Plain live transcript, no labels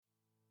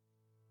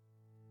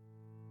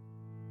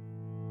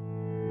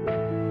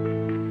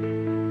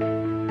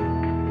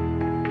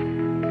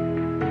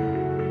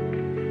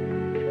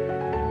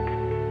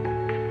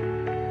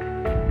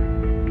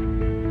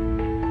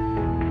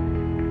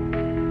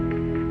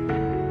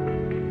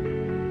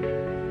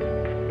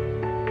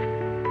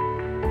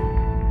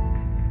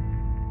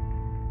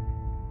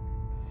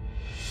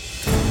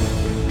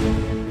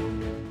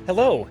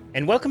Hello,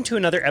 and welcome to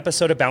another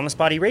episode of Boundless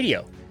Body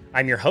Radio.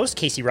 I'm your host,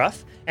 Casey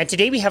Ruff, and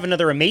today we have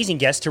another amazing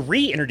guest to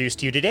reintroduce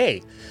to you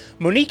today.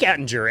 Monique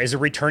Attinger is a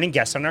returning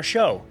guest on our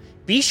show.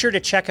 Be sure to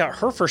check out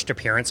her first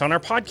appearance on our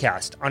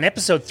podcast on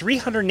episode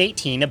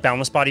 318 of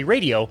Boundless Body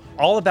Radio,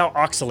 all about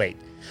oxalate.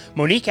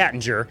 Monique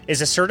Attinger is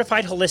a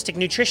certified holistic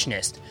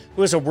nutritionist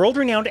who is a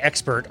world-renowned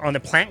expert on the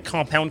plant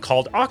compound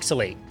called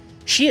oxalate.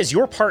 She is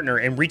your partner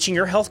in reaching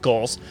your health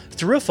goals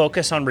through a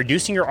focus on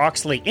reducing your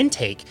oxalate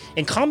intake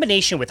in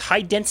combination with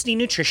high-density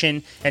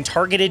nutrition and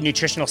targeted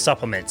nutritional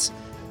supplements.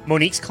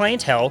 Monique's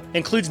clientele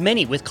includes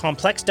many with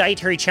complex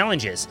dietary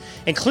challenges,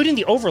 including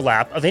the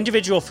overlap of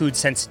individual food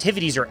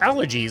sensitivities or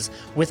allergies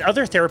with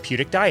other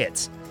therapeutic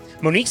diets.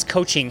 Monique's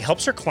coaching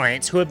helps her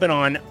clients who have been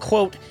on,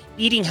 quote,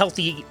 eating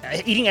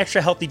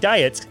extra healthy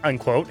diets,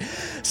 unquote,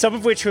 some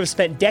of which have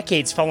spent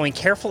decades following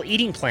careful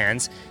eating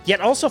plans,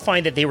 yet also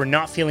find that they were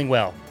not feeling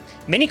well.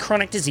 Many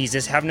chronic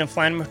diseases have an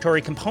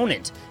inflammatory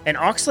component, and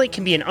oxalate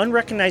can be an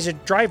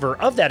unrecognized driver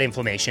of that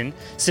inflammation,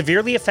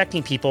 severely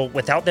affecting people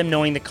without them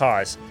knowing the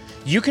cause.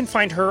 You can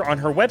find her on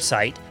her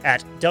website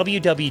at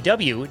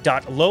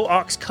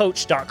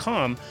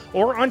www.lowoxcoach.com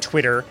or on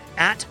Twitter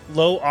at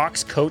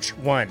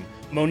lowoxcoach1.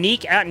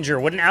 Monique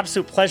Attinger, what an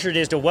absolute pleasure it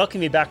is to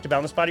welcome you back to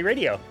Boundless Body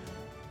Radio.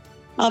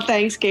 Oh,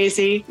 thanks,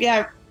 Casey.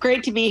 Yeah,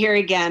 great to be here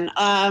again.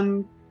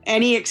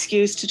 Any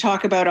excuse to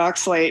talk about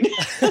oxalate.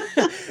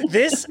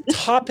 This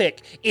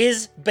topic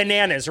is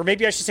bananas, or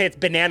maybe I should say it's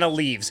banana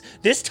leaves.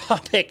 This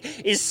topic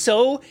is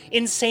so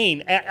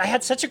insane. I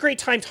had such a great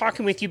time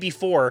talking with you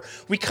before.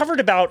 We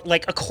covered about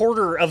like a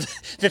quarter of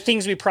the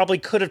things we probably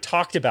could have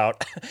talked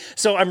about.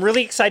 So I'm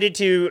really excited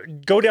to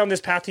go down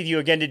this path with you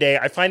again today.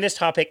 I find this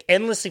topic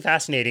endlessly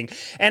fascinating.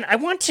 And I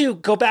want to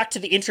go back to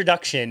the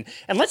introduction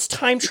and let's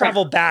time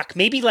travel back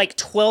maybe like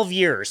 12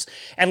 years.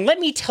 And let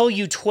me tell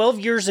you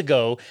 12 years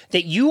ago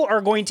that you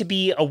are going to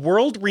be a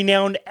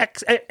world-renowned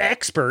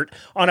expert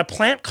on a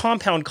plant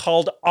compound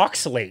called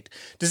oxalate.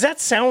 Does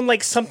that sound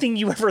like something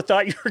you ever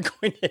thought you were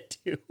going to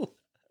do?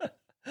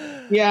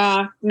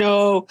 Yeah,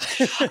 no.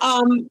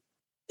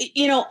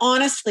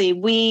 Honestly,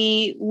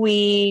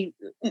 we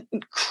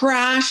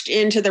crashed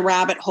into the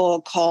rabbit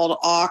hole called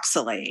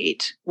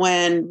oxalate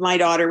when my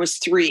daughter was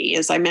 3,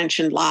 as I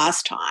mentioned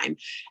last time.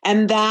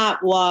 And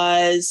that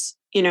was,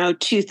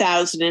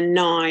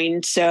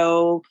 2009.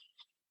 So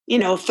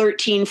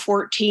 13,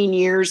 14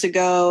 years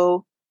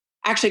ago.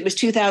 Actually, it was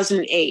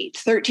 2008,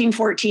 13,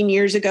 14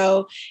 years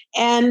ago.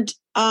 And,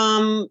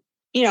 I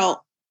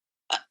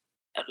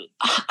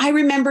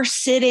remember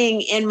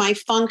sitting in my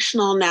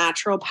functional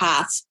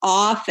naturopath's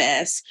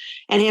office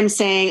and him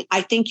saying, I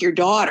think your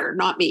daughter,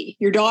 not me,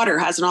 your daughter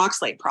has an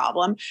oxalate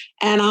problem.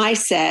 And I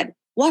said,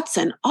 what's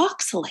an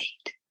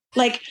oxalate?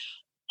 Like,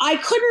 I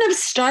couldn't have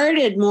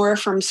started more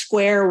from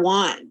square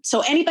one.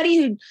 So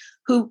anybody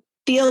who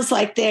feels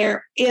like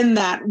they're in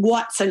that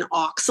what's an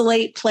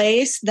oxalate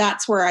place,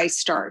 that's where I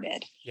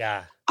started.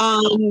 Yeah.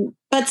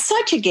 But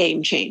such a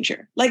game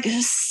changer,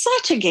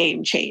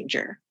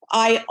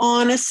 I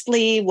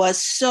honestly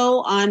was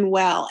so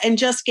unwell and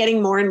just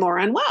getting more and more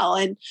unwell.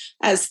 And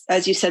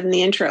as you said in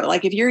the intro,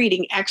 like if you're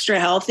eating extra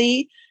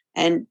healthy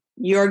and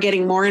you're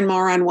getting more and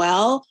more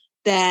unwell,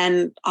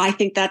 then I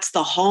think that's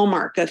the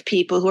hallmark of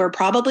people who are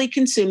probably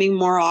consuming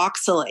more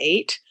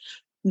oxalate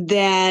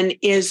than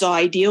is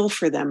ideal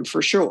for them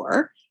for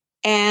sure.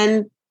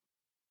 And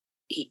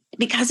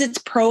because it's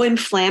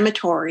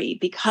pro-inflammatory,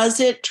 because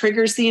it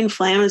triggers the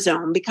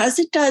inflammasome, because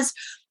it does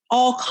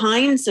all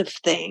kinds of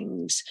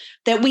things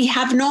that we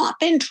have not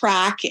been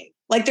tracking.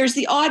 Like there's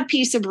the odd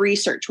piece of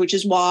research, which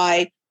is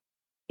why,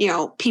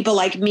 people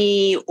like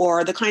me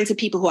or the kinds of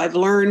people who I've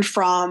learned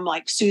from,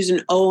 like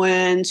Susan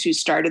Owens, who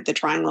started the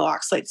Triangle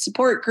Oxalate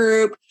Support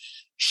Group.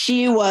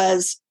 She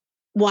was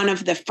one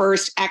of the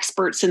first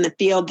experts in the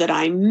field that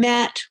I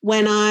met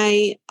when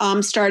I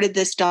started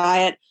this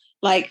diet.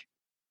 Like,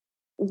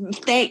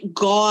 thank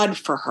God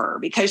for her,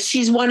 because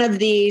she's one of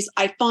these,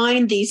 I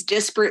find these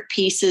disparate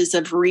pieces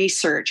of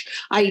research.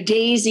 I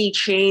daisy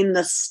chain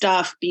the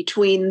stuff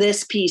between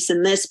this piece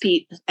and this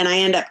piece, and I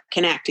end up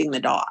connecting the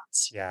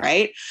dots,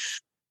 right?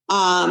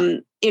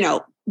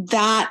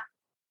 That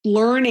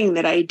learning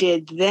that I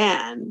did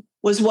then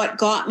was what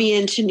got me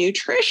into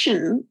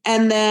nutrition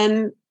and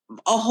then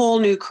a whole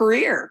new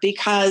career,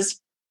 because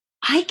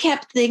I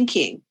kept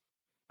thinking,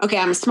 okay,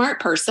 I'm a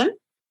smart person.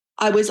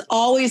 I was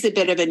always a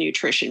bit of a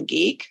nutrition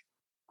geek.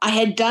 I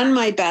had done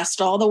my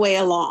best all the way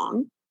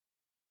along.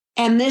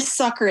 And this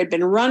sucker had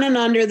been running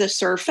under the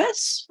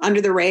surface,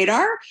 under the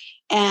radar,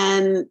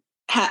 and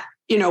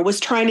was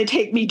trying to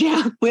take me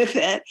down with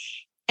it.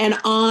 And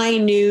I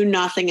knew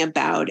nothing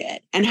about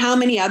it. And how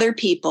many other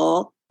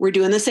people were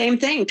doing the same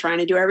thing, trying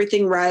to do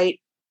everything right,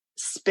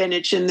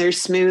 spinach in their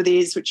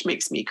smoothies, which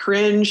makes me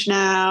cringe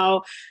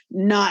now,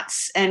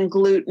 nuts and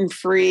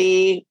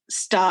gluten-free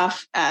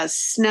stuff as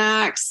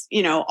snacks,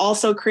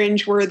 also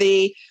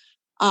cringeworthy.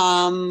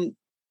 All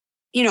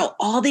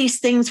these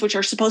things which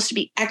are supposed to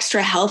be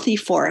extra healthy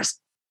for us.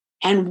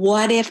 And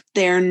what if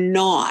they're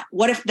not?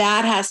 What if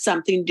that has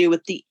something to do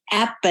with the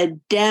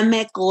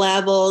epidemic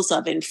levels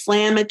of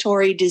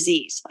inflammatory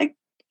disease? Like,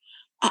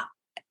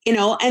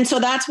 and so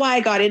that's why I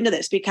got into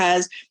this,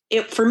 because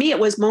for me, it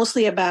was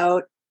mostly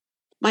about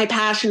my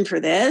passion for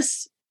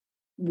this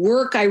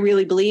work I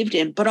really believed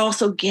in, but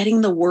also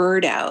getting the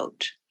word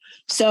out.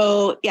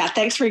 So yeah,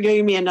 thanks for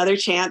giving me another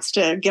chance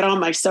to get on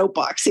my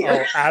soapbox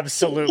here. Oh,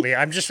 absolutely.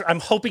 I'm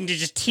hoping to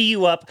just tee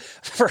you up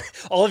for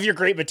all of your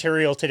great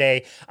material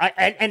today.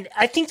 And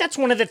I think that's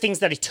one of the things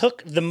that I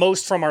took the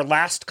most from our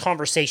last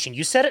conversation.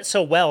 You said it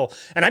so well,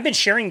 and I've been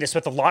sharing this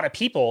with a lot of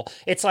people.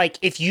 It's like,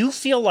 if you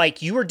feel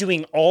like you are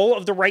doing all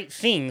of the right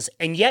things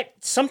and yet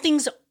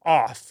something's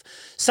off,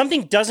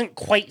 something doesn't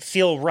quite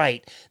feel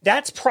right,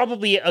 that's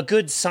probably a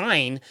good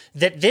sign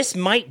that this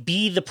might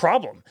be the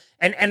problem.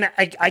 And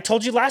I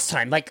told you last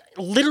time, like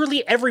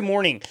literally every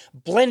morning,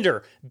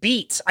 blender,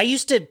 beets. I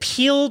used to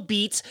peel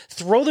beets,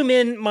 throw them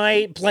in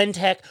my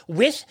Blendtec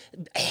with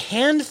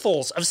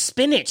handfuls of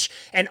spinach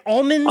and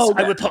almonds. Oh,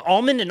 I would put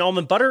almond and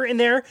almond butter in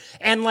there.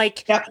 And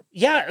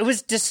yeah, it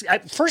was just,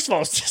 first of all,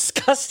 it was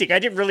disgusting. I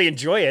didn't really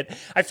enjoy it.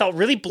 I felt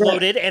really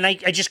bloated, and I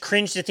just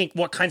cringed to think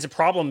what kinds of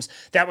problems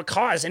that would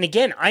cause. And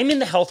again, I'm in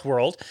the health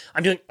world.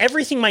 I'm doing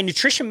everything my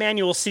nutrition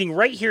manual sitting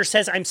right here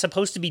says I'm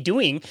supposed to be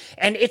doing.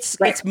 And it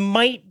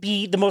might be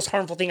the most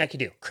harmful thing I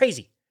could do.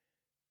 Crazy.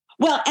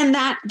 Well, and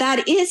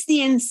that is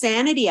the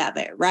insanity of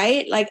it,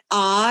 right? Like,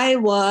 I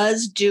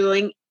was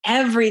doing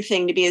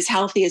everything to be as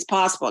healthy as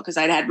possible because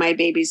I'd had my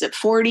babies at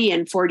 40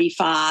 and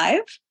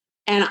 45,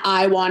 and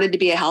I wanted to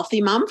be a healthy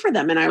mom for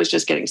them. And I was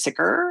just getting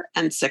sicker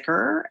and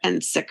sicker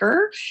and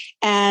sicker.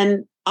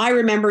 And I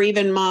remember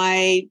even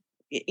I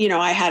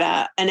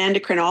had an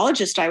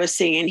endocrinologist I was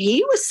seeing, and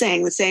he was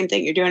saying the same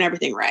thing. You're doing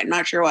everything right. I'm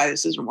not sure why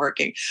this isn't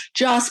working.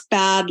 Just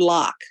bad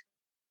luck.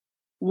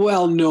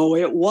 Well, no,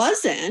 it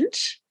wasn't.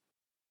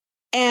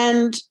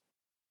 And,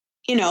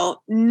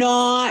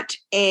 not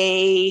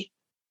a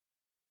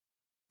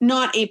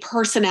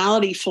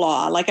personality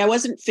flaw. Like, I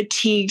wasn't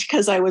fatigued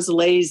because I was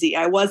lazy.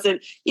 I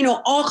wasn't,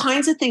 all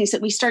kinds of things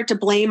that we start to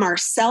blame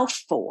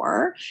ourselves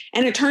for.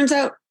 And it turns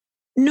out,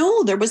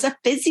 no, there was a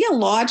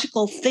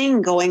physiological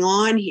thing going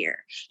on here.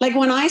 Like,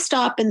 when I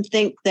stop and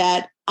think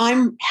that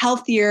I'm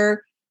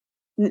healthier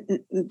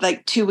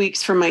like 2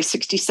 weeks from my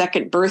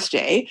 62nd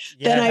birthday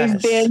than I've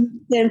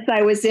been since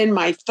I was in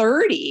my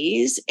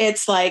 30s,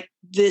 it's like,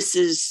 this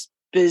is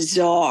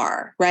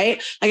bizarre,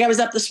 right? Like, I was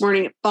up this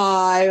morning at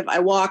 5, I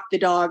walked the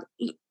dog,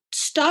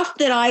 stuff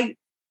that I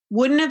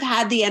wouldn't have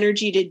had the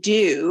energy to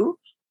do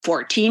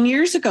 14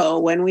 years ago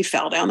when we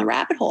fell down the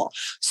rabbit hole.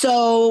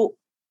 So,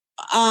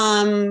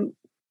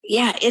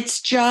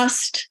 it's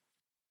just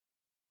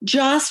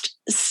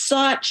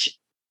such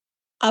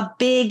a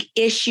big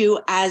issue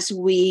as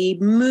we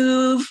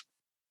move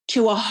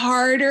to a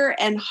harder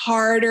and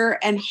harder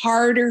and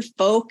harder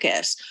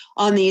focus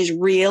on these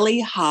really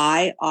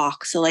high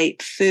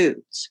oxalate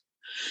foods.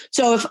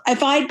 So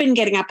if I'd been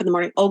getting up in the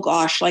morning, oh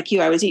gosh, like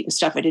you, I was eating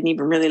stuff I didn't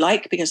even really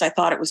like because I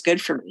thought it was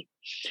good for me.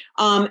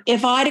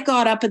 If I'd have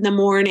got up in the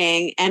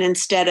morning and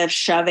instead of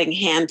shoving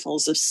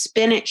handfuls of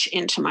spinach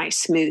into my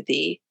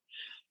smoothie,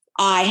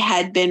 I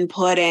had been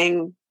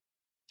putting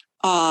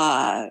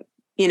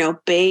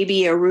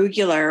baby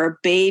arugula or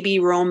baby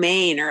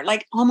romaine or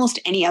like almost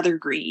any other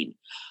green,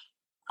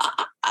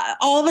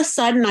 all of a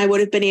sudden I would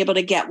have been able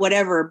to get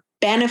whatever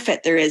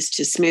benefit there is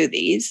to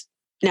smoothies.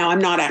 Now, I'm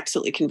not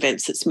absolutely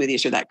convinced that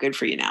smoothies are that good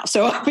for you now.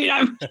 So,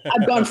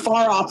 I've gone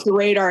far off the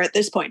radar at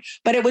this point,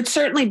 but it would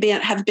certainly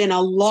have been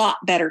a lot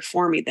better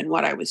for me than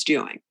what I was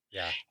doing.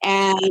 Yeah.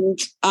 And,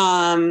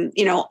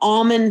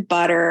 almond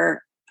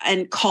butter,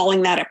 and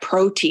calling that a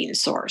protein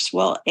source.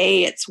 Well,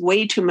 A, it's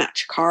way too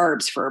much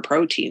carbs for a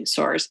protein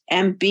source.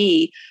 And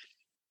B,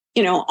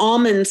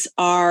 almonds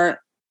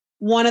are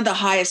one of the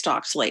highest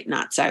oxalate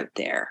nuts out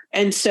there.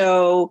 And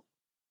so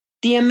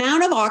the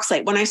amount of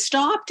oxalate, when I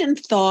stopped and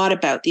thought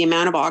about the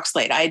amount of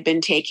oxalate I had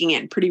been taking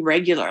in pretty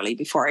regularly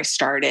before I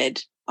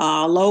started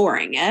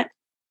lowering it,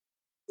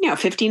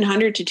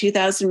 1,500 to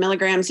 2,000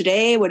 milligrams a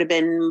day would have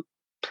been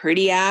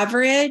pretty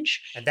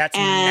average. And that's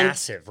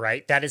massive,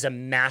 right? That is a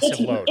massive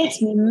load. It's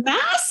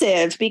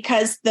massive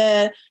because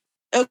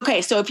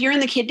so if you're in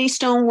the kidney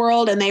stone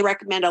world and they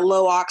recommend a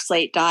low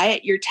oxalate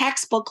diet, your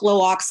textbook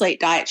low oxalate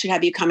diet should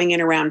have you coming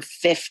in around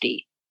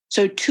 50.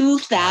 So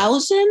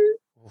 2,000?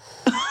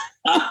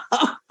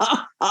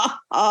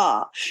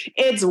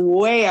 It's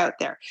way out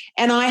there.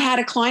 And I had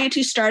a client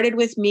who started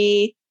with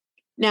me.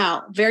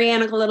 Now, very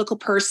analytical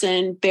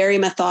person, very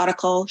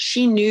methodical.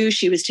 She knew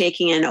she was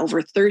taking in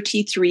over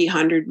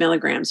 3,300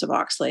 milligrams of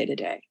oxalate a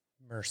day.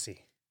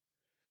 Mercy.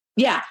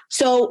 Yeah.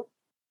 So,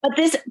 but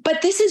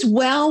this is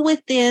well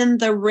within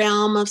the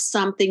realm of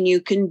something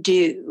you can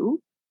do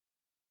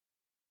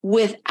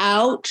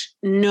without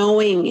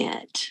knowing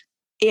it.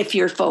 If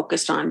you're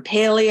focused on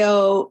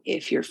paleo,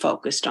 if you're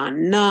focused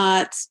on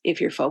nuts,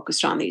 if you're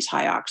focused on these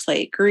high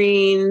oxalate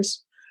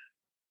greens,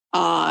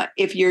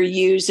 if you're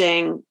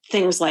using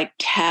things like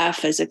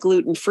teff as a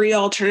gluten-free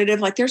alternative,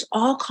 like there's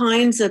all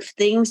kinds of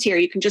things here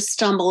you can just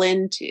stumble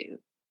into.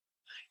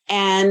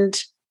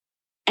 and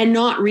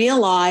not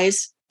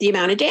realize the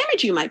amount of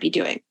damage you might be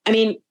doing. I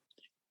mean,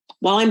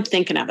 while I'm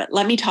thinking of it,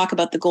 let me talk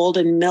about the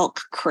golden milk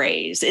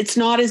craze. It's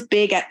not as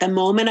big at the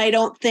moment, I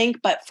don't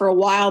think, but for a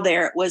while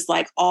there, it was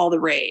like all the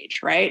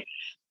rage, right?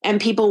 And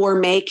people were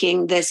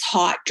making this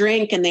hot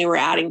drink and they were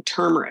adding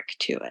turmeric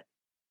to it.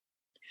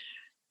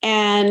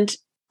 And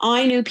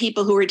I knew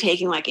people who were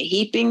taking like a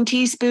heaping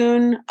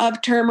teaspoon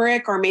of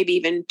turmeric or maybe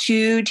even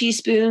 2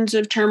 teaspoons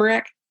of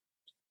turmeric.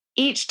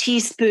 Each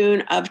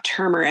teaspoon of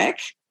turmeric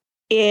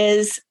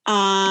is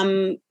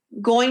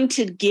going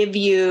to give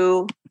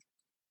you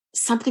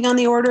something on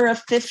the order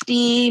of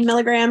 50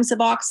 milligrams of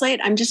oxalate.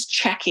 I'm just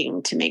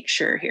checking to make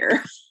sure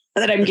here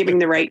that I'm giving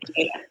the right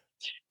data.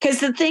 Because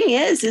the thing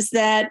is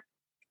that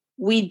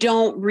we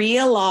don't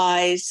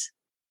realize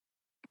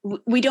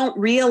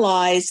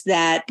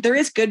that there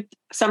is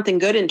something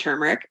good in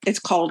turmeric. It's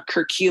called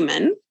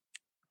curcumin.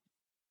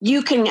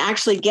 You can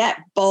actually get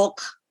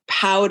bulk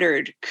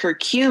powdered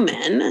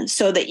curcumin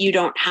so that you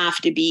don't have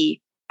to be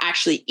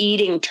actually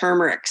eating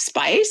turmeric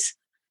spice.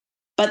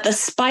 But the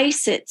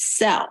spice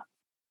itself,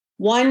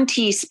 1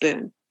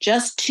 teaspoon,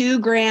 just 2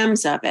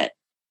 grams of it,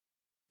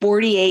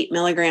 48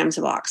 milligrams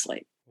of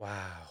oxalate. Wow.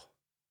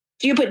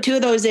 So you put 2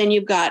 of those in,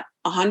 you've got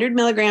 100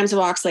 milligrams of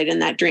oxalate in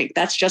that drink.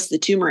 That's just the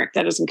turmeric.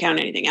 That doesn't count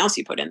anything else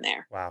you put in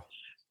there. Wow.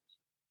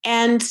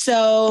 And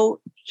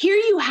so here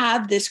you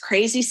have this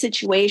crazy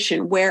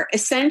situation where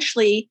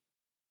essentially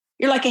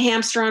you're like a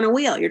hamster on a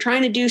wheel. You're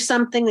trying to do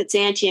something that's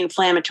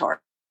anti-inflammatory,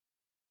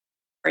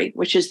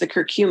 which is the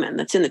curcumin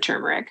that's in the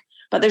turmeric.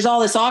 But there's all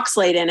this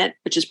oxalate in it,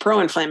 which is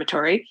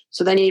pro-inflammatory.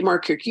 So then you need more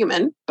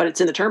curcumin, but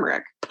it's in the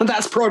turmeric.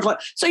 That's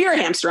pro-inflammatory. So you're a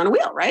hamster on a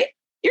wheel, right?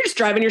 You're just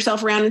driving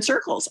yourself around in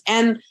circles.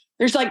 And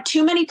there's like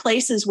too many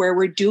places where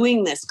we're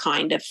doing this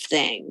kind of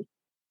thing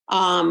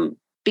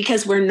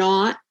because we're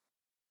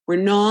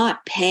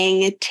not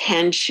paying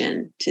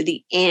attention to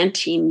the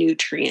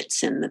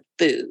anti-nutrients in the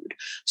food.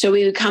 So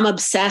we become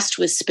obsessed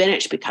with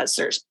spinach because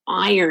there's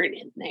iron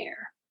in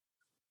there.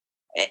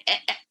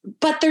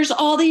 But there's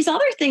all these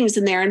other things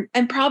in there,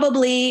 and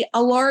probably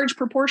a large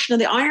proportion of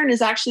the iron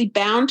is actually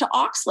bound to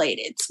oxalate.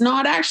 It's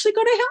not actually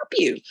going to help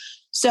you.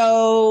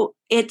 So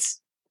it's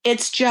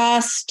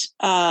just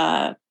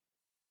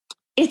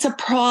it's a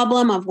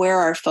problem of where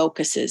our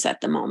focus is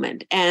at the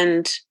moment.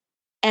 And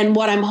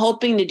what I'm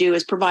hoping to do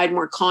is provide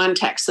more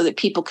context so that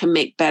people can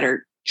make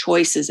better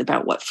choices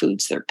about what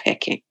foods they're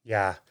picking.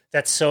 Yeah.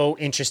 That's so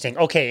interesting.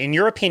 Okay, in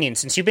your opinion,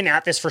 since you've been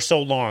at this for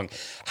so long,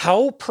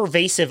 how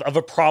pervasive of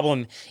a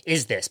problem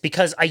is this?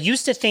 Because I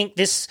used to think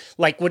this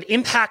would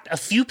impact a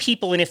few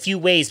people in a few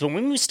ways, but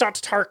when we start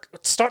to talk,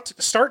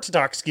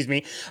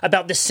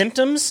 about the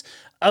symptoms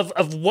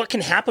of what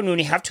can happen when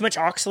you have too much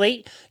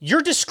oxalate,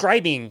 you're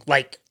describing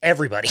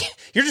everybody.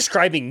 You're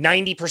describing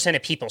 90%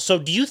 of people. So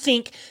do you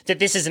think that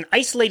this is an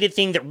isolated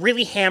thing that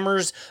really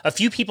hammers a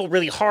few people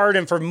really hard,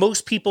 and for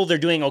most people they're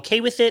doing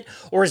okay with it?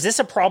 Or is this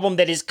a problem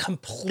that is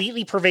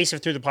completely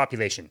pervasive through the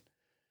population?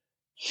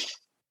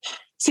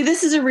 See,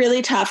 this is a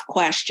really tough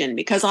question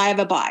because I have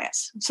a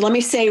bias. So let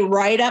me say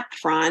right up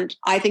front,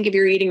 I think if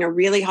you're eating a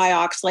really high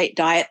oxalate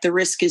diet, the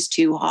risk is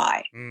too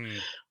high.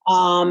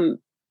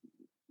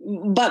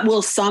 But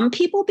will some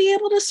people be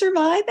able to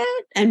survive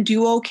it and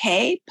do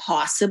okay?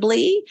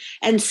 Possibly.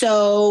 And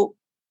so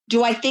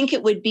do I think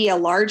it would be a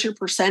larger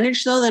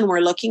percentage though than we're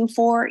looking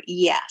for?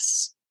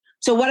 Yes.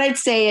 So what I'd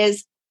say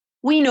is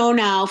we know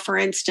now, for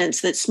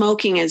instance, that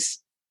smoking is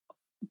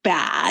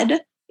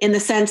bad in the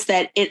sense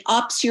that it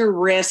ups your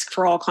risk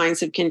for all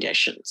kinds of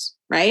conditions,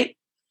 right?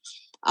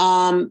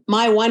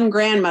 My one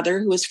grandmother,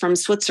 who was from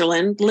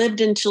Switzerland,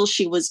 lived until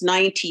she was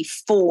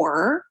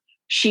 94.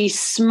 She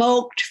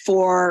smoked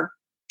for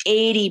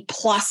 80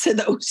 plus of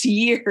those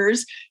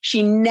years.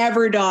 She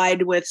never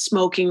died with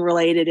smoking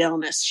related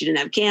illness. She didn't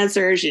have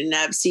cancer. She didn't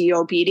have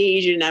COPD.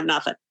 She didn't have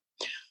nothing.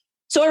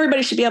 So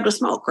everybody should be able to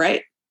smoke,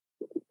 right?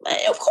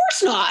 Of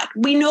course not.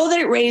 We know that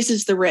it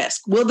raises the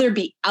risk. Will there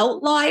be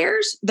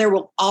outliers? There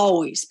will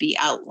always be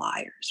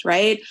outliers,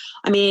 right?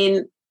 I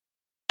mean,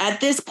 at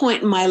this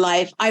point in my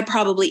life, I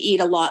probably eat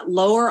a lot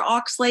lower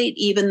oxalate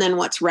even than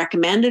what's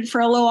recommended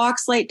for a low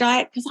oxalate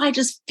diet because I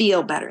just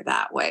feel better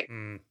that way.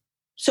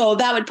 So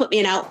that would put me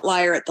an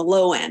outlier at the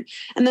low end.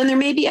 And then there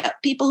may be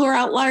people who are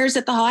outliers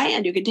at the high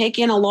end who can take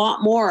in a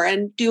lot more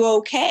and do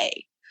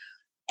okay.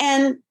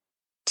 And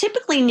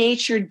typically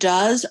nature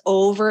does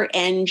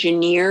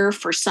over-engineer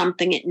for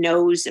something it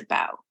knows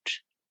about.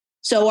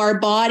 So our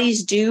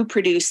bodies do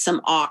produce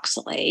some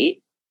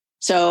oxalate.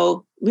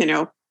 So,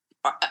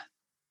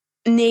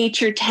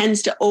 nature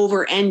tends to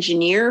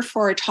over-engineer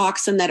for a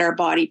toxin that our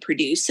body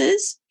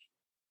produces.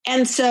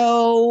 And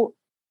so,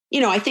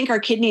 I think our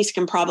kidneys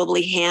can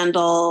probably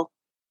handle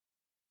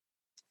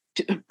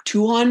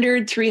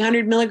 200,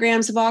 300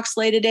 milligrams of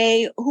oxalate a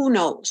day. Who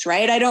knows,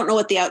 right? I don't know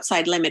what the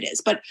outside limit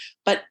is, but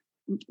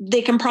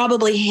they can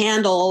probably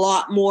handle a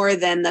lot more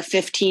than the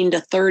 15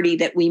 to 30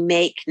 that we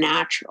make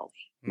naturally,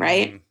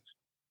 right?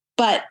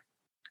 But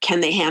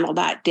can they handle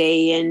that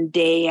day in,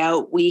 day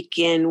out, week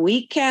in,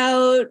 week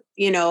out?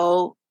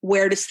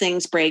 Where does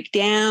things break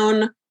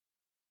down?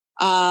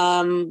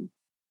 One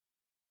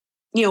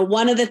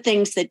of the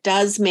things that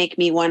does make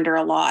me wonder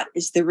a lot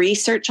is the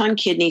research on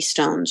kidney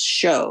stones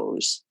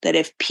shows that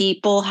if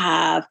people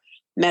have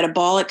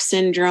metabolic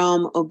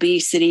syndrome,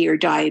 obesity, or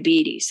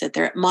diabetes, that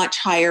they're at much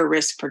higher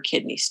risk for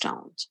kidney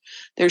stones.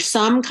 There's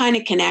some kind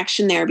of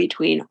connection there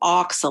between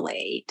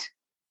oxalate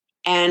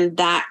and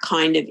that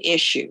kind of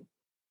issue.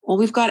 Well,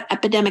 we've got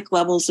epidemic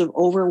levels of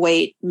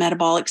overweight,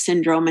 metabolic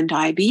syndrome, and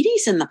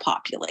diabetes in the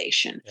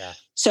population. Yeah.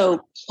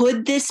 So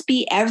could this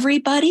be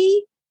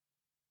everybody?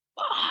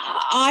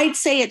 I'd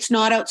say it's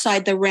not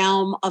outside the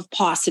realm of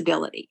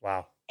possibility.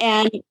 Wow.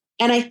 And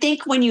I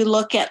think when you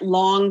look at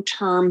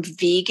long-term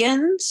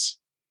vegans,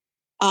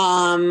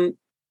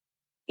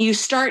 you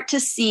start to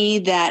see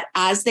that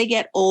as they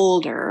get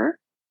older,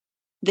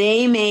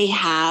 they may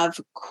have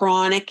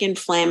chronic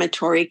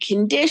inflammatory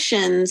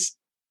conditions.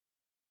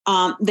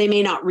 They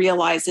may not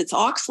realize it's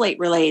oxalate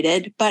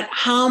related, but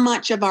how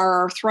much of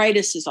our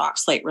arthritis is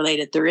oxalate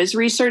related? There is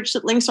research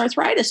that links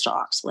arthritis to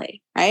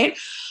oxalate, right?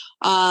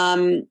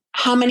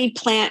 How many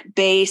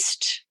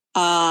plant-based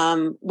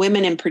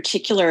women in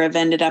particular have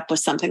ended up with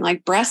something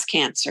like breast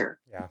cancer?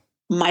 Yeah.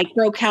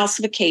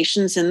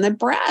 Microcalcifications in the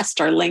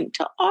breast are linked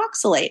to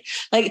oxalate.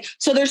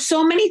 So there's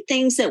so many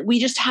things that we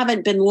just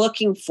haven't been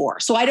looking for.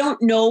 So I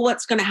don't know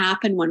what's going to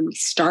happen when we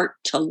start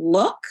to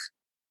look,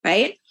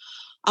 right?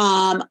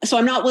 So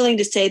I'm not willing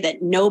to say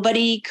that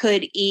nobody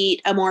could eat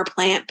a more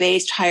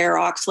plant-based, higher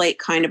oxalate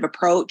kind of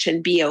approach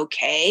and be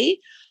okay.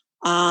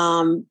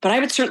 But I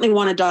would certainly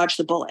want to dodge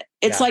the bullet.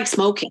 It's like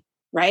smoking,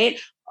 right?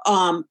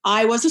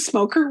 I was a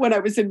smoker when I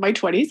was in my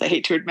 20s. I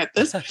hate to admit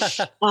this.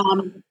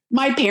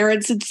 My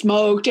parents had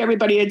smoked.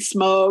 Everybody had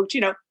smoked.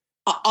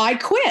 I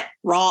quit.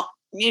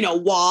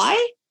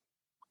 Why?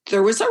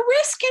 There was a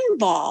risk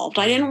involved.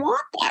 I didn't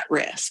want that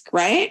risk,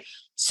 right?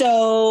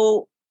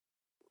 So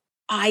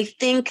I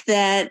think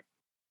that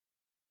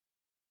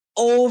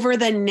over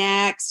the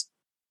next,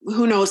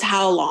 who knows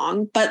how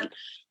long, but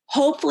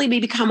hopefully we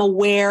become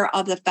aware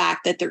of the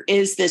fact that there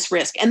is this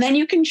risk. And then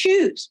you can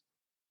choose.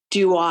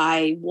 Do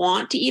I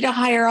want to eat a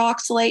higher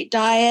oxalate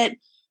diet?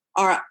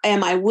 Or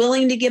am I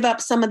willing to give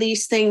up some of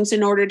these things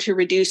in order to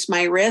reduce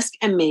my risk?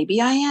 And maybe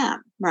I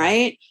am,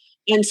 right?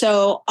 And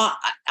so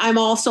I'm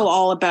also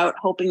all about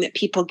hoping that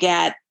people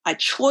get a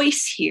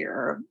choice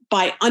here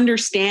by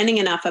understanding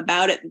enough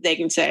about it that they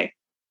can say,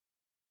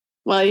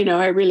 well,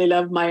 I really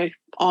love my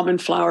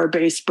almond flour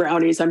based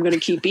brownies. I'm going to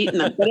keep eating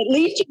them. But at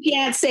least you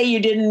can't say you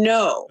didn't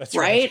know,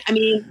 right? I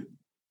mean,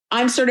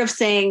 I'm sort of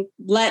saying,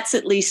 let's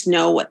at least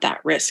know what that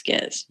risk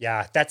is.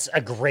 Yeah, that's a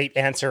great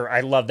answer.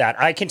 I love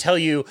that. I can tell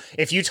you,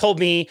 if you told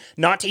me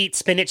not to eat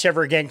spinach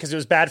ever again because it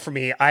was bad for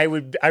me, I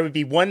would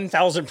be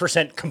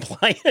 1,000%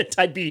 compliant.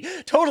 I'd be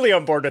totally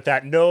on board with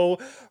that. No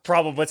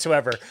problem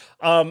whatsoever.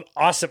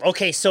 Awesome.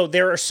 Okay, so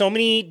there are so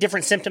many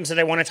different symptoms that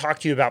I want to talk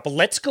to you about, but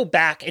let's go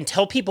back and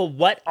tell people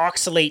what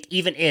oxalate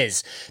even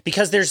is,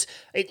 because there's,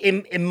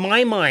 in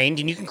my mind,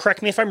 and you can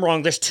correct me if I'm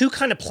wrong, there's two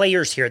kind of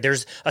players here.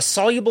 There's a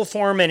soluble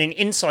form and an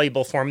insoluble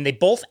form. They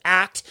both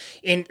act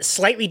in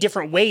slightly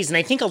different ways, and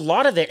I think a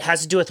lot of it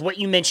has to do with what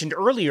you mentioned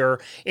earlier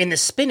in the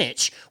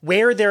spinach,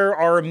 where there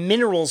are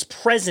minerals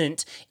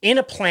present in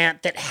a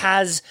plant that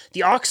has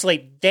the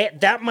oxalate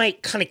that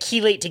might kind of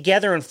chelate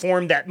together and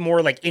form that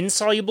more like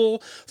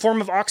insoluble form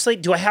of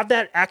oxalate. Do I have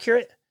that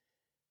accurate?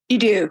 You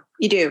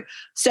do.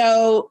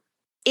 So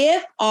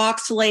if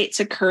oxalate's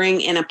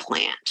occurring in a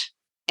plant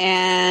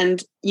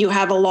and you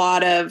have a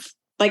lot of,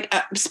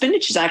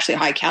 spinach is actually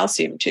high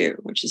calcium too,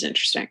 which is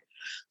interesting.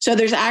 So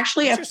there's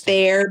actually a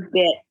fair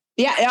bit.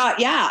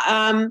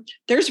 Yeah.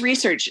 There's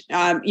research.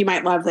 You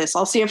might love this.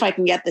 I'll see if I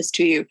can get this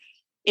to you.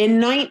 In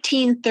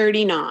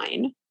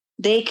 1939,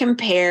 they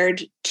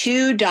compared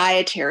two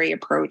dietary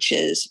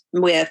approaches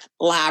with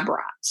lab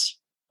rats.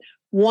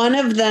 One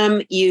of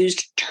them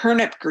used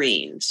turnip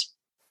greens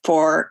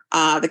for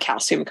the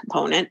calcium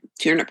component.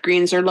 Turnip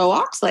greens are low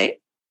oxalate.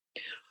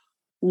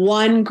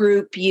 One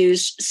group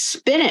used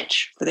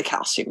spinach for the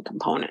calcium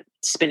component.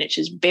 Spinach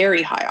is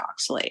very high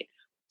oxalate.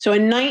 So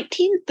in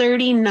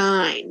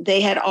 1939,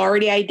 they had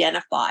already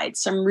identified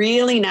some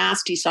really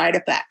nasty side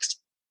effects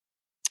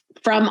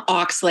from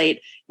oxalate,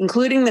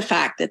 including the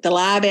fact that the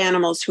lab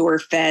animals who were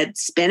fed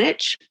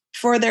spinach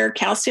for their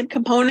calcium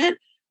component,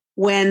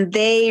 when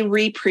they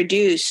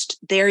reproduced,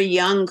 their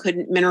young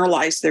couldn't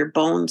mineralize their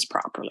bones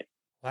properly.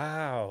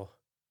 Wow.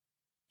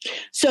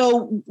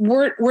 So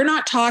we're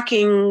not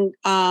talking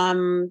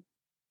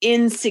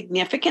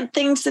insignificant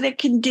things that it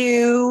can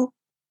do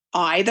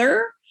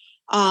either.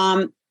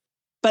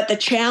 But the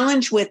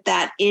challenge with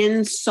that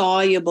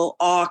insoluble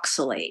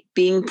oxalate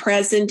being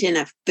present in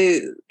a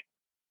food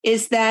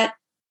is that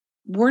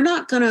we're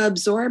not going to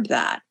absorb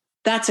that.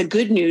 That's a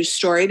good news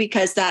story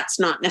because that's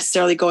not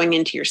necessarily going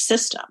into your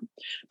system.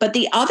 But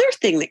the other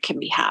thing that can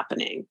be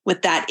happening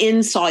with that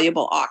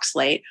insoluble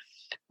oxalate,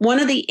 one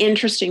of the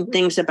interesting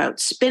things about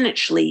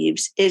spinach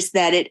leaves is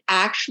that it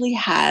actually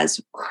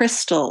has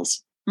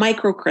crystals,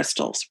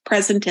 microcrystals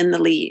present in the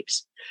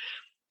leaves.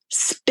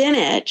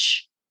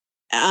 Spinach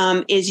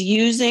is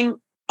using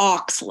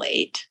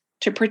oxalate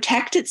to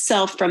protect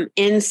itself from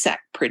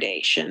insect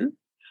predation.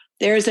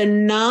 There's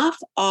enough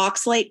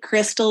oxalate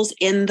crystals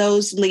in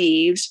those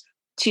leaves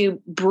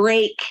to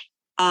break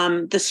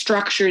the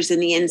structures in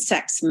the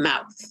insect's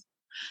mouth.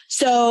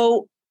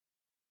 So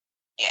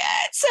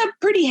it's a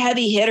pretty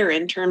heavy hitter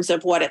in terms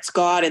of what it's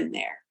got in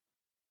there.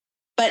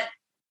 But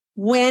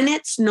when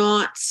it's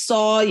not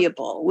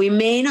soluble, we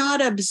may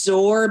not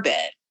absorb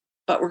it,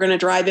 but we're going to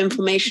drive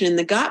inflammation in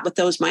the gut with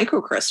those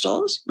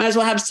microcrystals. Might as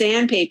well have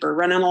sandpaper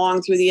running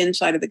along through the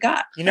inside of the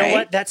gut. You know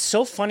what? That's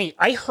so funny.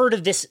 I heard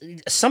of this.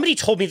 Somebody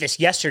told me this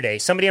yesterday.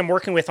 Somebody I'm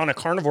working with on a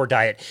carnivore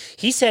diet.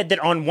 He said that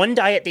on one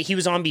diet that he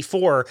was on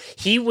before,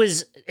 he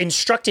was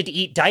instructed to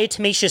eat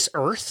diatomaceous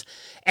earth.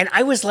 And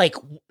I was like,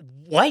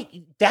 what?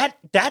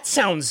 That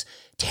sounds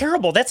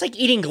terrible. That's like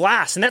eating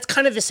glass. And that's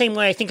kind of the same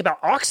way I think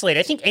about oxalate.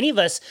 I think any of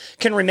us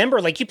can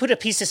remember, like, you put a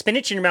piece of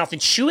spinach in your mouth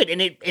and chew it,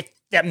 and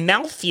that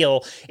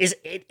mouthfeel is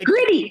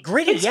gritty.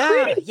 Gritty. It's yeah.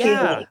 gritty.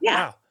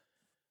 Yeah.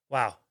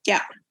 Wow.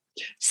 Yeah.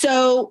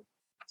 So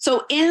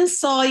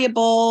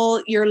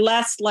insoluble, you're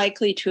less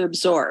likely to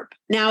absorb.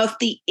 Now, if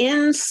the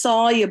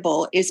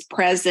insoluble is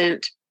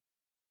present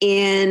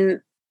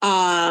in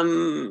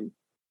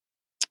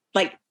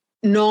like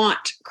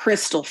not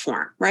crystal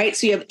form, right?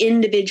 So you have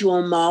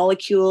individual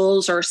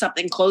molecules or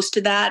something close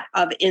to that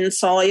of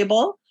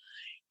insoluble,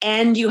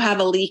 and you have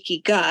a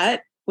leaky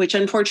gut, which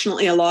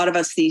unfortunately a lot of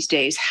us these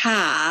days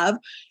have,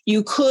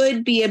 you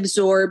could be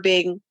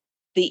absorbing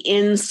the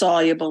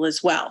insoluble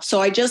as well. So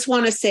I just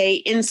want to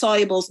say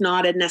insoluble is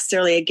not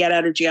necessarily a get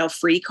out of jail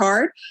free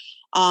card.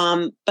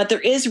 But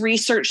there is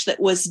research that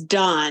was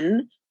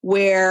done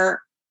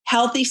where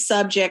healthy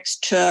subjects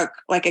took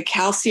like a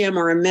calcium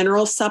or a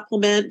mineral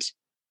supplement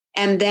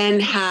and then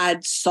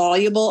had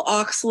soluble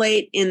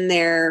oxalate in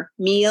their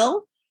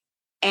meal.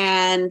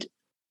 And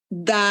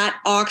that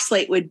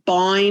oxalate would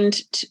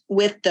bind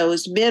with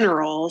those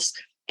minerals,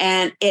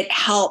 and it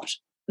helped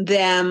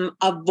them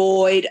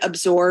avoid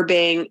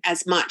absorbing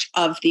as much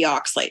of the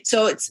oxalate.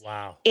 So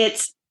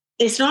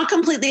it's not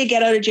completely a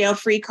get out of jail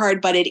free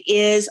card, but it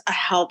is a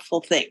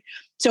helpful thing.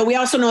 So we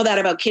also know that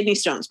about kidney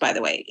stones, by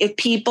the way. If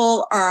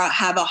people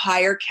have a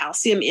higher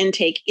calcium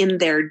intake in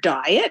their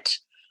diet,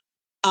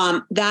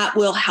 that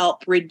will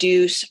help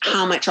reduce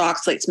how much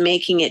oxalate's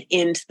making it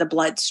into the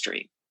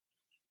bloodstream.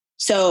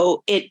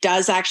 So it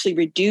does actually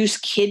reduce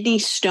kidney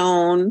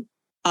stone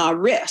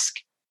risk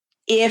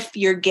if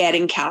you're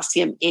getting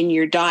calcium in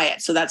your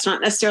diet. So that's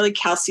not necessarily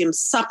calcium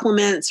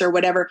supplements or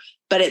whatever,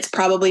 but it's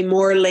probably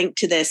more linked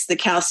to this. The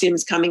calcium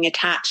is coming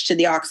attached to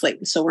the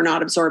oxalate, so we're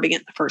not absorbing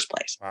it in the first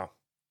place. Wow.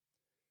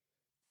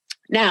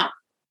 Now,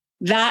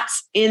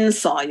 that's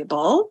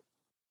insoluble.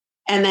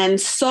 And then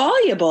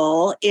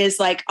soluble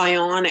is like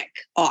ionic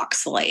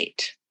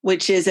oxalate,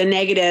 which is a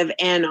negative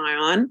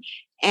anion.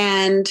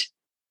 And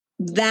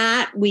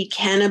that we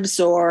can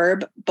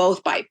absorb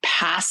both by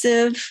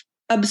passive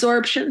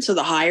absorption. So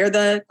the higher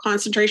the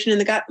concentration in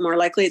the gut, the more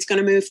likely it's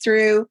going to move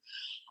through.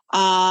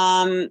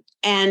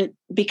 And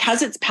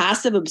because it's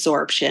passive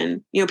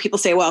absorption, people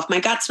say, well, if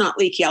my gut's not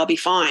leaky, I'll be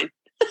fine.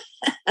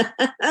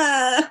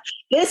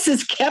 This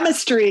is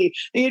chemistry.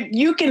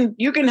 You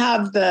can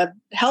have the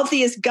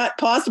healthiest gut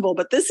possible,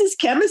 but this is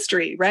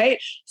chemistry,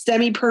 right?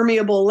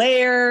 Semi-permeable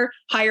layer,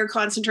 higher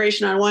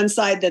concentration on one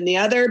side than the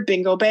other.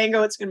 Bingo,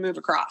 bango, it's going to move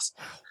across.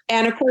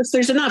 And of course,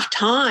 there's enough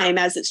time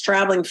as it's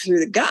traveling through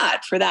the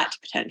gut for that to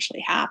potentially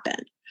happen.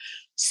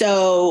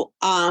 So,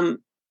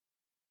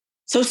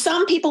 so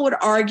some people would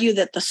argue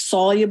that the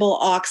soluble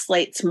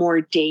oxalate's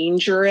more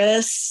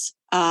dangerous.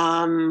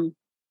 I'm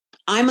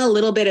a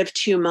little bit of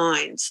two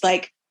minds.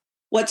 Like,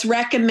 what's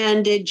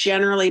recommended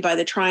generally by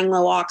the Trying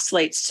Low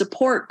Oxalate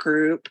support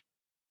group,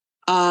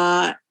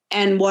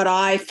 and what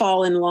I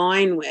fall in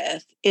line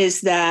with,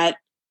 is that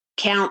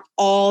count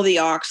all the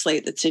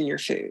oxalate that's in your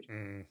food.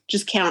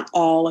 Just count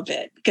all of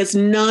it, because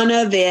none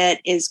of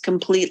it is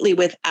completely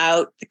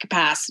without the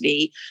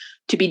capacity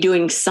to be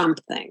doing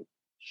something.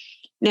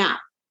 Now,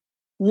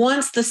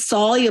 once the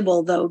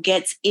soluble, though,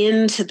 gets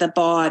into the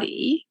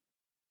body,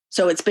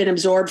 so it's been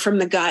absorbed from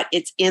the gut,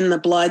 it's in the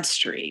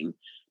bloodstream.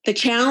 The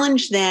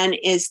challenge then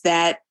is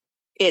that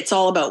it's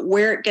all about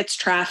where it gets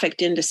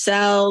trafficked into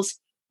cells,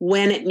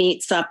 when it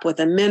meets up with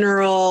a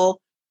mineral,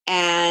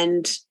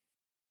 and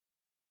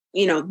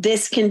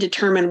this can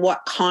determine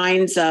what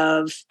kinds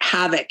of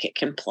havoc it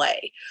can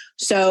play.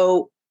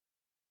 So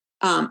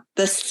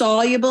the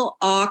soluble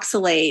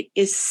oxalate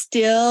is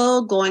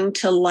still going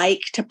to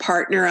like to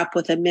partner up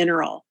with a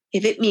mineral.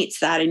 If it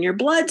meets that in your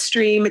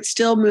bloodstream, it's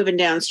still moving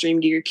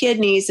downstream to your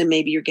kidneys, and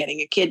maybe you're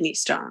getting a kidney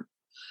stone.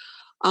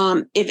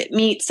 If it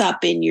meets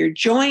up in your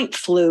joint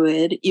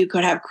fluid, you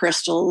could have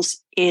crystals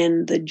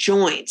in the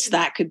joints.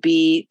 That could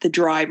be the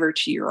driver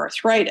to your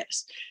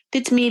arthritis.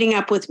 If it's meeting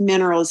up with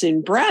minerals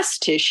in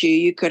breast tissue,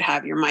 you could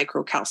have your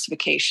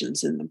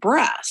microcalcifications in the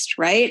breast,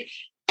 right?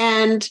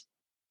 And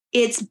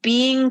it's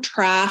being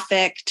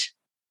trafficked,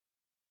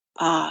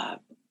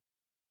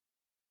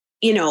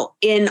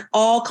 in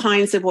all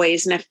kinds of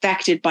ways and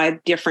affected by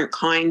different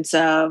kinds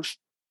of,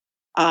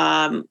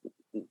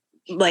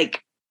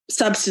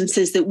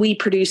 substances that we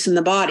produce in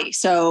the body.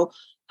 So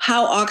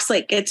how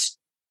oxalate gets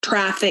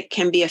trafficked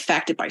can be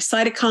affected by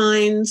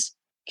cytokines,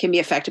 can be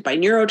affected by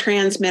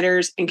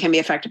neurotransmitters, and can be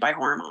affected by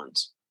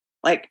hormones.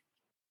 Like,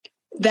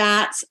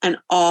 that's an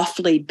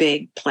awfully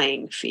big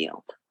playing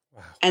field.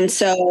 Wow. And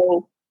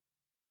so,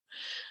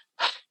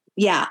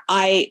 yeah,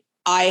 I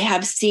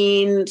have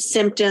seen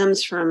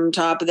symptoms from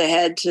top of the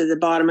head to the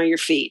bottom of your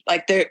feet.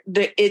 Like,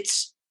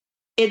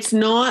 it's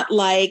not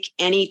like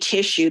any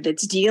tissue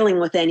that's dealing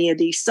with any of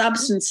these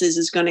substances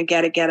is going to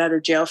get a get out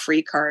of jail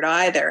free card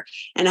either.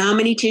 And how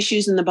many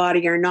tissues in the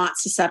body are not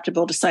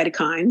susceptible to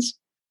cytokines,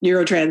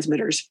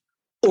 neurotransmitters,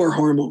 or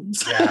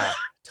hormones? Yeah,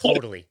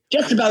 totally.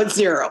 Just about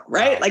zero,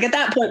 right? Wow. Like, at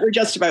that point, we're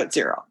just about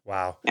zero.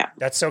 Wow. Yeah.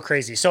 That's so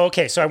crazy. So,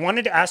 okay. So I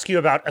wanted to ask you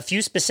about a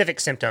few specific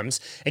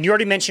symptoms, and you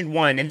already mentioned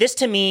one. And this,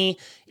 to me,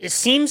 it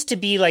seems to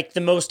be like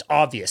the most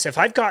obvious. If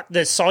I've got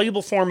the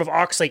soluble form of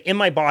oxalate in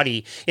my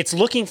body, it's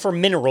looking for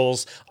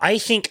minerals. I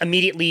think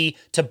immediately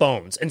to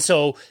bones. And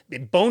so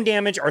bone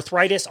damage,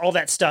 arthritis, all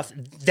that stuff,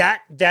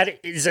 that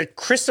is a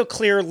crystal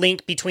clear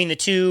link between the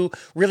two.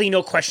 Really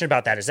no question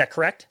about that. Is that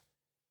correct?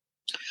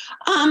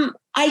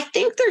 I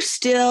think they're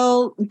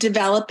still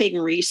developing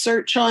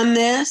research on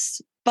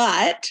this,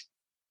 but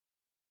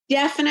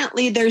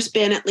definitely there's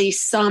been at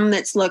least some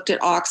that's looked at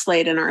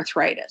oxalate and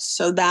arthritis.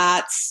 So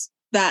that's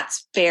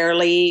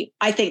fairly,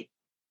 I think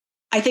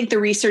the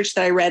research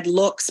that I read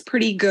looks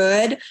pretty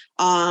good.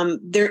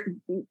 There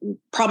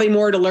probably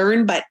more to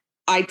learn, but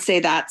I'd say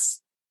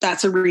that's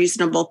a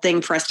reasonable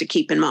thing for us to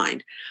keep in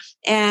mind.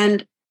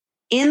 And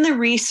in the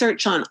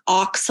research on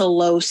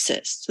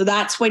oxalosis, so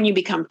that's when you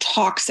become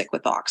toxic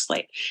with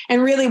oxalate.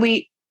 And really,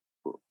 we,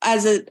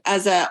 as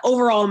a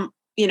overall,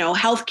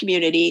 health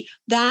community,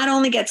 that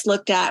only gets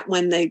looked at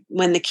when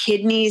the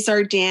kidneys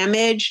are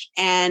damaged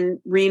and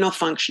renal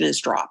function is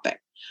dropping.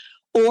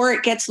 Or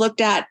it gets looked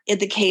at in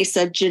the case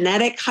of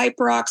genetic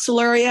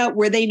hyperoxaluria,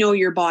 where they know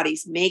your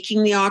body's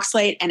making the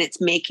oxalate and it's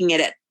making it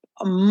at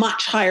a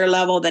much higher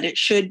level than it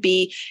should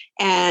be.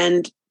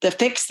 And the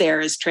fix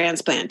there is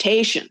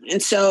transplantation.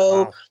 And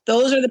so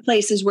Those are the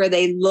places where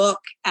they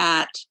look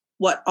at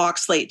what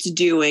oxalate's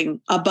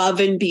doing above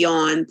and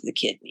beyond the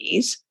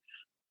kidneys.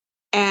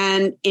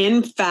 And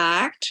in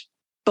fact,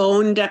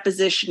 bone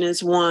deposition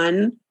is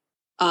one,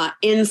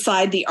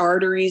 inside the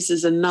arteries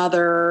is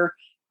another,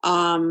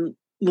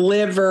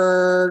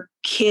 liver,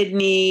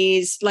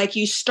 kidneys. Like,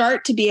 you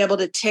start to be able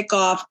to tick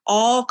off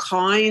all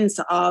kinds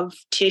of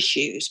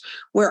tissues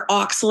where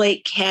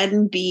oxalate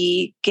can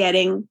be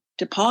getting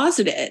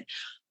deposited.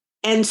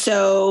 And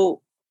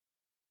so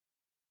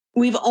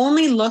we've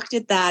only looked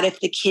at that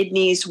if the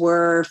kidneys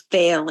were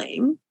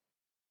failing.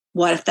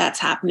 What if that's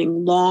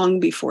happening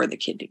long before the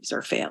kidneys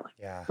are failing?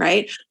 Yeah.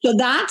 Right. So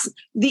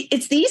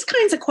it's these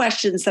kinds of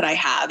questions that I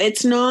have.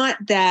 It's not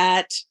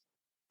that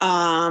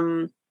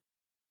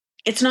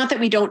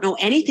we don't know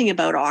anything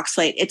about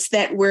oxalate. It's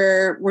that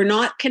we're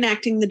not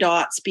connecting the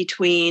dots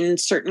between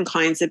certain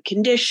kinds of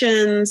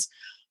conditions,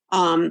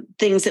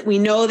 things that we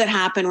know that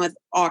happen with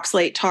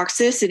oxalate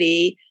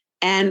toxicity,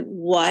 and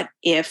what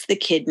if the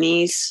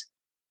kidneys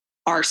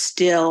are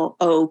still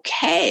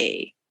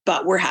okay,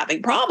 but we're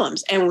having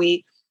problems. And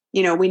we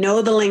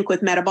know the link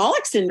with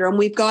metabolic syndrome.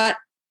 We've got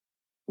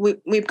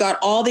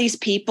all these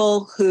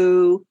people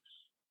who,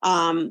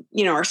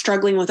 are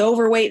struggling with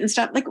overweight and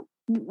stuff. Like,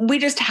 we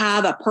just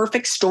have a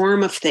perfect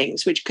storm of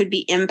things which could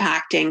be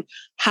impacting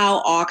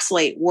how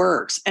oxalate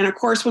works. And of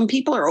course, when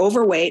people are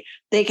overweight,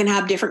 they can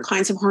have different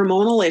kinds of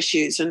hormonal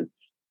issues. And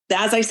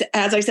as I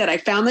said, I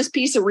found this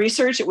piece of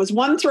research. It was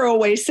one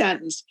throwaway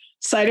sentence: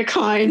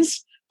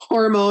 cytokines,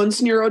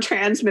 hormones,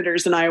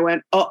 neurotransmitters. And I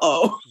went,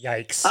 uh-oh.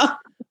 Yikes.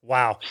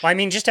 Wow. Well, I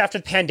mean, just after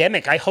the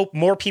pandemic, I hope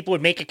more people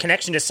would make a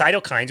connection to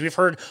cytokines. We've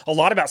heard a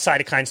lot about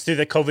cytokines through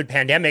the COVID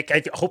pandemic.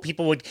 I hope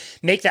people would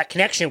make that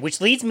connection,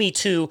 which leads me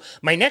to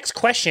my next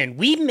question.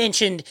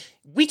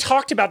 We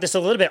talked about this a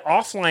little bit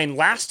offline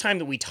last time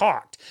that we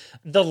talked.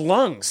 The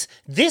lungs.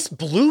 This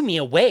blew me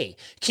away.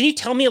 Can you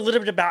tell me a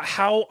little bit about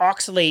how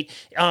oxalate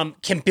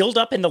can build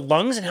up in the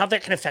lungs and how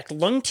that can affect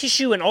lung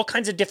tissue and all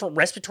kinds of different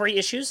respiratory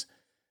issues?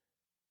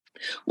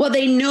 Well,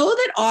 they know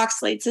that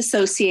oxalate's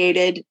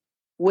associated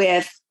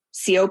with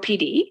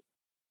COPD.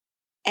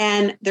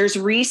 And there's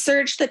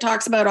research that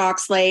talks about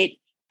oxalate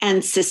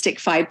and cystic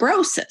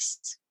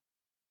fibrosis.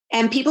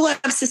 And people who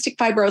have cystic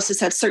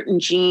fibrosis have certain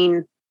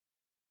gene,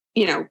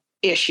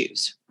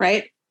 issues,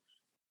 right?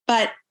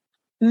 But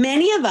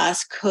many of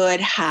us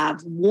could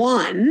have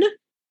one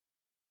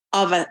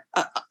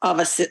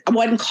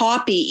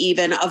copy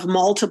even of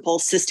multiple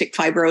cystic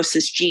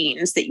fibrosis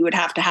genes that you would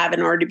have to have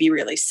in order to be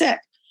really sick.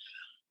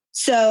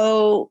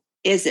 So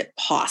is it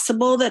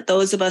possible that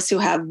those of us who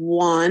have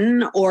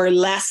one or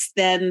less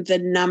than the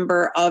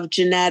number of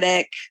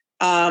genetic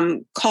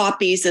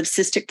copies of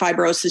cystic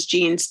fibrosis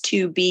genes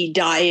to be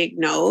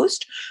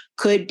diagnosed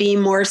could be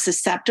more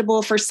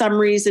susceptible for some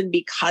reason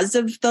because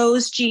of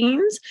those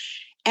genes?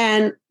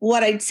 And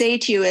what I'd say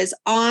to you is,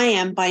 I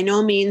am by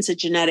no means a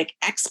genetic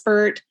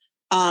expert.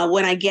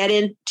 when I get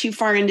in too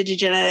far into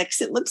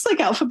genetics, it looks like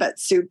alphabet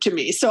soup to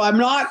me. So I'm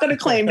not going to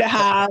claim to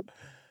have,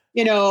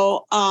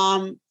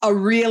 a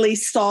really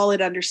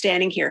solid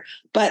understanding here.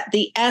 But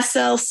the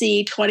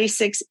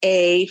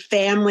SLC26A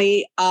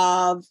family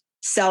of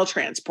cell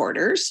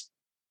transporters,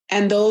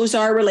 and those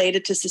are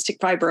related to cystic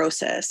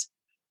fibrosis.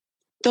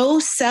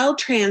 Those cell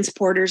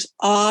transporters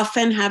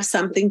often have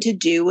something to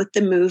do with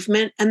the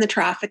movement and the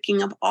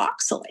trafficking of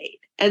oxalate.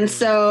 And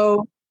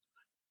so,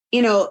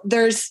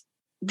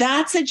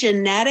 that's a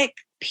genetic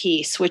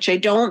piece, which I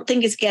don't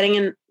think is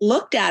getting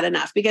looked at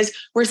enough, because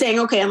we're saying,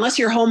 okay, unless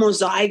you're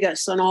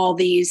homozygous on all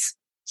these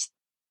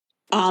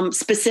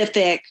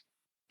specific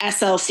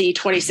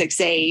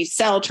SLC26A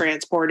cell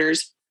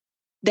transporters,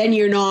 then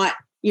you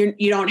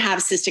don't have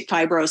cystic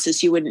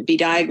fibrosis, you wouldn't be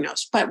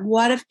diagnosed. But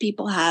what if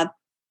people have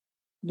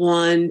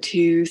 1,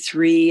 2,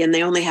 3, and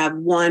they only have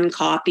one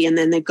copy, and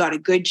then they've got a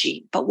good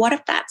gene? But what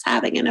if that's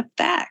having an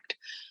effect?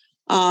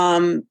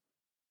 And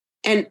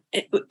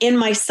in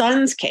my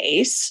son's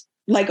case,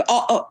 I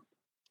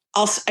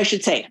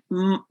should say,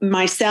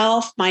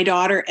 myself, my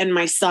daughter, and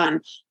my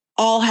son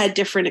all had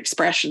different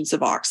expressions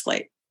of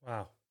oxalate.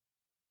 Wow.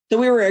 So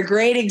we were a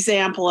great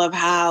example of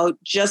how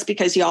just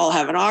because you all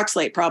have an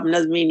oxalate problem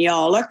doesn't mean you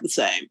all look the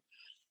same.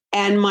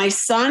 And my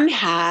son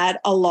had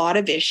a lot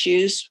of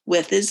issues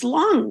with his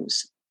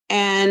lungs,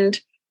 and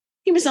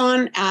he was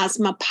on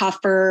asthma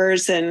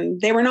puffers, and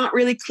they were not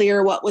really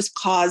clear what was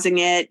causing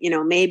it.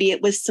 Maybe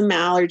it was some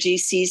allergies,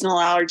 seasonal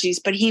allergies,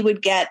 but he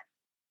would get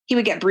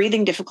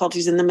breathing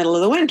difficulties in the middle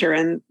of the winter,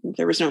 and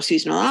there was no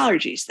seasonal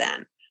allergies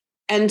then.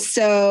 And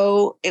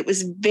so it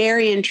was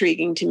very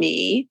intriguing to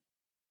me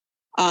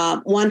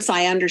once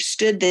I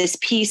understood this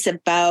piece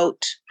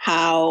about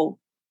how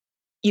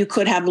you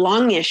could have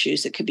lung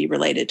issues that could be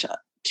related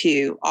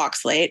to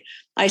oxalate.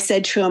 I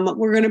said to him,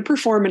 we're going to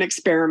perform an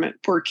experiment.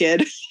 Poor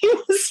kid. He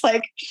was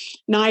like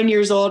 9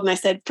 years old. And I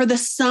said, for the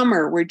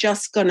summer, we're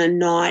just going to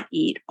not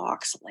eat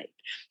oxalate.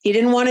 He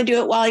didn't want to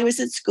do it while he was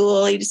at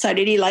school. He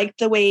decided he liked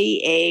the way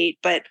he ate,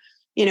 but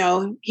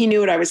he knew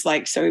what I was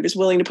like. So he was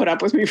willing to put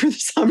up with me for the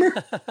summer.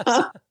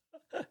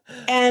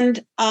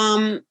 And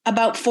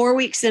about 4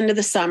 weeks into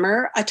the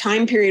summer, a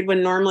time period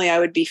when normally I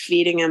would be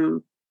feeding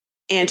him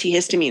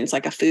antihistamines,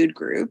 like a food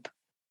group,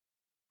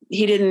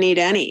 he didn't need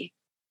any.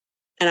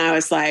 And I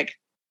was like,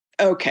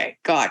 okay,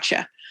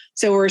 gotcha.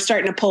 So we're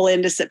starting to pull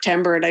into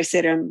September, and I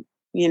said to him,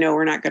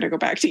 we're not going to go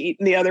back to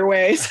eating the other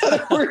way. So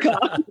we're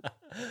gone. Wow.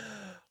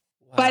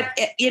 But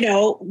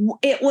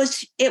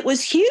it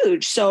was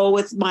huge. So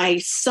with my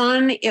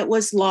son, it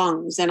was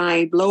lungs, and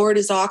I lowered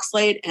his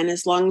oxalate and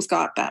his lungs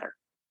got better.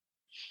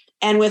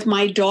 And with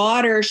my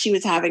daughter, she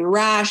was having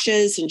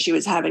rashes, and she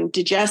was having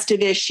digestive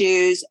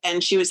issues,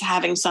 and she was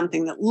having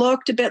something that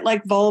looked a bit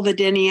like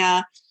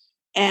vulvodynia.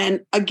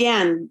 And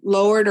again,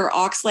 lowered her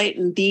oxalate,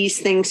 and these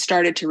things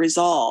started to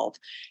resolve.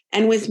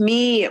 And with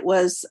me, it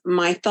was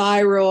my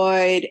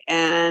thyroid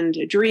and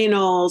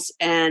adrenals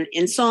and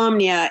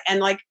insomnia,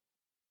 and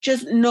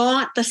just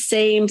not the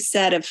same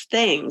set of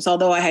things,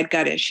 although I had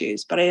gut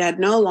issues, but I had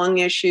no lung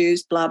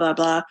issues, blah, blah,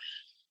 blah.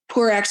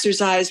 Poor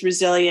exercise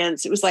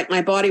resilience. It was like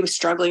my body was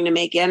struggling to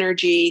make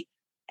energy,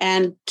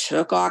 and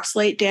took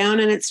oxalate down,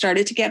 and it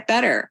started to get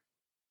better.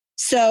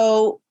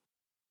 So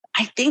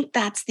I think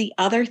that's the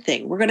other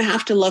thing. We're going to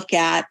have to look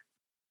at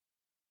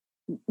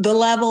the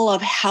level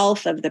of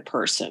health of the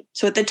person.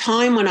 So at the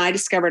time when I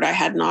discovered I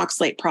had an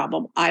oxalate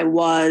problem, I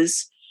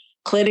was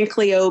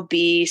clinically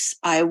obese.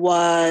 I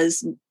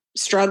was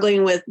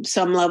struggling with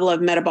some level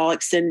of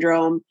metabolic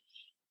syndrome,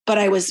 but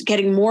I was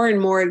getting more and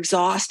more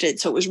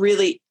exhausted. So it was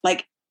really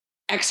like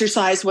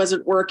exercise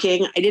wasn't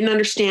working. I didn't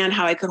understand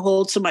how I could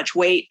hold so much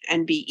weight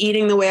and be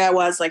eating the way I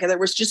was. There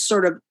was just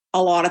sort of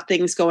a lot of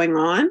things going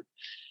on.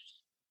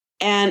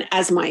 And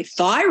as my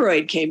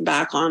thyroid came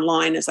back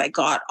online, as I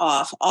got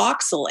off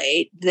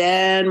oxalate,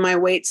 then my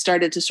weight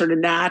started to sort of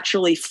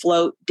naturally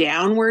float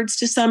downwards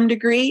to some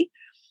degree.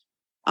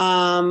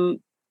 So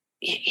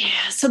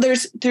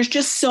there's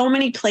just so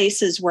many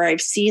places where I've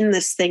seen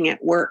this thing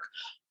at work.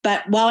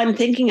 But while I'm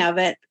thinking of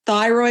it,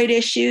 thyroid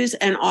issues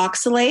and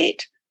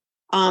oxalate,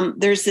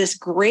 there's this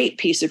great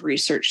piece of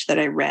research that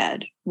I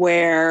read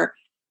where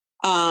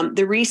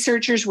the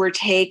researchers were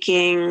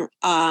taking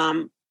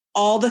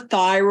all the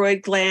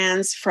thyroid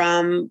glands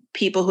from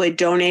people who had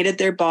donated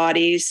their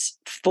bodies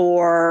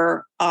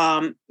for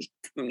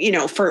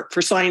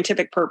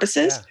scientific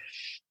purposes. Yeah.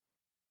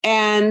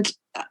 And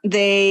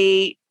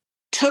they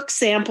took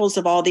samples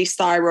of all these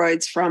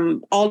thyroids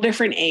from all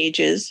different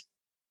ages.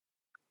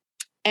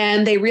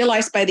 And they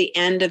realized by the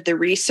end of the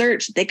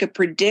research, they could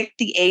predict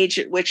the age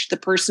at which the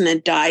person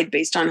had died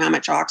based on how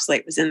much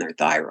oxalate was in their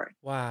thyroid.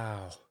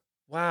 Wow.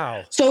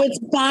 So it's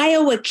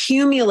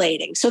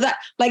bioaccumulating. So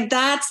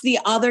that's the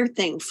other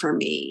thing for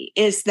me,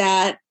 is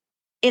that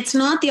it's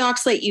not the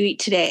oxalate you eat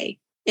today.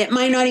 It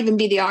might not even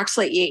be the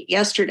oxalate you ate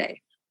yesterday.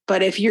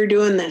 But if you're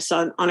doing this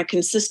on a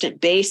consistent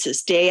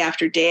basis, day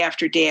after day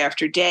after day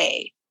after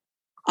day,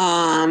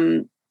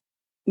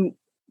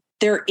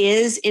 there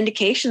is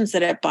indications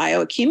that it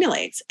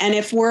bioaccumulates. And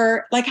if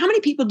we're like, how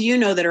many people do you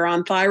know that are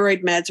on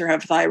thyroid meds or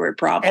have thyroid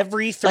problems?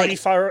 Every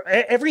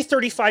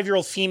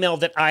 35-year-old female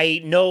that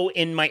I know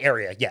in my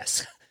area.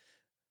 Yes.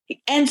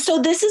 And so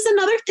this is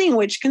another thing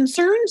which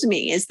concerns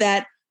me, is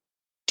that,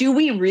 do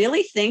we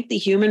really think the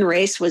human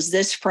race was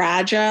this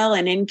fragile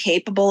and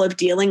incapable of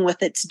dealing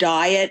with its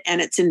diet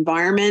and its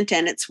environment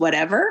and its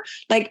whatever?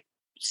 Like,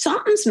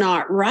 something's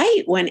not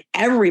right when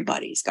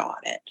everybody's got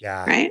it.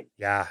 Yeah. Right.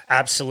 Yeah,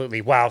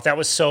 absolutely. Wow. That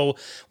was so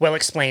well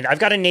explained. I've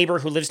got a neighbor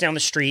who lives down the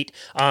street.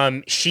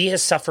 She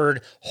has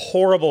suffered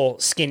horrible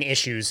skin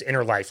issues in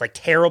her life, like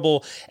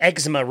terrible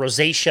eczema,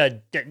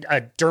 rosacea,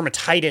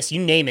 dermatitis, you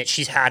name it.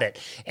 She's had it.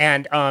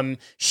 And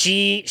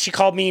she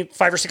called me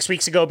 5 or 6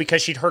 weeks ago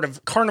because she'd heard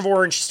of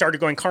carnivore and she started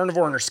going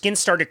carnivore and her skin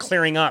started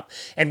clearing up.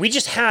 And we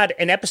just had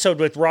an episode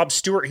with Rob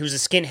Stewart, who's a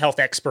skin health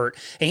expert,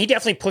 and he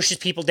definitely pushes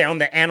people down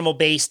the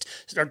animal-based,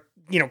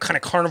 kind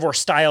of carnivore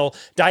style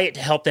diet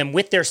to help them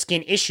with their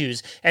skin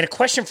issues. And a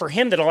question for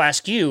him that I'll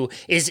ask you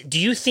is, do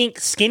you think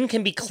skin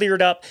can be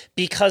cleared up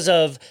because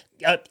of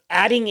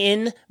adding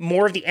in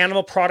more of the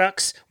animal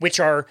products, which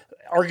are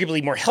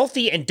arguably more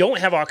healthy and don't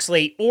have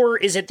oxalate, or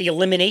is it the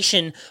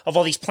elimination of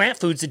all these plant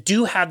foods that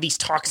do have these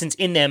toxins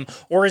in them,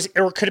 or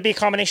could it be a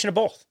combination of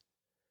both?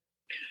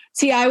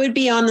 See, I would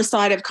be on the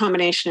side of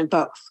combination of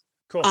both.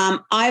 Cool.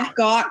 I've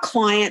got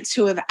clients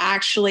who have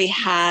actually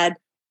had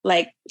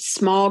like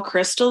small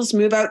crystals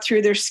move out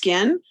through their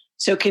skin.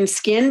 So can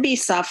skin be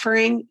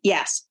suffering?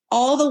 Yes.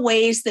 All the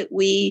ways that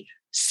we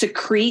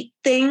secrete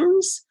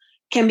things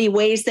can be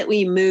ways that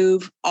we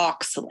move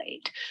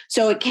oxalate.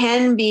 So it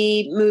can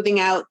be moving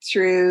out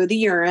through the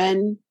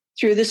urine,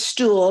 through the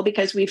stool,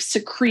 because we've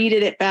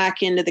secreted it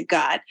back into the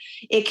gut.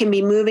 It can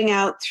be moving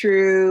out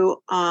through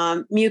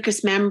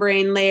mucous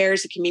membrane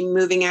layers. It can be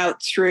moving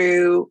out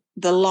through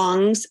the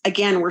lungs.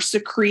 Again, we're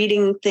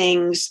secreting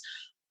things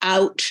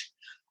out.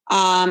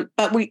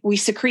 But we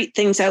secrete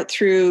things out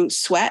through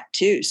sweat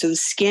too. So the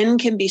skin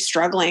can be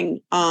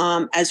struggling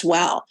as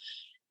well.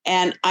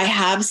 And I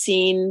have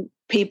seen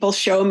people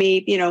show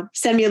me,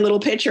 send me a little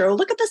picture. Oh,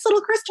 look at this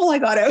little crystal I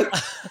got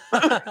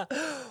out.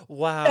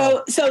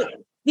 Wow. So,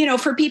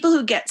 for people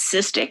who get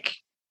cystic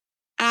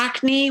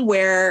acne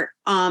where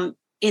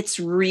it's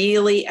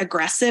really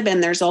aggressive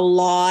and there's a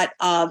lot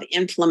of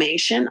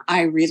inflammation,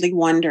 I really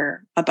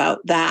wonder about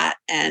that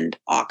and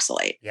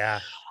oxalate. Yeah.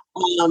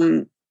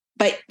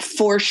 But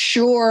for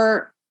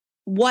sure,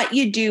 what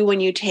you do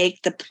when you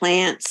take the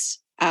plants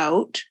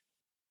out,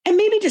 and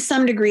maybe to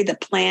some degree the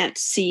plant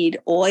seed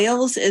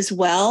oils as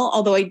well,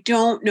 although I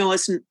don't know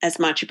as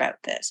much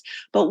about this.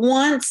 But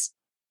once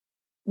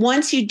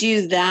you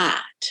do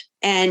that,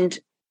 and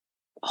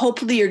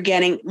hopefully you're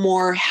getting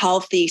more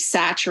healthy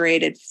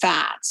saturated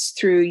fats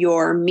through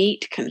your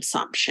meat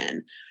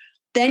consumption,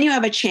 then you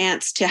have a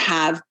chance to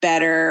have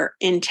better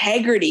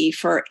integrity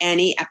for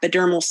any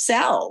epidermal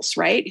cells,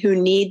 right? Who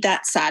need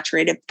that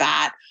saturated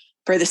fat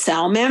for the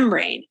cell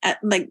membrane.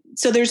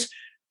 So there's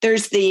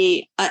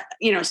the,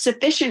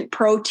 sufficient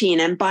protein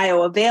and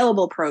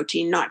bioavailable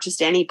protein, not just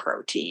any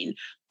protein,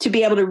 to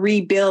be able to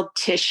rebuild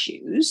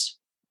tissues.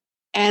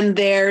 And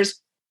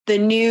there's the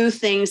new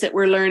things that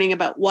we're learning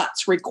about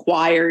what's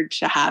required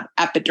to have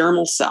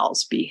epidermal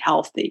cells be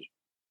healthy.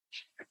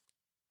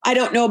 I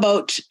don't know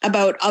about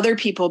other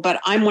people, but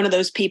I'm one of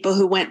those people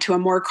who went to a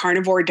more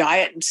carnivore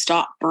diet and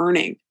stopped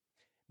burning.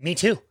 Me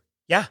too.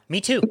 Yeah, me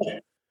too.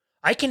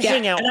 I can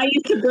hang out. And I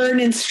used to burn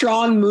in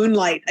strong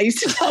moonlight. I used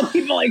to tell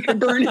people I could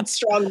burn in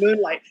strong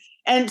moonlight.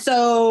 And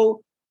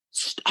so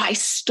I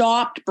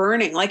stopped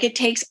burning. Like, it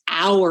takes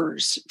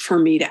hours for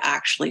me to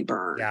actually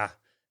burn. Yeah.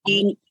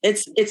 And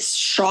it's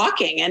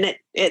shocking. And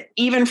it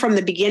even from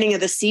the beginning of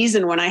the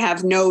season when I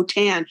have no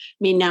tan,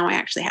 now I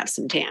actually have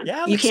some tan.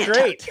 Yeah, you can't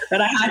great. tell, but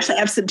I actually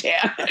have some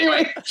tan.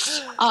 Anyway,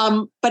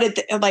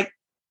 but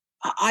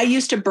I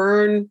used to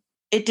burn.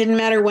 It didn't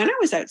matter when I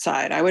was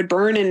outside. I would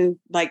burn in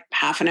like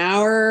half an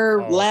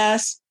hour,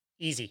 less.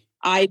 Easy.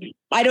 I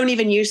don't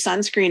even use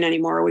sunscreen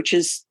anymore, which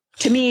is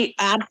to me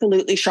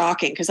absolutely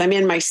shocking because I'm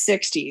in my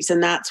 60s,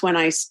 and that's when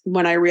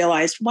I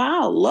realized,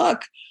 wow,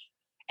 look.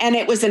 And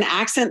it was an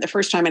accident the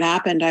first time it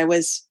happened.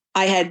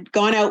 I had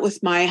gone out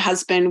with my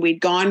husband.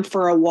 We'd gone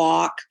for a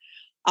walk.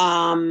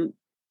 I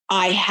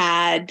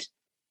had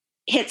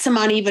hit some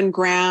uneven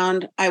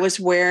ground. I was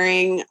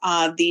wearing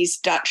these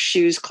Dutch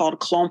shoes called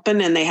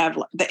Klompen, and they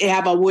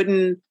have a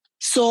wooden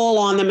sole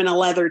on them and a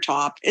leather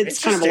top.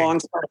 It's kind of a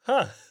long story.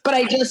 Huh. But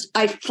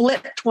I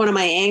flipped one of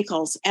my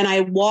ankles and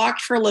I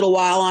walked for a little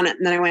while on it.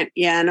 And then I went,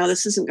 yeah, no,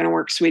 this isn't going to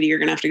work, sweetie. You're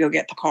going to have to go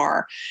get the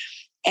car.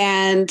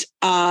 And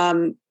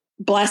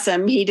bless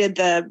him, he did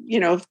the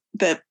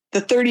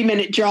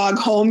 30-minute jog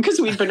home because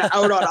we'd been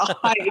out on a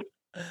hike.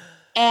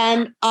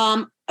 And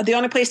the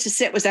only place to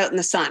sit was out in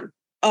the sun,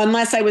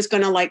 unless I was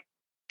going to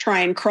try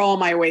and crawl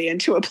my way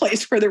into a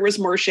place where there was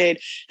more shade.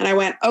 And I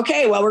went,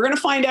 okay, well, we're going to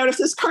find out if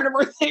this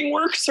carnivore thing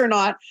works or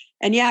not.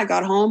 And yeah, I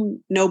got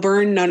home, no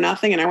burn, no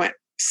nothing. And I went,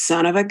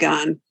 son of a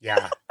gun.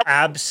 Yeah,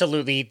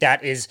 absolutely.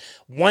 That is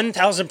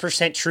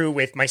 1000% true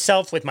with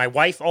myself, with my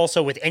wife,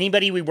 also with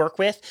anybody we work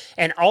with.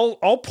 And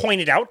I'll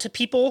point it out to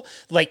people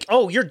like,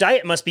 oh, your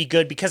diet must be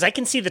good because I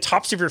can see the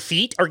tops of your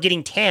feet are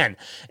getting tan.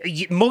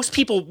 Most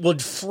people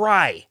would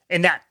fry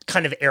in that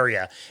kind of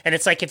area. And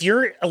it's like, if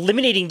you're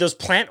eliminating those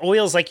plant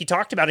oils like you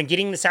talked about and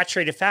getting the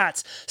saturated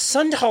fats,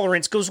 sun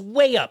tolerance goes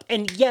way up.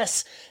 And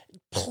yes,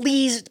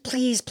 please,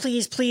 please,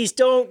 please, please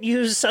don't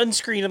use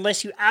sunscreen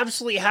unless you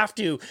absolutely have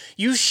to.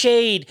 Use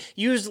shade,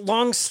 use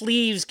long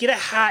sleeves, get a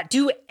hat,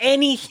 do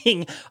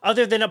anything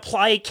other than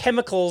apply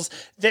chemicals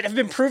that have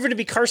been proven to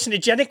be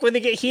carcinogenic when they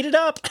get heated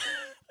up.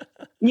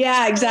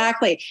 Yeah,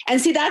 exactly. And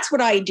see, that's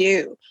what I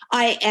do.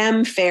 I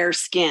am fair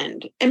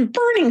skinned and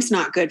burning's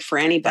not good for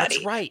anybody.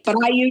 That's right. But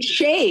I use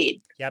shade.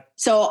 Yep.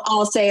 So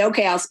I'll say,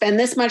 okay, I'll spend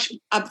this much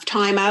of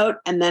time out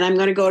and then I'm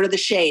going to go to the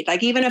shade.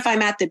 Like even if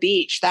I'm at the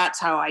beach, that's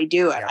how I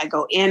do it. Yep. I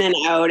go in and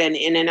out and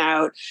in and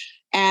out.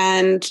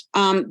 And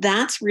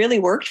that's really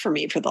worked for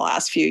me for the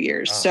last few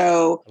years. Oh,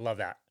 so I love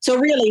that. So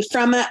really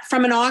from an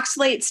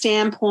oxalate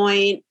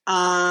standpoint,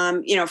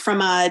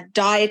 from a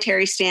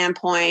dietary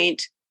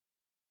standpoint,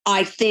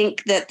 I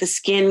think that the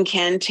skin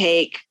can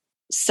take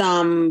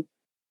some,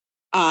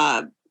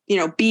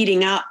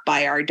 beating up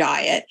by our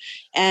diet.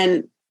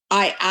 And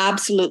I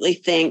absolutely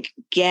think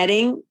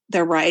getting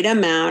the right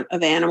amount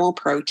of animal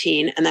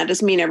protein, and that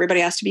doesn't mean everybody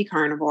has to be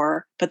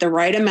carnivore, but the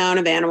right amount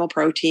of animal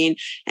protein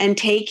and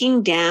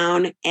taking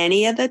down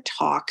any of the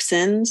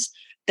toxins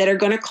that are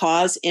going to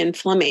cause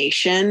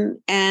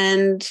inflammation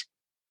and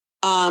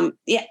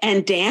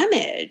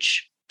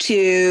damage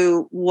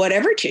to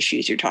whatever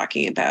tissues you're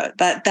talking about.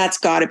 That's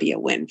got to be a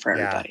win for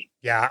everybody.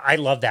 Yeah, I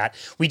love that.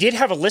 We did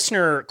have a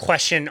listener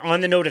question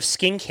on the note of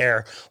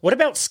skincare. What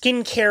about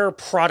skincare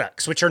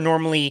products, which are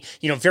normally,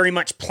 very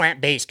much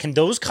plant-based? Can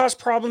those cause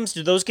problems?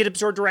 Do those get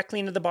absorbed directly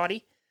into the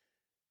body?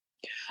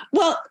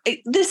 Well,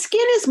 the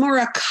skin is more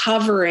a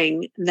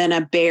covering than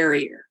a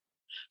barrier.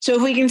 So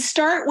if we can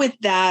start with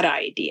that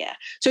idea.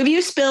 So if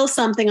you spill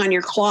something on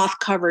your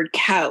cloth-covered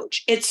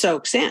couch, it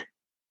soaks in,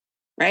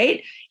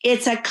 right?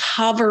 It's a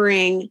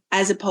covering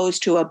as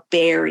opposed to a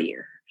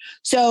barrier.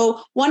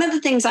 So one of the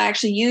things I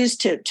actually use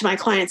to my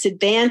clients'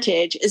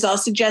 advantage is I'll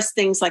suggest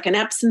things like an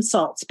Epsom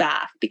salts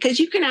bath, because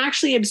you can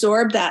actually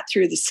absorb that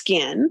through the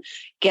skin,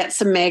 get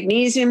some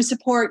magnesium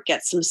support,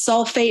 get some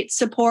sulfate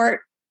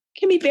support. It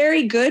can be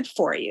very good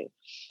for you.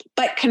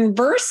 But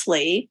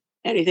conversely,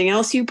 anything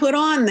else you put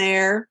on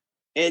there,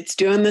 it's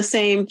doing the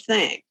same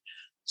thing.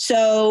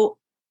 So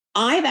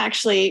I've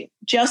actually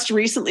just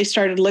recently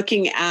started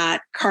looking at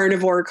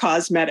carnivore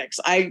cosmetics.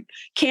 I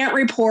can't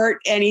report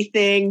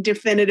anything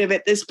definitive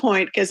at this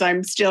point because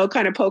I'm still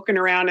kind of poking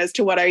around as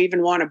to what I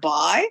even want to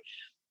buy.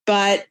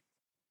 But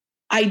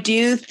I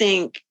do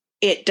think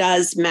it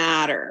does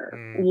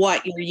matter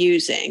what you're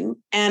using.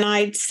 And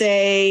I'd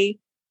say,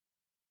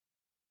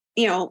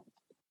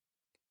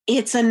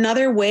 it's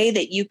another way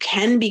that you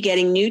can be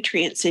getting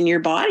nutrients in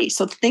your body.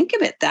 So think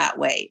of it that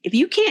way. If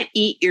you can't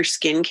eat your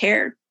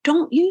skincare,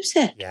 don't use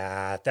it.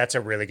 Yeah, that's a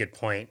really good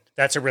point.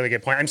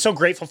 I'm so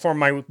grateful for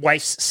my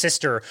wife's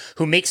sister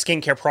who makes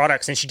skincare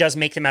products, and she does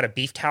make them out of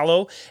beef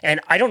tallow.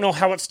 And I don't know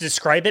how else to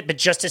describe it, but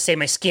just to say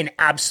my skin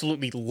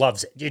absolutely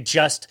loves it. It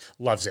just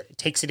loves it. It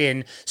takes it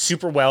in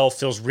super well,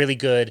 feels really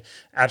good.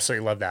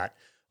 Absolutely love that.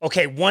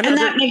 Okay,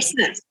 that makes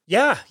sense.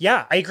 Yeah,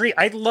 I agree.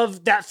 I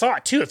love that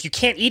thought too. If you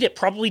can't eat it,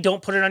 probably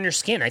don't put it on your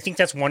skin. I think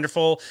that's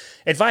wonderful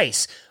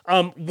advice.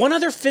 One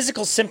other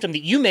physical symptom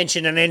that you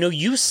mentioned, and I know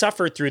you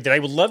suffered through, that I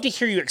would love to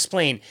hear you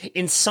explain: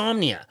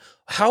 insomnia.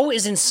 How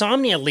is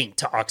insomnia linked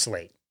to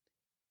oxalate?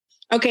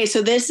 Okay,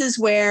 so this is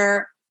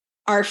where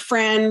our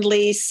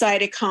friendly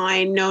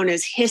cytokine known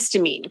as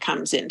histamine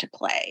comes into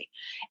play.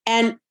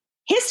 And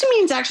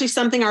histamine is actually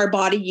something our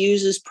body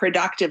uses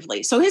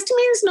productively. So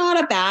histamine is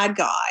not a bad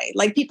guy.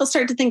 Like people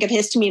start to think of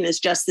histamine as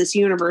just this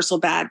universal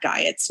bad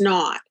guy. It's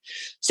not.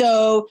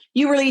 So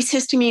you release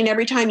histamine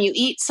every time you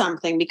eat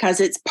something because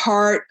it's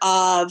part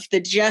of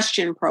the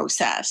digestion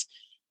process.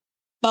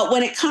 But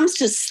when it comes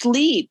to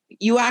sleep,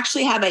 you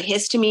actually have a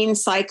histamine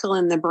cycle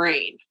in the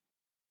brain.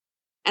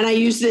 And I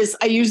use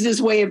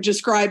this way of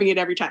describing it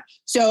every time.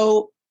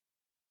 So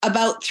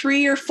about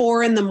 3 or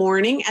 4 in the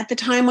morning, at the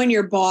time when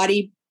your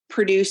body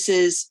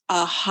produces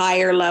a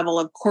higher level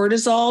of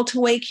cortisol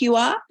to wake you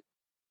up,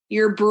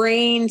 your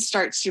brain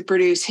starts to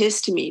produce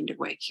histamine to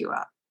wake you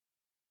up.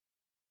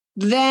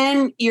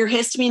 Then your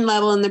histamine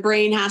level in the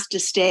brain has to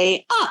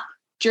stay up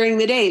during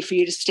the day for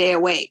you to stay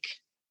awake.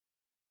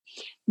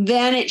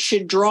 Then it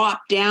should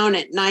drop down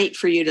at night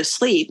for you to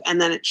sleep,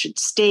 and then it should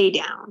stay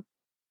down.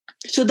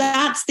 So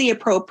that's the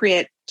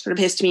appropriate sort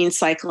of histamine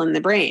cycle in the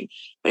brain.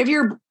 But if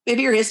your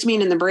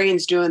histamine in the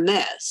brain's doing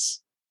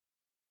this,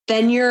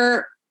 then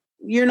you're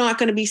not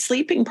going to be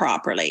sleeping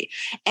properly.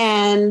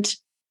 And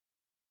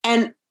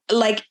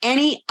like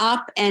any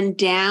up and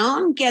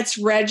down gets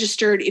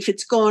registered. If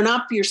it's going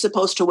up, you're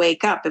supposed to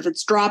wake up. If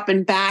it's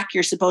dropping back,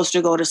 you're supposed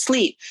to go to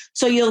sleep.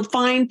 So you'll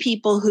find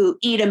people who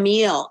eat a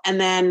meal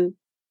and then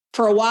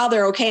for a while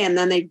they're okay, and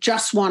then they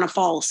just want to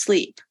fall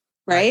asleep,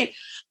 right?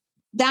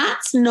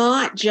 that's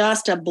not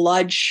just a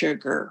blood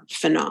sugar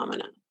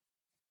phenomenon.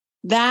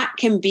 That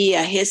can be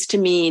a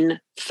histamine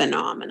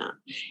phenomenon.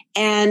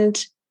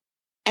 And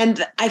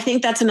I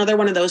think that's another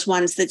one of those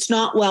ones that's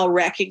not well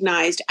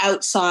recognized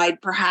outside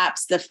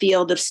perhaps the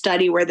field of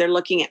study where they're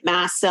looking at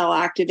mast cell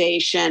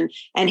activation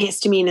and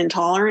histamine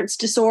intolerance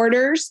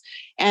disorders.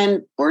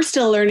 And we're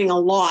still learning a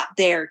lot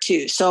there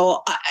too.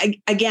 So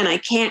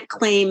I can't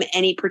claim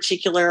any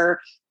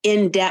particular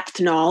in-depth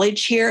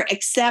knowledge here,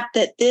 except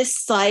that this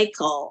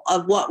cycle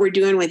of what we're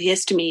doing with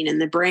histamine in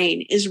the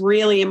brain is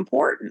really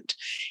important.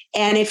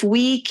 And if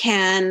we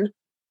can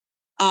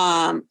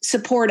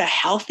support a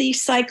healthy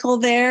cycle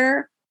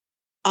there,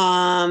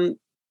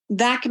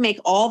 that can make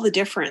all the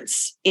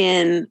difference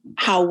in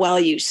how well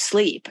you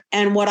sleep.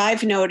 And what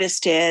I've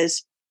noticed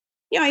is,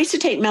 I used to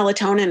take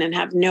melatonin and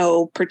have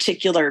no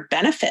particular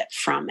benefit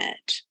from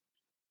it.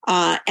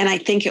 And I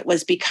think it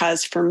was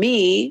because for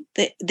me,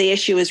 the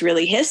issue is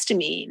really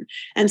histamine.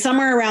 And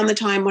somewhere around the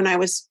time when I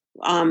was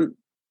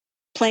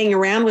playing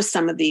around with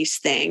some of these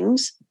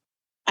things,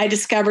 I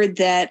discovered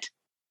that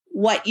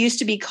what used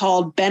to be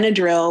called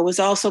Benadryl was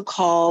also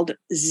called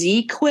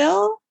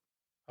ZzzQuil.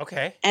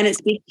 Okay. And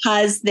it's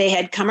because they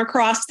had come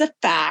across the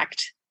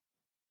fact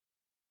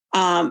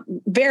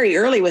very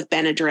early with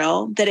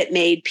Benadryl that it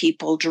made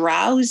people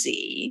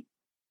drowsy.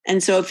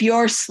 And so if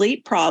your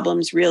sleep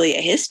problem's really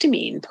a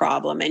histamine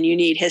problem and you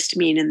need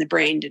histamine in the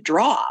brain to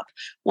drop,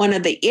 one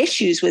of the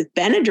issues with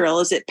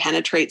Benadryl is it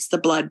penetrates the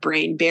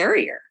blood-brain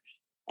barrier.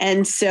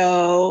 And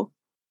so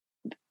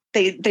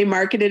they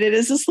marketed it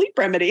as a sleep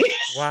remedy.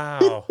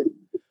 Wow.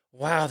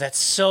 Wow, that's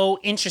so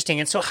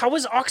interesting. And so how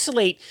was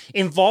oxalate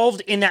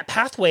involved in that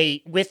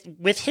pathway with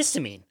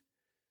histamine?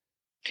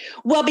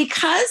 Well,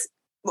 because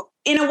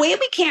in a way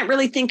we can't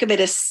really think of it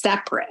as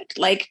separate,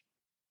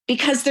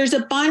 because there's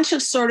a bunch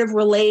of sort of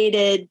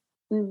related,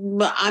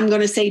 I'm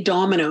going to say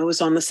dominoes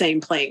on the same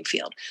playing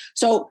field.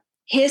 So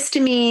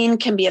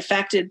histamine can be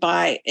affected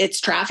by, its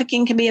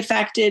trafficking can be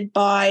affected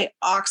by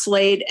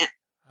oxalate.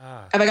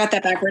 Have I got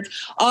that backwards?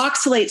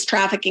 Oxalate's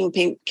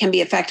trafficking can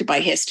be affected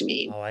by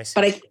histamine. Oh, I see.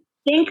 But I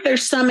think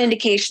there's some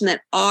indication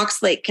that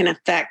oxalate can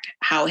affect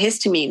how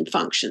histamine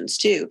functions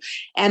too.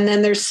 And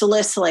then there's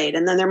salicylate,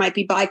 and then there might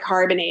be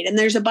bicarbonate, and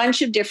there's a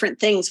bunch of different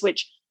things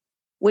which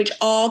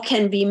all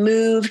can be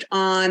moved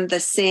on the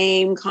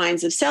same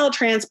kinds of cell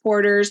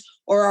transporters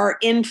or are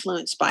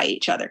influenced by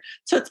each other.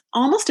 So it's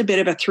almost a bit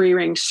of a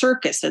three-ring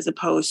circus as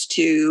opposed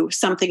to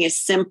something as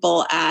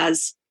simple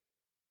as,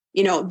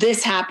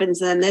 this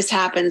happens, and then this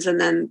happens, and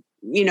then,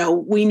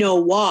 we know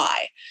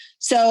why.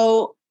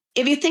 So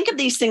if you think of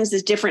these things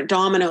as different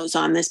dominoes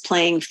on this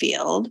playing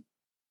field,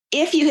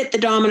 if you hit the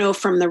domino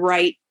from the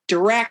right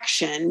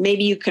direction,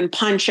 maybe you can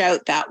punch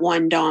out that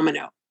one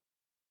domino.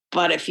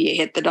 But if you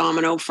hit the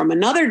domino from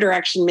another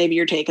direction, maybe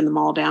you're taking them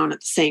all down at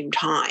the same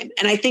time.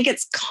 And I think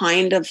it's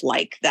kind of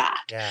like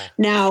that. Yeah.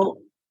 Now,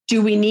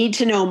 do we need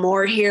to know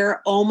more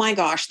here? Oh my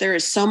gosh, there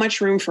is so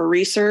much room for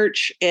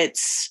research.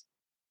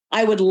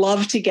 I would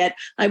love to get,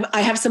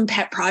 I have some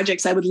pet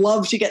projects I would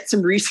love to get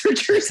some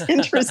researchers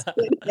interested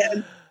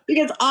in.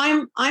 Because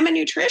I'm a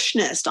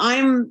nutritionist.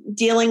 I'm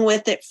dealing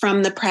with it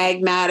from the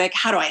pragmatic,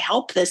 how do I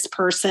help this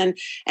person?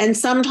 And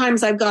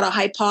sometimes I've got a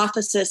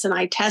hypothesis and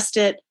I test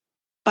it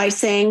by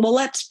saying, well,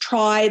 let's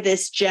try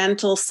this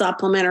gentle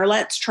supplement, or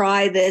let's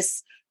try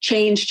this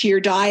change to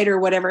your diet or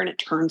whatever. And it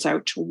turns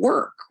out to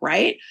work,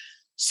 right?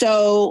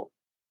 So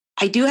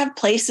I do have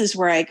places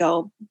where I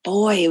go,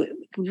 boy, it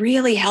would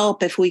really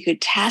help if we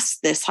could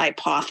test this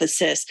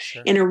hypothesis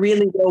in a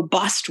really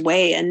robust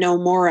way and know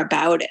more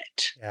about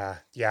it. Yeah.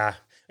 Yeah.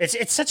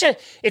 It's such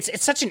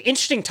an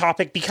interesting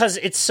topic because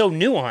it's so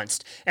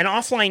nuanced. And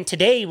offline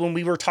today, when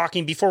we were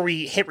talking before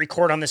we hit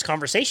record on this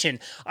conversation,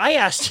 I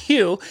asked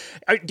you,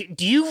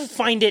 do you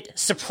find it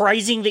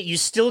surprising that you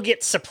still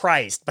get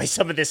surprised by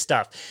some of this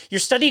stuff? You're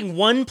studying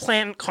one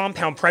plant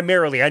compound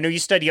primarily. I know you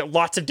study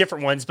lots of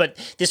different ones, but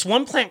this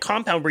one plant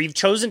compound where you've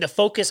chosen to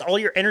focus all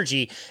your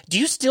energy, do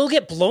you still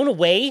get blown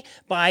away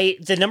by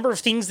the number of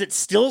things that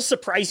still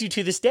surprise you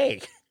to this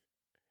day?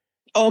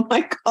 Oh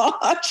my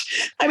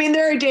gosh. I mean,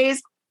 there are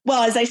days.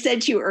 Well, as I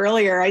said to you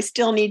earlier, I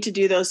still need to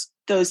do those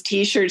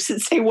T-shirts that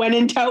say "When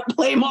in doubt,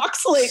 blame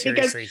oxalate."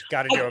 Seriously,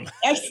 got to do them.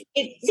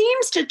 It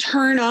seems to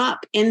turn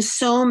up in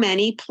so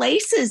many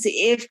places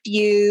if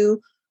you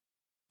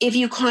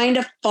kind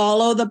of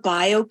follow the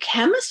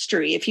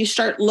biochemistry. If you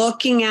start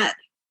looking at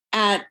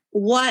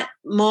what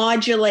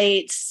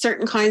modulates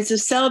certain kinds of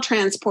cell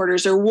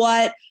transporters, or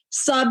what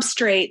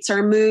substrates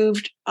are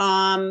moved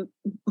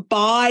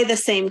by the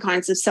same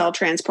kinds of cell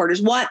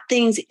transporters, what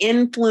things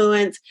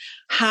influence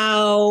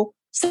how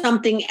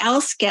something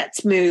else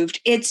gets moved.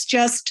 It's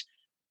just,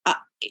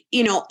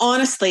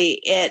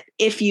 honestly,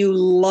 if you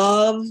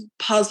love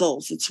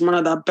puzzles, it's one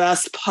of the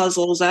best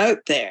puzzles out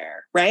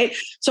there, right?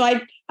 So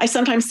I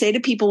sometimes say to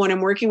people when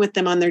I'm working with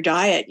them on their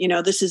diet,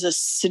 this is a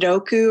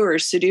Sudoku or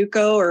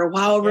Sudoku or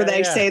however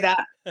they say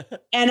that.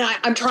 And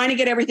I'm trying to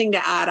get everything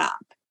to add up.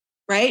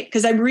 Right?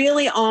 Because I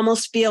really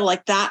almost feel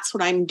like that's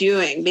what I'm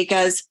doing,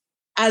 because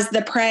as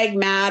the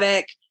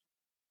pragmatic,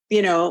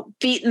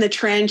 feet in the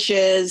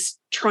trenches,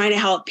 trying to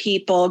help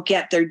people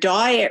get their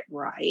diet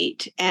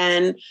right.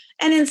 And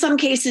in some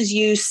cases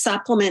use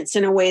supplements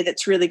in a way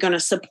that's really going to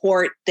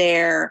support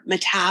their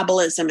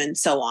metabolism and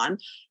so on.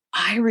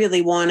 I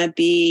really want to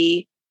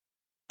be,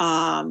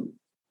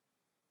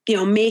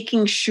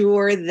 making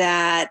sure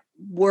that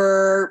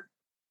we're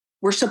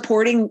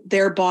supporting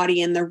their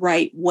body in the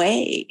right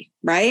way.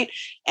 Right.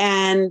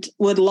 And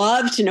would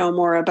love to know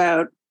more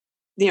about,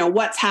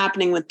 what's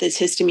happening with this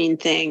histamine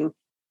thing.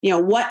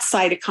 What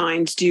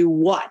cytokines do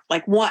what,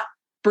 like what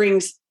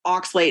brings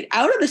oxalate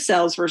out of the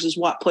cells versus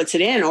what puts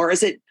it in? Or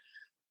is it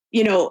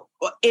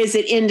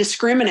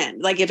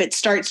indiscriminate? Like if it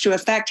starts to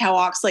affect how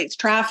oxalate's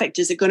trafficked,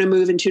 is it going to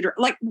move into,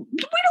 like, we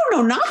don't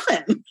know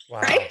nothing.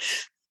 Wow. Right.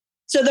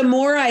 So the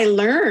more I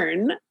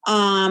learn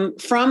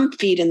from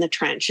Feet in the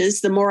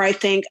Trenches, the more I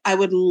think I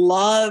would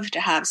love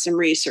to have some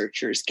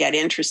researchers get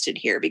interested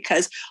here,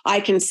 because I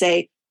can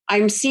say,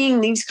 I'm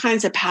seeing these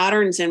kinds of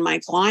patterns in my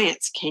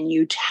clients. Can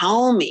you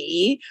tell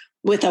me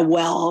with a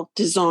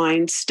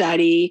well-designed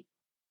study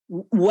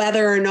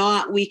whether or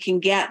not we can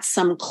get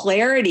some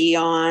clarity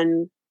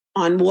on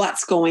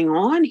what's going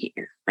on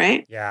here?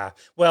 Right? Yeah.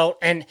 Well,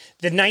 and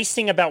the nice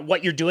thing about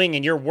what you're doing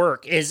in your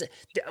work is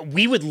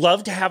we would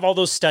love to have all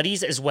those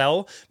studies as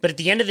well. But at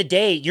the end of the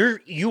day,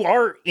 you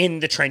are in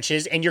the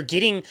trenches and you're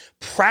getting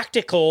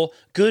practical,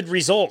 good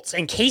results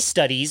and case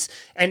studies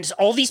and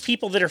all these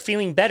people that are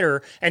feeling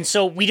better. And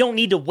so we don't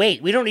need to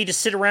wait. We don't need to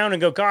sit around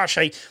and go, gosh,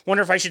 I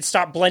wonder if I should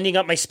stop blending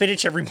up my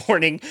spinach every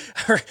morning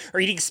or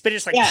eating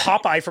spinach like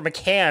Popeye from a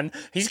can.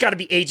 He's got to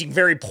be aging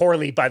very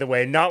poorly, by the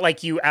way, not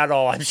like you at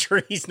all. I'm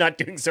sure he's not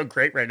doing so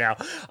great right now.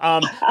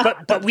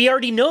 But we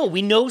already know.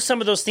 We know some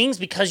of those things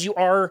because you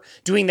are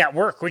doing that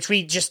work, which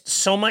we just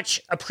so much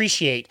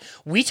appreciate.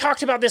 We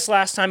talked about this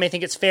last time. I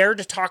think it's fair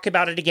to talk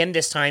about it again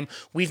this time.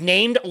 We've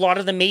named a lot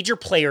of the major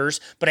players,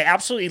 but I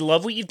absolutely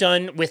love what you've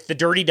done with the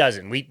Dirty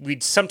Dozen. We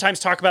sometimes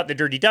talk about the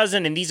Dirty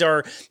Dozen, and these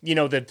are,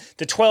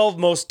 the 12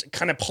 most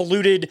kind of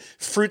polluted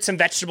fruits and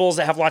vegetables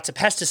that have lots of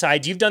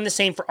pesticides. You've done the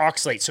same for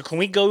oxalate. So can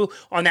we go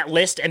on that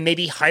list and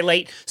maybe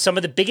highlight some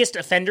of the biggest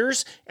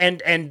offenders and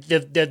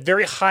the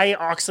very high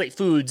oxalate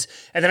foods?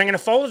 And then I'm going to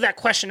follow that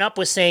question up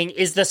with saying,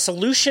 is the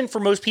solution for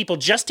most people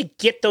just to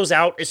get those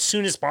out as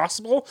soon as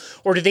possible,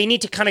 or do they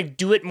need to kind of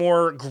do it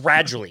more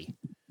gradually?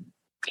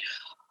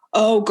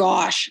 Oh,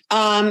 gosh.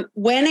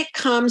 When it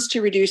comes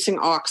to reducing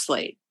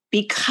oxalate,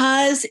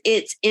 because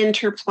it's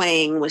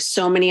interplaying with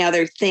so many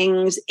other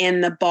things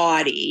in the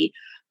body,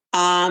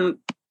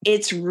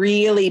 it's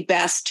really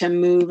best to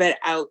move it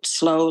out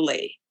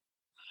slowly.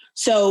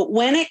 So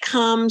when it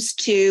comes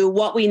to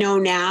what we know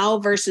now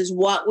versus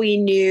what we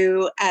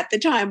knew at the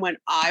time when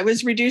I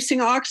was reducing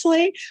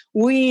oxalate,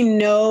 we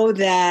know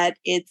that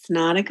it's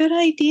not a good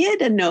idea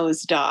to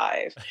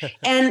nosedive.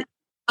 And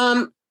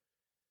part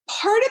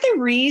of the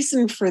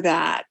reason for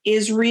that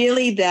is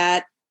really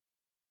that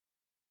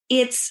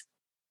it's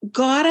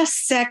got a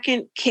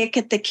second kick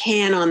at the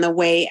can on the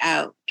way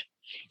out.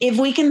 If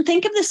we can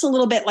think of this a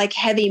little bit like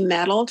heavy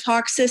metal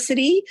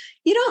toxicity,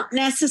 you don't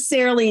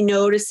necessarily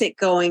notice it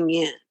going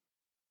in.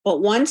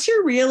 But once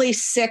you're really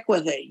sick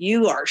with it,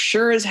 you are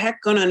sure as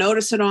heck going to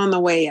notice it on the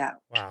way out.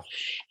 Wow.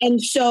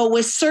 And so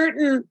with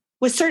certain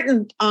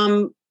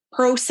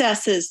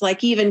processes,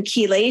 like even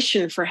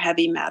chelation for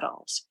heavy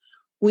metals,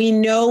 we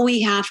know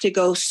we have to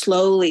go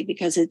slowly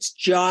because it's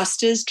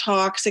just as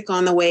toxic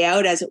on the way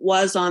out as it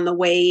was on the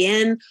way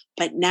in,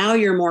 but now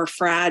you're more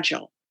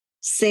fragile.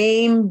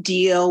 Same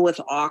deal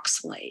with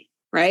oxalate,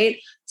 right?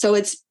 So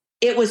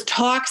it was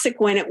toxic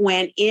when it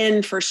went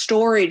in for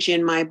storage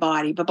in my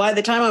body. But by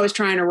the time I was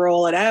trying to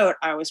roll it out,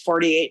 I was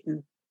 48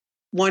 and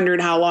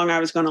wondered how long I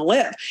was going to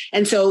live.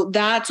 And so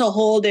that's a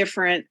whole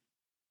different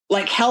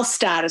health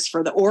status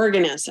for the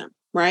organism,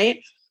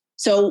 right?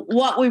 So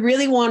what we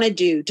really want to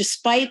do,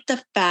 despite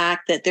the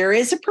fact that there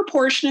is a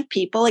proportion of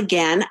people,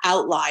 again,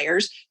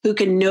 outliers, who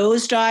can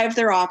nosedive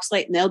their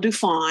oxalate and they'll do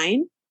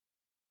fine,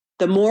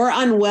 the more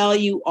unwell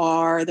you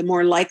are, the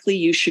more likely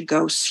you should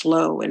go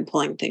slow in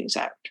pulling things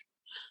out.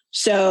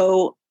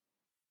 So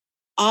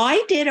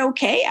I did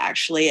okay,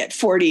 actually, at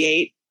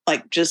 48,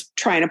 just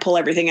trying to pull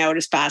everything out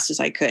as fast as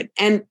I could.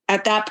 And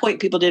at that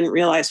point, people didn't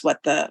realize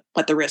what the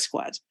risk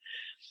was.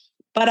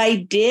 But I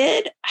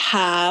did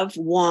have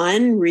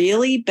one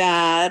really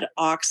bad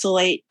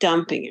oxalate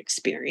dumping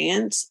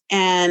experience.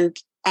 And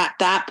at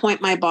that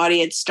point, my body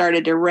had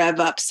started to rev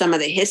up some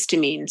of the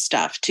histamine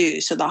stuff too.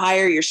 So the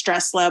higher your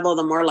stress level,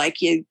 the more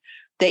likely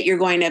that you're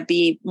going to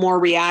be more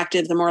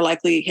reactive, the more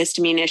likely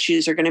histamine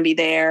issues are going to be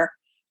there.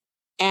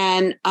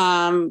 And,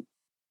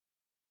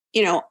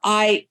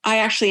 I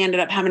actually ended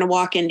up having to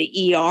walk into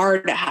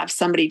ER to have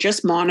somebody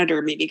just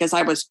monitor me because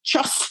I was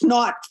just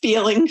not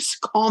feeling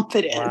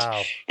confident.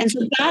 Wow. And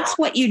so that's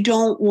what you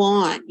don't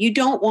want. You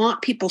don't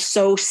want people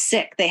so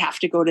sick they have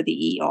to go to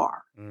the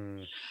ER.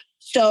 Mm.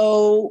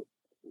 So,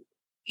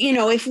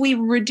 if we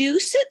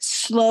reduce it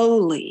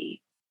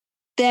slowly,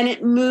 then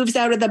it moves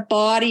out of the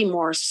body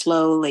more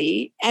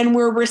slowly, and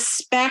we're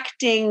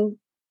respecting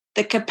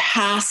the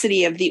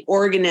capacity of the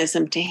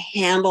organism to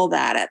handle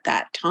that at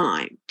that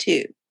time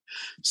too.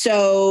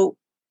 So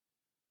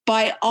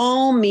by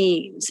all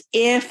means,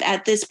 if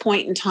at this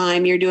point in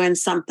time you're doing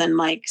something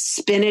like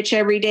spinach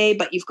every day,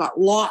 but you've got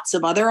lots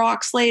of other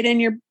oxalate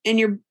in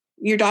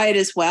your diet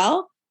as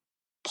well,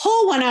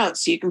 pull one out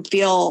so you can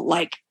feel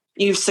like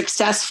you've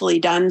successfully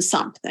done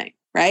something,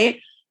 right?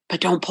 But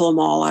don't pull them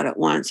all out at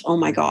once. Oh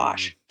my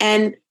gosh.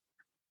 And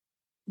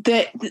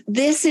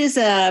this is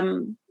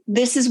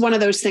one of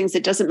those things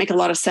that doesn't make a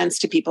lot of sense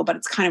to people, but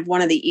it's kind of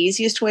one of the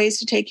easiest ways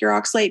to take your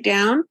oxalate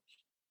down.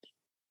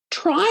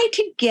 Try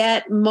to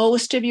get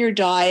most of your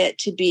diet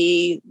to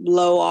be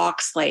low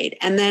oxalate,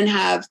 and then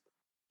have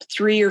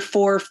 3 or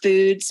 4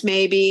 foods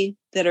maybe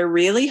that are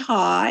really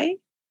high,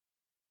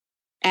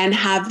 and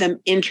have them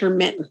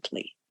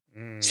intermittently.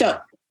 So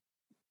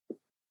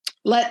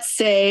let's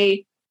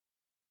say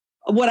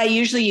what I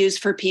usually use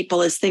for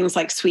people is things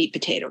like sweet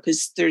potato,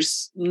 because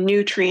there's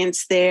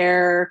nutrients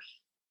there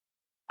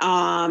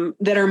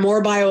that are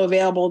more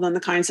bioavailable than the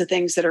kinds of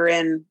things that are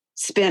in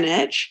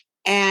spinach.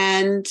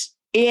 And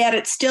yet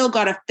it's still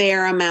got a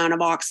fair amount of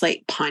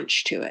oxalate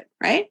punch to it,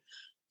 right?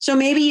 So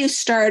maybe you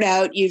start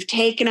out, you've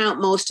taken out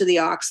most of the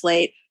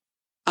oxalate.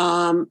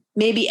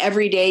 Maybe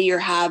every day you're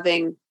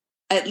having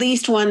at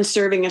least 1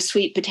 serving of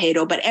sweet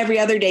potato, but every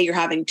other day you're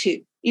having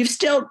 2. You've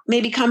still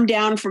maybe come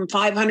down from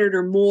 500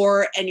 or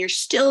more, and you're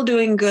still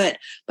doing good,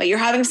 but you're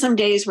having some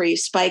days where you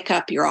spike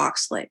up your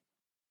oxalate.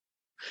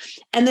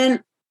 And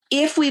then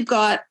if we've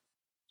got,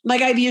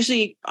 like I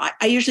usually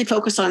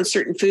focus on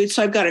certain foods.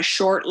 So I've got a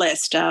short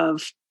list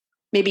of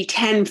maybe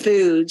 10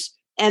 foods,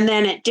 and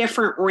then at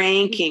different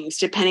rankings,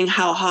 depending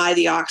how high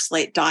the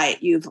oxalate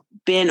diet you've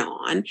been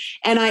on.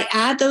 And I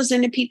add those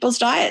into people's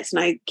diets,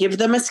 and I give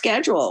them a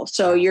schedule.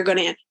 So you're going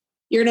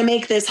to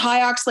make this high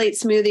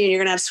oxalate smoothie, and you're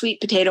going to have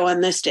sweet potato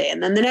on this day.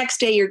 And then the next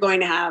day you're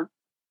going to have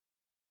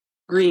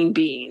green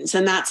beans,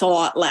 and that's a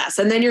lot less.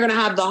 And then you're going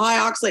to have the high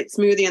oxalate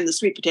smoothie and the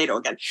sweet potato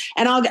again.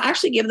 And I'll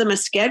actually give them a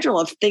schedule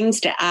of things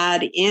to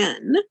add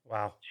in.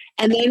 Wow.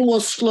 And then we'll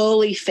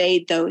slowly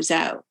fade those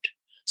out.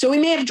 So we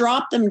may have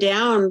dropped them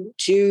down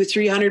to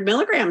 300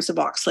 milligrams of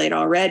oxalate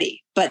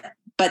already, but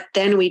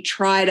then we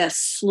try to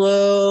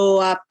slow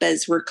up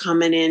as we're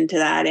coming into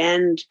that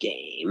end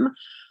game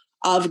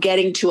of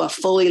getting to a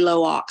fully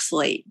low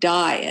oxalate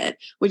diet,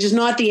 which is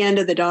not the end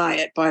of the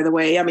diet, by the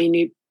way. I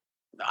mean,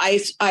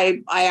 I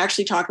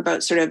actually talk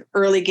about sort of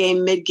early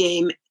game, mid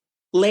game,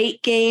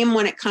 late game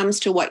when it comes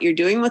to what you're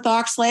doing with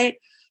oxalate.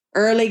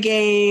 Early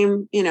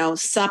game,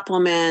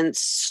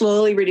 supplements,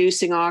 slowly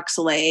reducing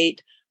oxalate,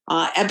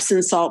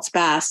 Epsom salts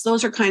baths,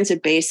 those are kinds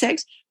of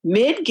basics.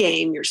 Mid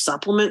game, your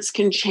supplements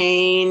can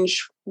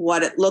change.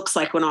 What it looks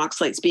like when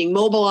oxalate's being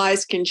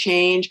mobilized can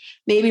change.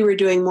 Maybe we're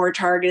doing more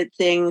targeted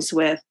things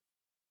with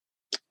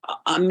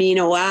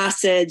amino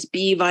acids,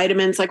 B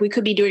vitamins. Like we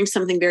could be doing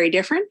something very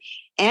different.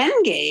 End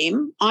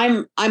game,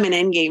 I'm an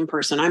end game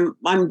person.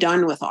 I'm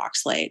done with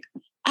oxalate.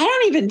 I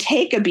don't even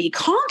take a B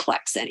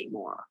complex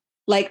anymore.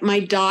 Like my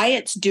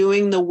diet's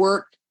doing the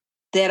work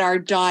that our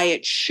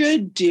diet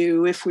should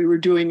do if we were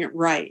doing it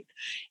right.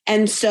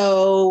 And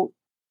so,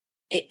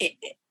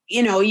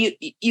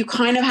 you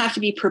kind of have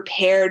to be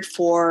prepared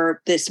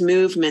for this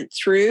movement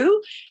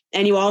through.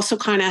 And you also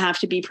kind of have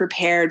to be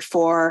prepared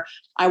for,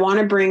 I want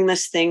to bring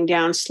this thing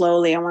down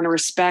slowly. I want to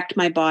respect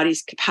my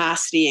body's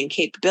capacity and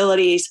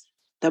capabilities.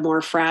 The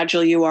more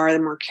fragile you are, the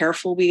more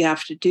careful we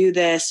have to do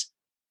this.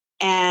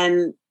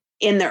 And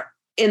in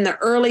the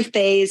early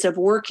phase of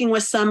working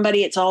with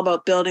somebody, it's all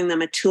about building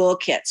them a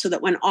toolkit so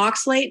that when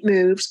oxalate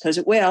moves, because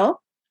it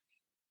will,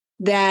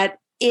 that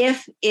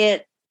if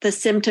the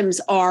symptoms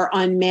are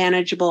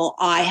unmanageable,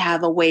 I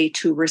have a way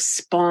to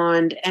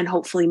respond and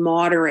hopefully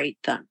moderate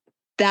them.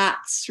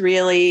 That's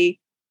really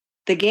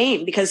the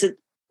game, because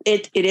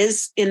it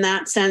is in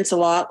that sense a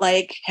lot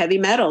like heavy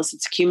metals.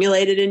 It's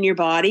accumulated in your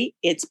body.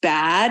 It's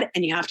bad,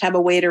 and you have to have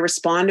a way to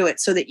respond to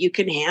it so that you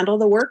can handle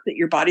the work that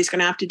your body's going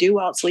to have to do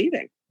while it's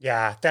leaving.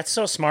 Yeah, that's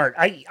so smart.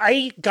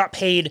 I got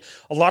paid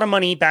a lot of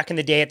money back in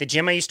the day at the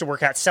gym I used to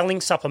work at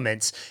selling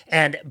supplements.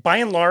 And by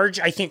and large,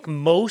 I think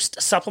most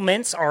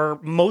supplements are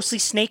mostly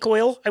snake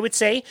oil, I would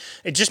say.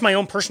 It's just my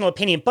own personal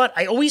opinion. But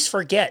I always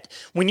forget,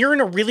 when you're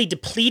in a really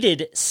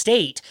depleted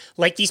state,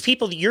 like these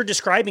people that you're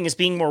describing as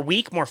being more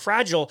weak, more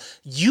fragile,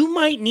 you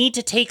might need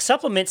to take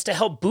supplements to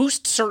help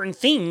boost certain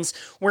things.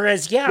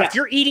 Whereas, if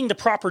you're eating the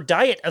proper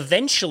diet,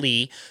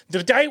 eventually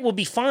the diet will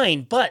be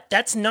fine. But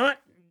that's not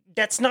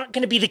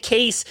going to be the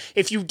case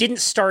if you didn't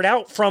start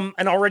out from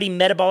an already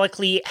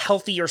metabolically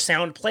healthy or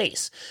sound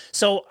place.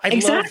 So I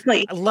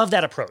love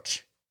that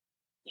approach.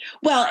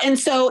 Well, and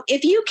so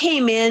if you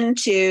came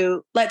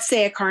into, let's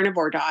say, a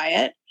carnivore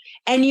diet,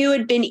 and you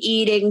had been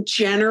eating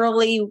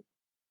generally,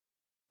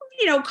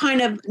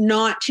 kind of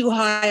not too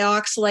high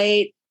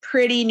oxalate,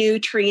 pretty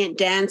nutrient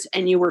dense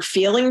and you were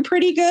feeling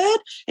pretty good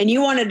and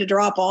you wanted to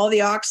drop all the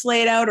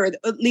oxalate out, or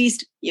at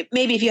least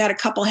maybe if you had a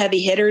couple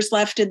heavy hitters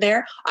left in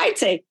there, I'd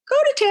say go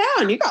to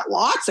town. You got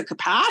lots of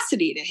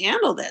capacity to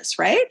handle this,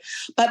 right?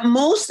 But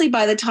mostly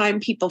by the time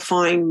people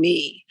find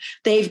me,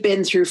 they've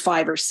been through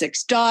 5 or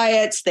 6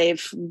 diets.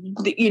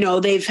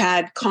 They've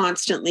had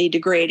constantly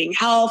degrading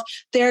health.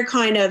 They're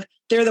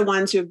the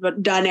ones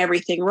who've done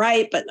everything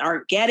right, but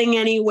aren't getting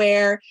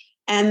anywhere.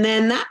 And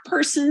then that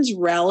person's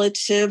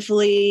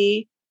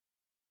relatively,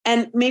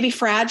 and maybe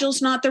fragile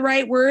is not the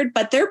right word,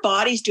 but their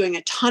body's doing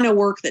a ton of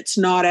work that's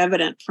not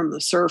evident from the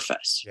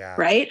surface,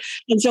 right?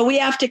 And so we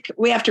have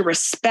to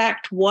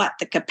respect what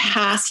the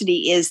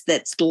capacity is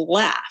that's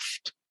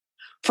left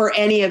for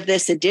any of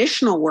this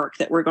additional work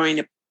that we're going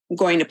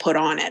to put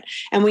on it.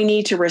 And we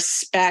need to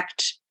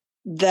respect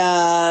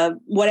the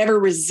whatever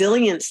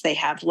resilience they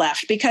have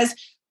left, because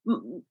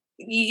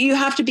you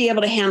have to be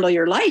able to handle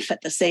your life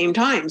at the same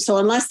time. So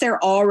unless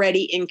they're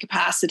already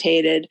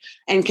incapacitated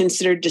and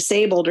considered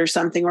disabled or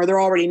something, or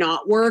they're already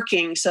not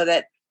working so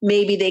that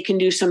maybe they can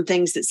do some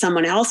things that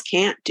someone else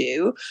can't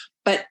do.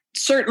 But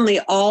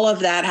certainly all of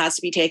that has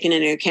to be taken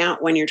into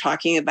account when you're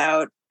talking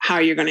about how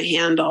you're going to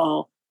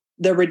handle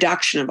the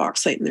reduction of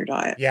oxalate in their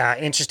diet. Yeah,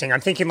 interesting. I'm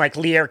thinking like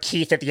Lierre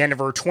Keith at the end of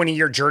her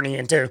 20-year journey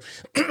into,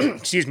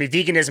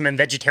 veganism and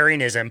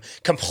vegetarianism,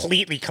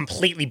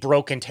 completely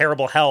broken,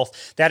 terrible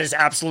health. That is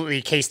absolutely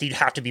a case that you'd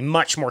have to be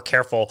much more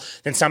careful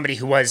than somebody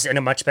who was in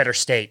a much better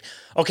state.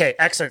 Okay,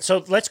 excellent.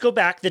 So let's go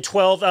back. The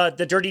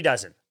Dirty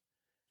Dozen.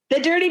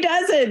 The Dirty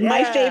Dozen,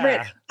 my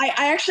favorite. I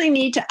actually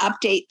need to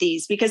update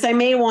these because I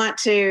may want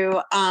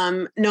to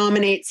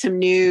nominate some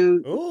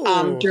new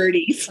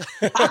dirties.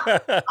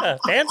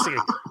 Fancy.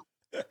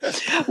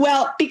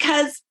 Well,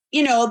 because,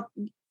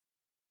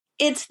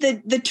 it's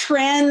the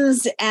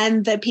trends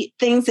and the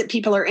things that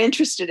people are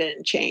interested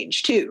in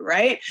change too,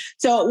 right?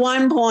 So at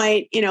one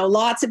point,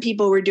 lots of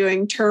people were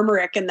doing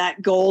turmeric and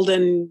that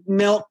golden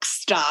milk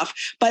stuff,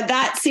 but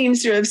that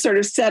seems to have sort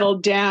of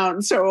settled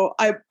down. So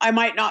I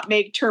might not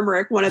make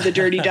turmeric one of the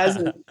Dirty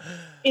Dozen.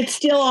 It's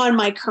still on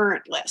my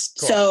current list.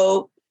 Cool.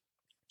 So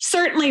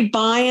certainly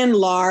by and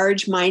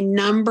large, my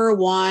number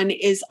one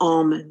is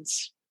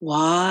almonds.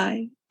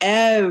 Why?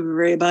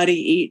 Everybody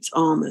eats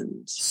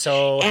almonds.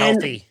 So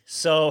healthy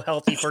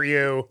for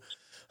you.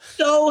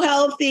 So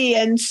healthy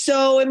and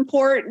so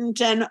important.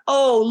 And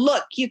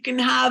look, you can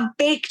have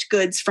baked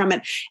goods from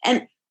it.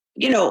 And,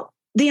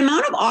 the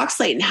amount of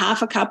oxalate in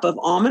half a cup of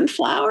almond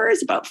flour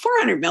is about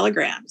 400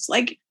 milligrams.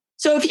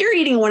 So if you're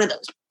eating one of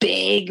those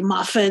big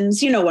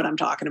muffins, you know what I'm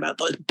talking about,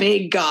 those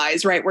big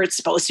guys, right? Where it's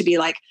supposed to be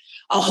like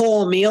a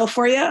whole meal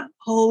for you.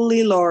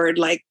 Holy Lord,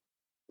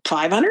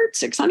 500,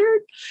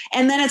 600.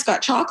 And then it's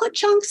got chocolate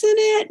chunks in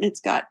it. And it's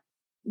got,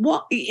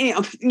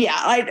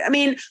 I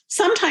mean,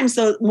 sometimes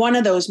one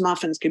of those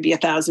muffins could be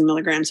 1,000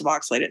 milligrams of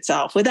oxalate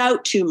itself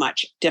without too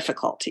much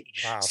difficulty.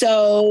 Wow.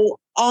 So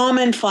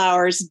almond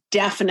flour is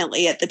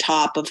definitely at the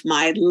top of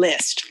my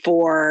list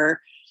for,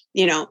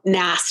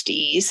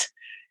 nasties.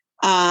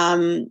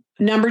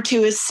 Number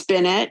 2 is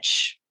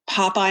spinach.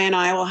 Popeye and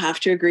I will have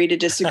to agree to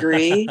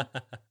disagree.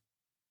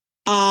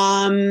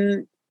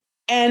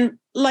 And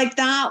like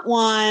that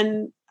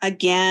one,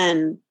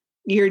 again,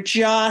 you're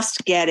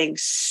just getting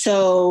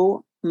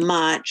so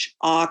much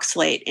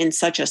oxalate in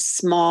such a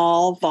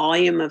small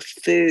volume of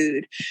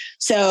food.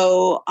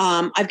 So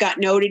I've got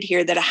noted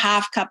here that a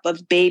half cup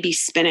of baby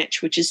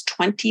spinach, which is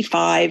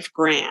 25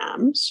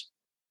 grams,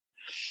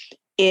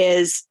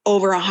 is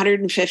over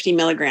 150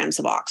 milligrams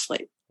of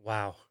oxalate.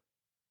 Wow.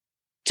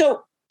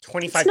 So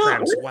 25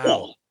 grams.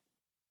 Wow.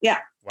 Yeah.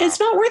 Wow.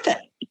 It's not worth it.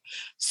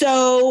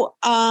 So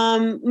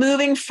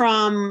moving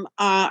from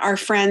our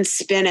friend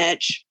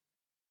spinach,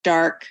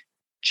 dark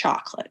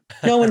chocolate.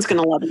 No one's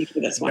going to love me for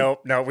this one.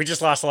 No, we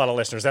just lost a lot of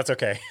listeners. That's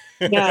okay.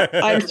 Yeah,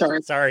 I'm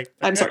sorry.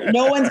 I'm sorry.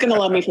 No one's going to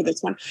love me for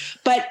this one.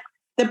 But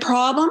the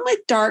problem with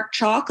dark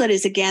chocolate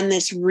is, again,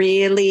 this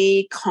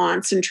really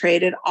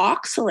concentrated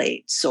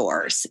oxalate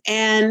source.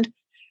 And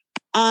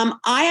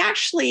I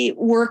actually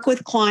work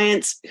with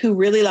clients who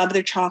really love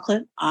their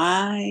chocolate.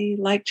 I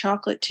like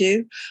chocolate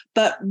too.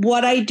 But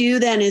what I do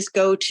then is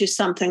go to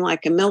something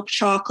like a milk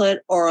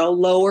chocolate or a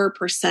lower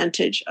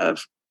percentage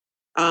of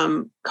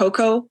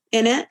cocoa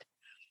in it,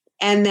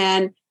 and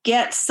then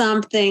get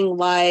something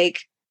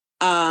like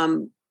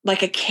a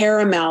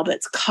caramel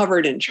that's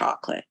covered in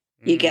chocolate.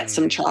 You get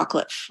some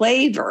chocolate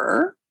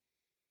flavor,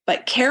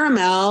 but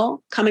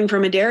caramel coming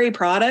from a dairy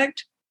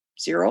product,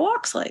 0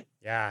 oxalate.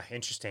 Yeah,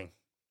 interesting.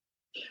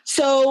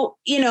 So,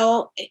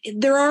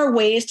 there are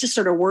ways to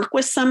sort of work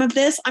with some of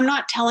this. I'm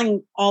not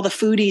telling all the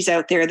foodies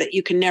out there that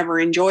you can never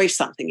enjoy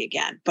something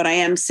again, but I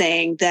am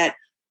saying that,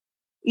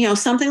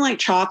 something like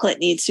chocolate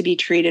needs to be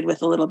treated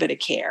with a little bit of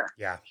care.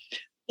 Yeah.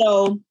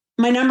 So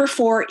my number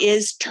 4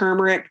 is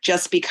turmeric,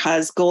 just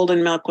because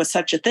golden milk was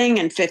such a thing,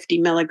 and 50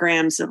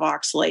 milligrams of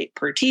oxalate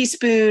per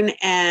teaspoon.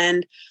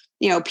 And,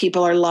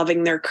 people are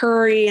loving their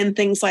curry and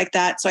things like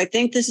that. So I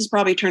think this is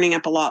probably turning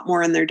up a lot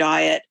more in their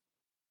diet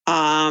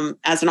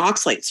as an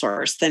oxalate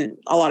source than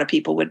a lot of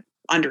people would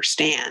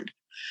understand.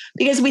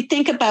 because we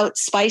think about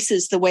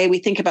spices the way we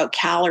think about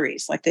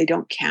calories, like they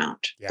don't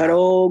count. Yeah. But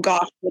oh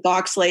gosh, with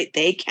oxalate,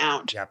 they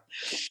count. Yep.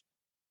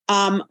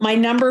 My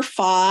number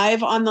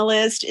 5 on the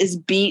list is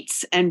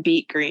beets and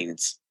beet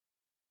greens.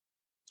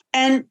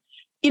 And,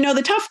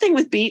 the tough thing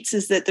with beets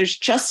is that there's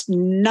just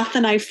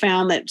nothing I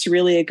found that's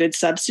really a good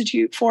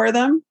substitute for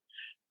them.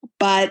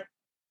 But,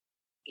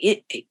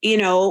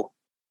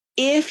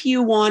 if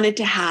you wanted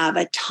to have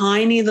a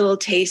tiny little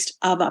taste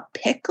of a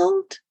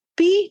pickled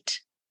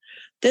beet,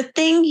 the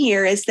thing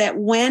here is that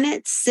when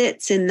it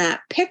sits in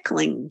that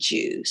pickling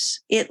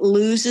juice, it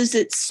loses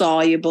its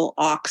soluble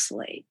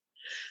oxalate.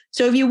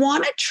 So if you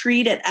want to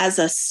treat it as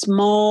a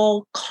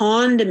small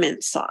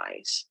condiment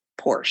size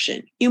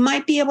portion, you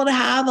might be able to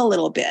have a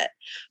little bit.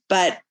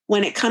 But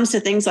when it comes to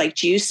things like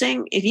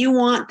juicing, if you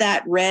want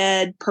that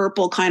red,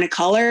 purple kind of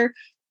color,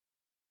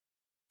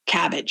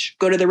 cabbage,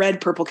 go to the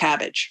red, purple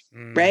cabbage,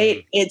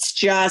 right? It's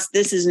just,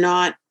 this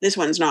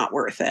one's not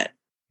worth it.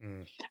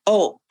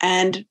 Oh,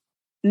 and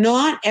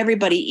not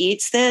everybody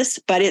eats this,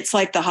 but it's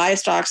like the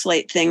highest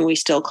oxalate thing we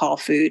still call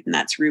food, and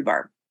that's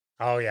rhubarb.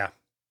 Oh, yeah.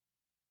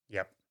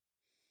 Yep.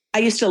 I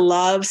used to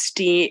love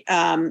stewed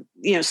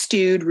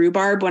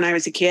rhubarb when I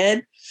was a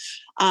kid.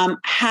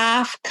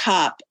 Half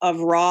cup of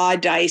raw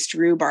diced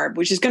rhubarb,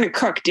 which is going to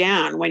cook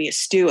down when you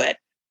stew it,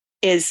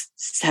 is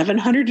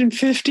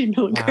 750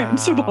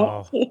 milligrams of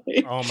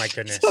oxalate. Oh my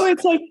goodness. So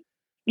it's like,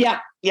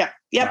 yep.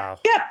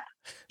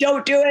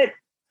 Don't do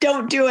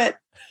it.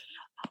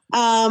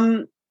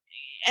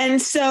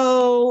 And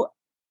so,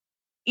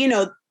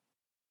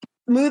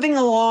 moving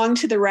along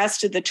to the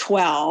rest of the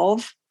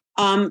 12,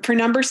 for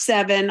number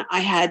 7, I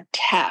had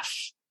teff.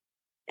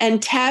 And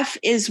teff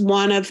is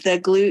one of the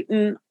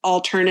gluten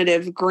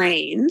alternative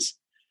grains.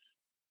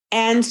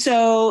 And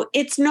so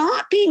it's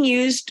not being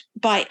used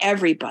by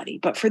everybody,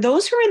 but for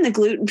those who are in the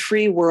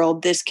gluten-free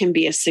world, this can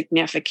be a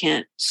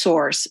significant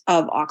source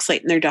of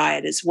oxalate in their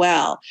diet as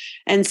well.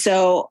 And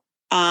so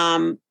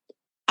a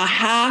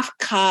half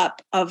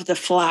cup of the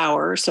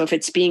flour, so if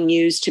it's being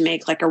used to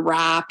make like a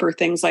wrap or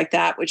things like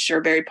that, which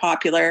are very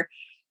popular,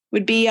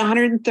 would be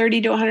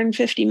 130 to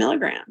 150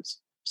 milligrams.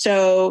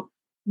 So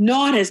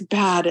not as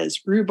bad as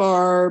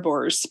rhubarb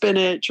or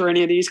spinach or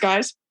any of these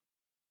guys.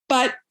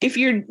 But if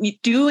you're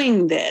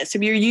doing this,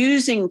 if you're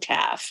using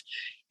teff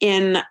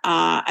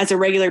as a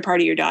regular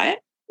part of your diet,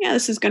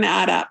 this is going to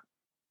add up.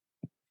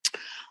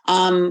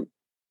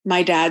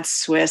 My dad's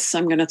Swiss.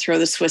 I'm going to throw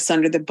the Swiss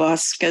under the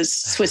bus because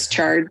Swiss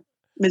chard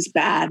was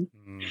bad.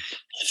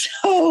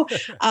 So,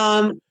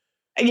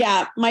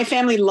 my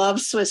family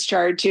loves Swiss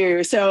chard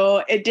too.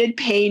 So it did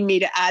pain me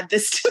to add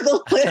this to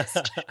the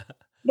list.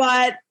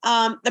 But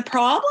the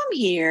problem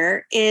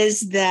here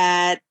is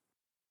that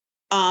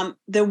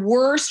the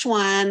worst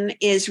one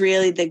is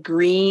really the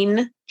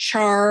green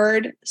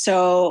chard.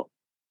 So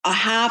a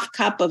half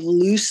cup of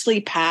loosely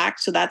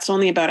packed, so that's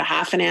only about a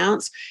half an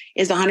ounce,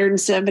 is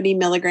 170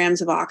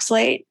 milligrams of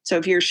oxalate. So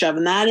if you're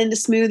shoving that into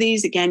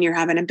smoothies, again, you're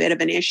having a bit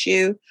of an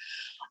issue.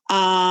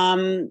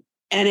 And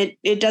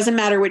it doesn't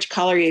matter which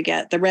color you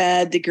get, the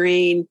red, the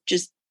green,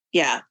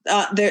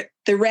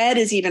 the red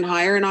is even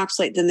higher in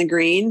oxalate than the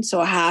green. So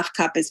a half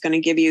cup is going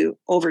to give you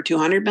over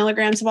 200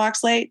 milligrams of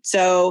oxalate.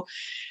 So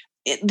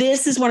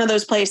this is one of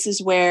those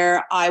places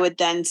where I would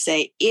then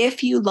say,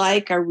 if you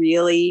like a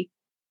really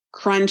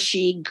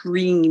crunchy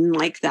green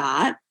like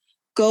that,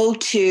 go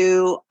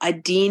to a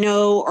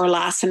Dino or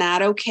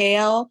lacinato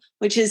kale,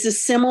 which is a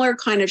similar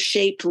kind of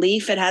shaped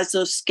leaf. It has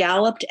those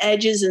scalloped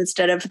edges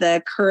instead of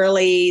the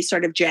curly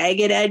sort of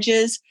jagged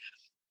edges.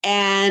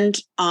 And,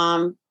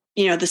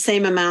 the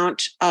same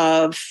amount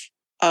of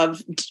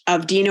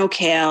Dino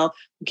kale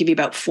will give you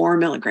about 4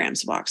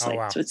 milligrams of oxalate. Oh,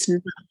 wow. So it's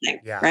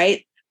nothing,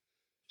 right?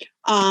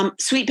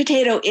 Sweet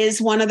potato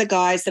is one of the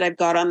guys that I've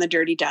got on the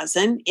Dirty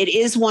Dozen. It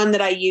is one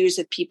that I use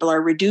if people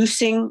are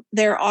reducing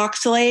their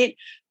oxalate.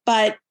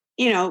 But,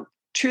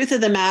 truth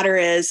of the matter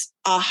is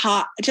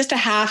just a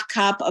half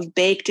cup of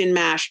baked and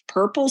mashed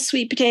purple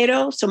sweet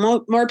potato.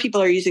 So more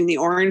people are using the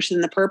orange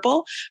than the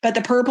purple, but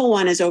the purple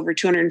one is over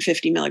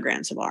 250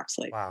 milligrams of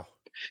oxalate. Wow.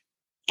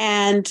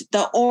 And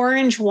the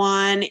orange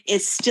one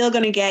is still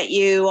going to get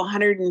you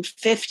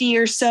 150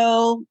 or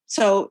so.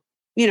 So,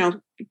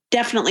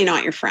 definitely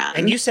not your friend.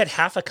 And you said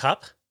half a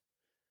cup?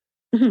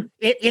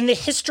 Mm-hmm. In the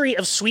history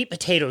of sweet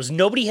potatoes,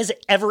 nobody has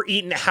ever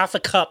eaten half a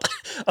cup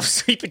of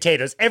sweet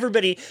potatoes.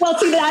 Everybody Well,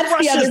 see,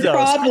 that's the other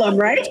problem,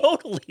 right?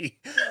 Totally.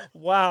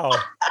 Wow.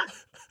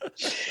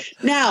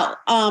 Now,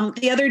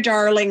 the other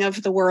darling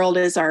of the world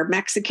is our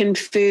Mexican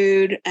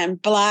food,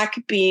 and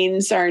black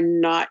beans are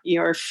not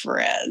your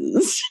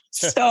friends.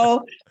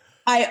 So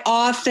I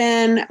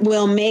often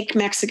will make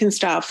Mexican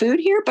style food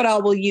here, but I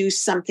will use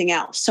something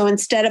else. So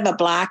instead of a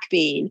black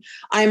bean,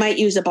 I might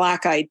use a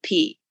black-eyed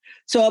pea.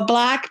 So a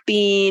black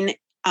bean,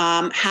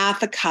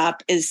 half a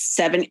cup is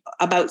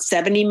about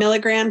 70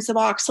 milligrams of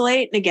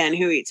oxalate. And again,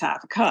 who eats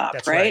half a cup,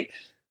 That's right?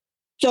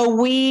 So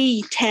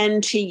we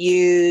tend to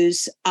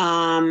use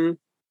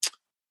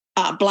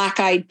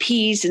black-eyed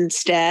peas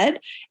instead.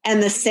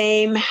 And the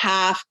same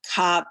half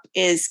cup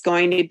is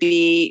going to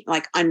be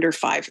like under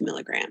 5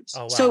 milligrams.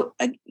 Oh, wow. So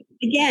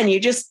again,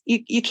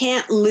 you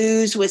can't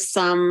lose with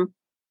some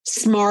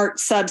smart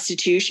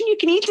substitution. You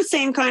can eat the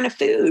same kind of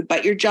food,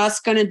 but you're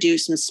just going to do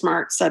some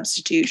smart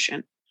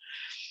substitution.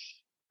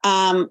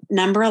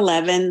 Number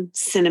 11,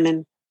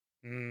 cinnamon.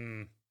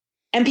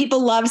 And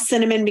people love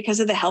cinnamon because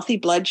of the healthy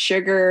blood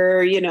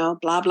sugar,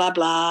 blah, blah,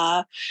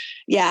 blah.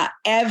 Yeah.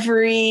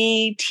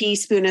 Every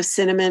teaspoon of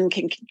cinnamon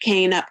can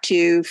contain up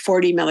to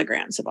 40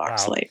 milligrams of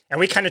oxalate. Wow. And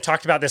we kind of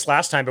talked about this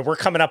last time, but we're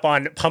coming up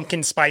on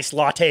pumpkin spice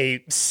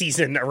latte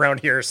season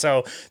around here.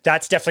 So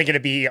that's definitely going to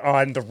be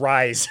on the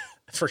rise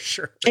for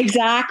sure.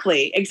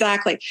 Exactly.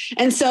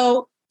 And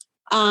so,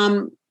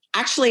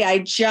 actually, I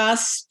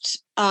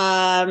just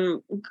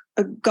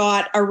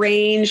got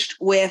arranged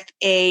with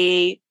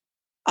a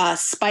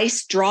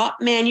spice drop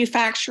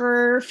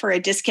manufacturer for a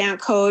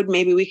discount code.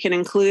 Maybe we can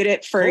include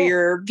it for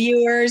your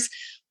viewers.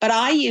 But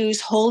I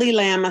use Holy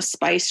Llama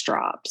spice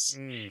drops.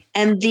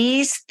 And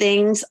these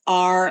things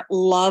are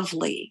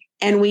lovely.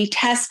 And we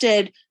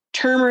tested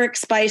turmeric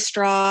spice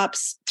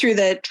drops through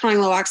the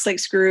Triangle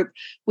Oxalates group.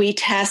 We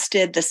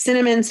tested the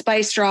cinnamon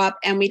spice drop,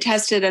 and we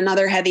tested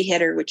another heavy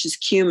hitter, which is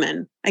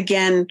cumin,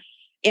 again,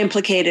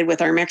 implicated with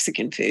our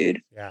Mexican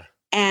food. Yeah.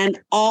 And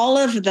all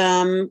of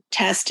them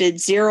tested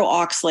 0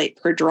 oxalate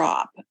per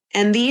drop.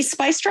 And these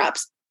spice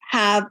drops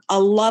have a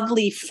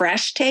lovely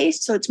fresh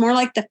taste. So it's more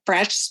like the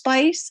fresh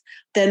spice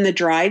than the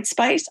dried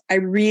spice. I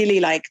really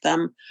like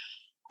them.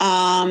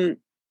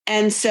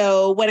 And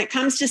so when it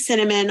comes to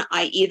cinnamon,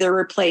 I either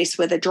replace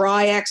with a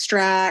dry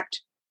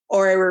extract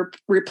or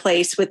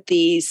replace with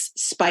these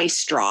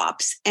spice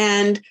drops.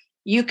 And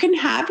you can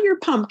have your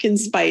pumpkin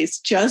spice,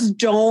 just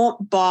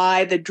don't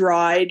buy the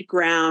dried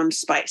ground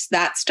spice.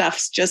 That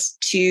stuff's just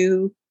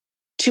too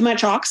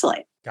much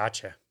oxalate.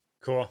 Gotcha.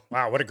 Cool.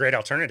 Wow. What a great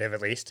alternative,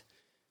 at least.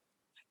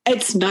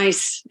 It's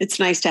nice. It's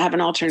nice to have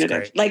an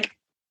alternative. Like,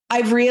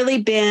 I've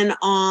really been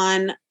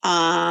on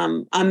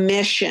a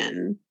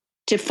mission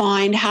to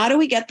find, how do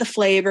we get the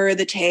flavor,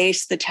 the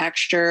taste, the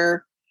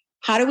texture?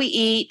 How do we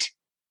eat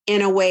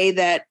in a way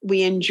that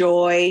we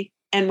enjoy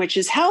and which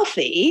is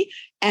healthy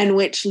and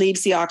which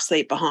leaves the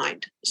oxalate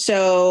behind?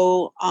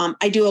 So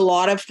I do a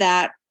lot of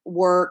that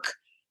work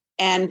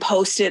and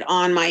post it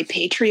on my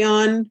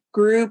Patreon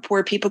group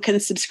where people can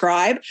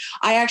subscribe.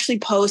 I actually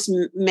post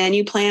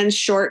menu plans,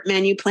 short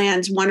menu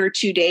plans, 1 or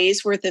 2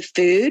 days worth of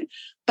food,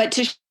 but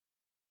to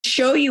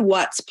show you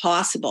what's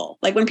possible.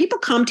 Like when people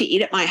come to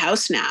eat at my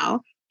house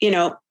now,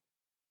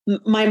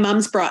 my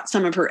mom's brought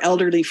some of her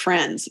elderly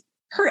friends.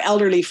 Her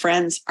elderly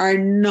friends are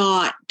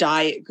not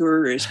diet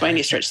gurus by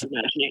any stretch of the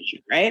imagination,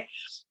 right?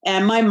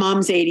 And my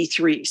mom's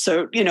 83.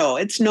 So,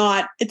 it's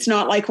not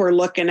like we're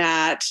looking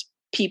at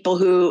people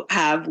who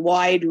have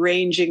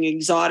wide-ranging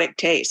exotic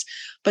tastes,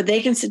 but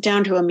they can sit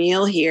down to a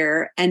meal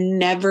here and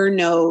never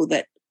know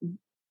that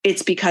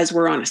it's because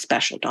we're on a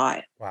special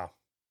diet. Wow.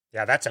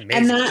 Yeah, that's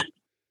amazing. And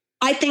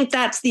I think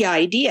that's the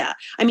idea.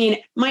 I mean,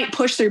 might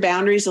push their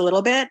boundaries a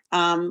little bit.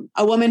 A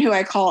woman who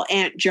I call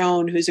Aunt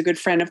Joan, who's a good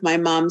friend of my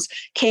mom's,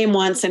 came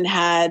once and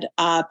had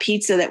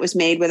pizza that was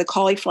made with a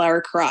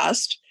cauliflower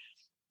crust.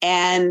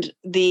 And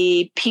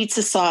the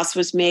pizza sauce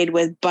was made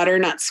with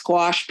butternut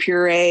squash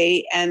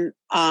puree and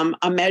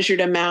a measured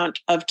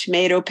amount of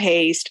tomato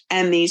paste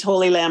and these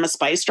Holy Llama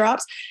spice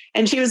drops.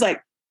 And she was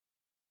like,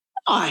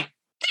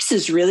 this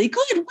is really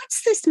good.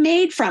 What's this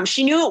made from?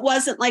 She knew it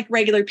wasn't like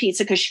regular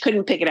pizza because she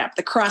couldn't pick it up.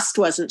 The crust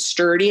wasn't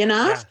sturdy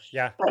enough.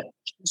 Yeah. But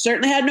she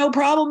certainly had no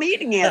problem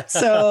eating it.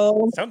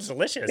 So sounds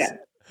delicious.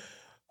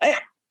 Yeah.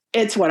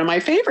 It's one of my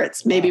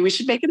favorites. Maybe we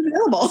should make it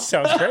available.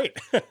 Sounds great.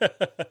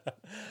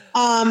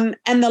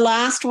 And the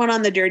last one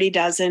on the Dirty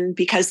Dozen,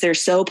 because they're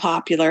so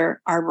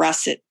popular, are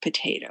russet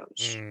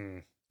potatoes.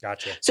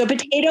 Gotcha. So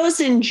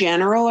potatoes in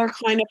general are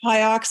kind of high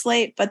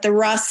oxalate, but the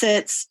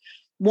russets,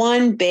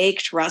 one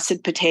baked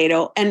russet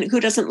potato, and who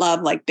doesn't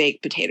love like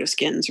baked potato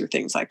skins or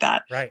things like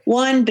that? Right.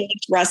 One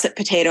baked russet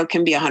potato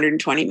can be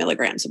 120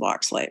 milligrams of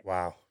oxalate.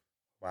 Wow.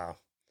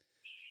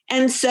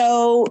 And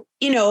so,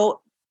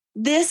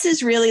 this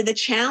is really the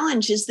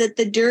challenge, is that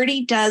the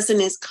Dirty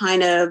Dozen is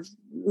kind of,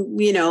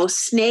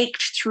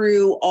 snaked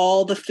through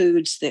all the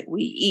foods that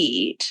we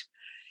eat.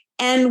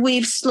 And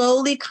we've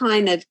slowly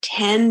kind of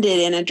tended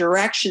in a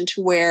direction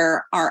to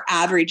where our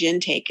average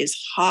intake is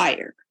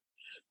higher.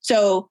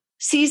 So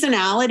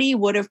seasonality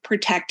would have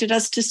protected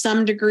us to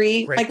some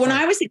degree. Great like point. When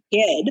I was a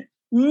kid,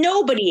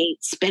 nobody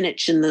ate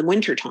spinach in the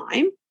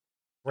wintertime.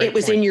 It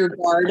was in your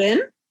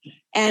garden.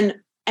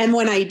 And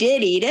when I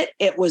did eat it,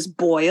 it was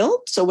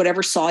boiled. So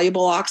whatever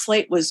soluble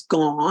oxalate was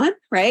gone,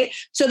 right?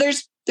 So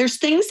there's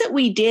things that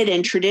we did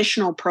in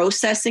traditional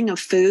processing of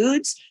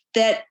foods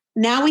that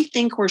now we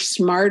think we're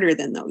smarter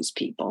than those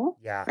people,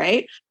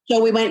 right?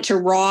 So we went to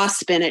raw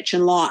spinach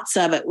and lots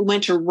of it. We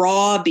went to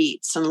raw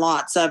beets and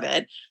lots of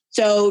it.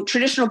 So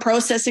traditional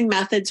processing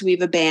methods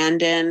we've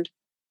abandoned.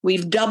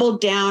 We've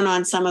doubled down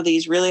on some of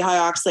these really high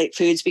oxalate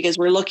foods because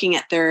we're looking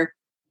at their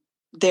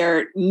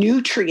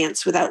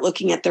nutrients without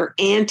looking at their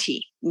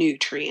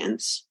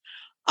anti-nutrients.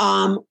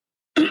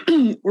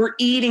 we're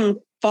eating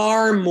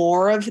far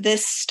more of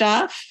this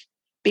stuff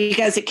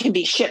because it can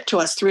be shipped to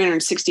us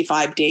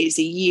 365 days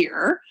a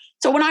year.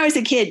 So when I was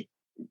a kid,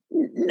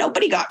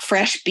 nobody got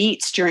fresh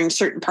beets during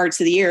certain parts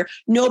of the year.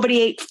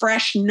 Nobody ate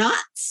fresh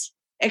nuts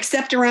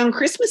except around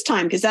Christmas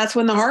time because that's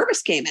when the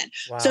harvest came in.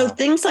 Wow. So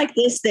things like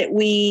this that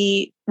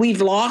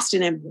we've lost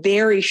in a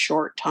very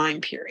short time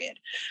period.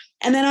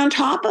 And then on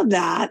top of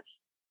that,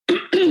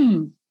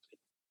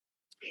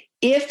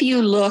 if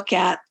you look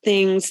at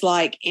things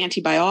like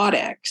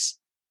antibiotics,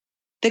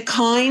 the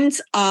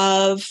kinds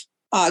of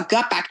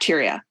gut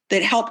bacteria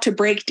that help to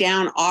break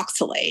down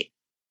oxalate,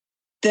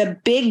 the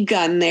big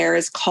gun there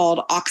is called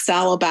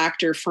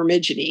Oxalobacter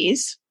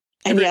formigenes.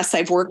 And yes,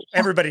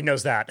 everybody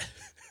knows that.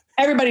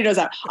 Everybody knows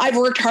that. I've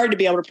worked hard to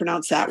be able to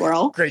pronounce that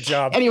well. Great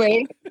job.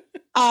 Anyway,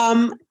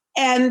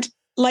 and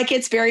like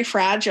it's very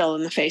fragile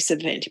in the face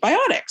of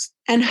antibiotics.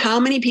 And how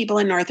many people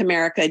in North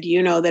America do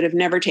you know that have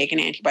never taken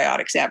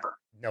antibiotics ever?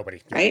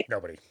 Nobody. Right?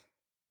 Nobody.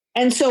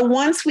 And so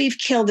once we've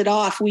killed it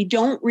off, we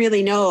don't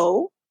really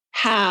know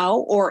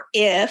how or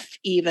if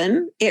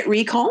even it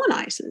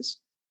recolonizes.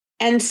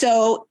 And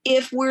so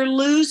if we're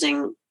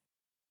losing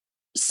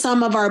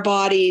some of our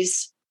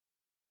body's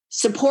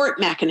support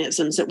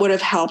mechanisms that would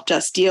have helped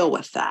us deal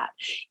with that,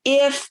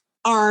 if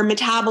our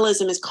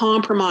metabolism is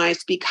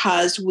compromised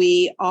because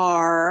we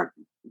are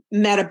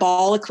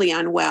metabolically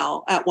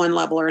unwell at one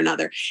level or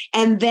another,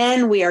 and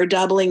then we are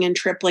doubling and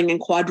tripling and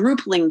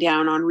quadrupling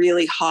down on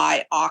really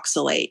high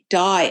oxalate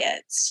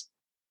diets,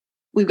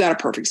 we've got a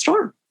perfect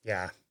storm.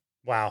 Yeah.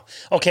 Wow.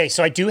 Okay.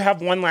 So I do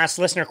have one last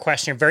listener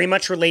question, very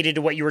much related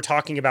to what you were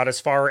talking about as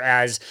far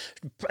as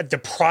the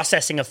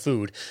processing of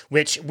food,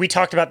 which we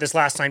talked about this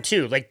last time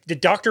too. Like the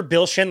Dr.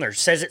 Bill Schindler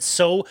says it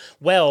so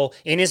well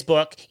in his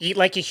book, Eat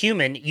Like a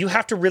Human. You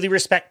have to really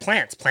respect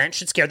plants. Plants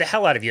should scare the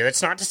hell out of you.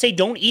 That's not to say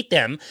don't eat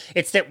them.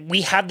 It's that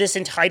we have this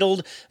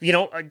entitled,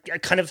 a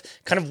kind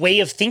of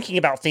way of thinking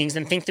about things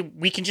and think that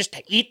we can just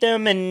eat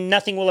them and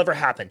nothing will ever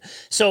happen.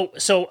 So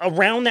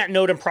around that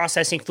note of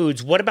processing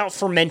foods, what about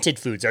fermented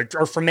foods?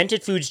 Are fermented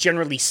foods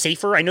generally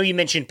safer? I know you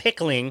mentioned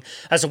pickling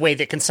as a way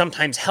that can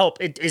sometimes help.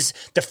 It is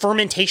the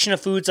fermentation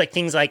of foods, like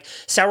things like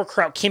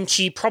sauerkraut,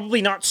 kimchi,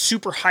 probably not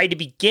super high to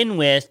begin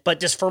with, but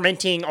does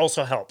fermenting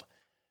also help?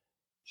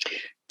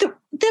 The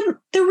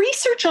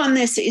research on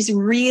this is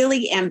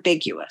really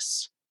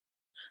ambiguous.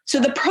 So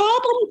the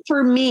problem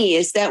for me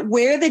is that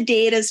where the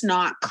data is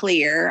not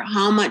clear,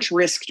 how much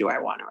risk do I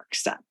want to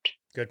accept?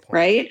 Good point.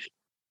 Right?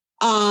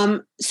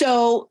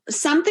 So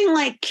something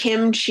like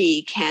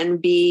kimchi can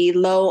be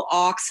low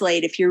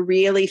oxalate if you're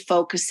really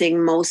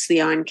focusing mostly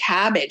on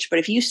cabbage. But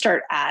if you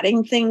start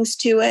adding things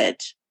to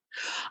it,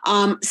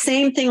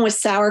 same thing with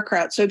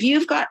sauerkraut. So if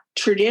you've got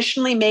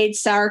traditionally made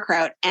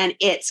sauerkraut and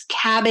it's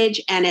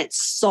cabbage and it's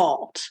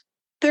salt,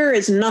 there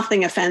is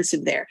nothing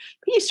offensive there.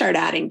 But you start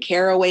adding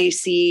caraway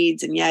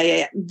seeds and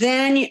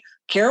then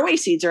caraway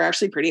seeds are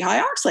actually pretty high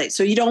oxalate.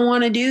 So you don't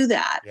want to do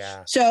that.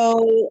 Yeah.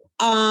 So,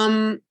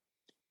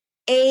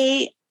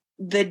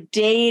 the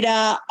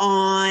data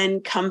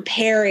on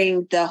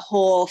comparing the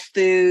whole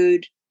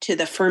food to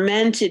the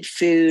fermented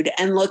food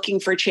and looking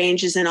for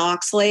changes in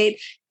oxalate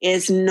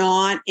is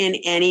not in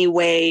any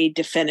way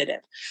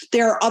definitive.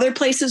 There are other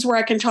places where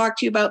I can talk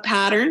to you about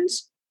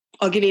patterns.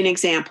 I'll give you an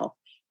example.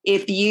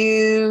 If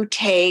you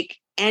take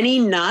any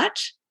nut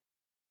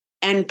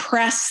and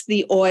press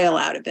the oil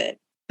out of it,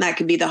 that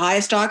could be the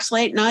highest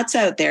oxalate nuts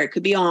out there. It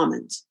could be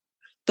almonds.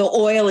 The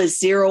oil is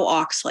 0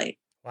 oxalate.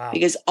 Wow.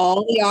 Because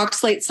all the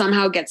oxalate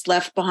somehow gets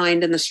left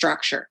behind in the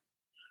structure.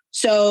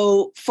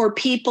 So for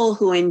people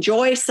who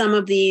enjoy some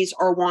of these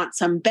or want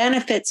some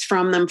benefits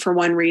from them for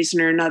one reason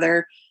or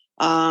another,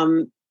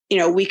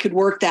 we could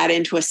work that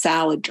into a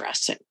salad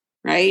dressing,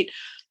 right?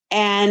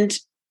 And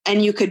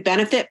you could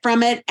benefit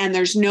from it, and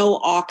there's no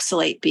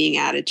oxalate being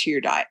added to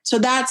your diet. So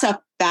that's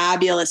a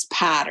fabulous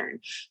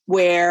pattern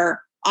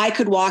where I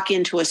could walk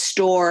into a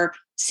store,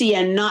 see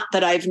a nut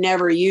that I've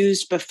never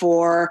used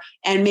before,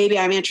 and maybe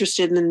I'm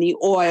interested in the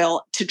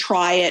oil to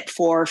try it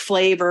for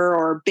flavor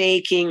or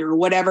baking or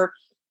whatever.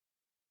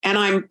 And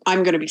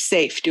I'm going to be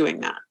safe doing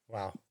that.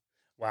 Wow.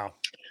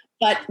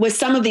 But with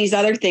some of these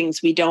other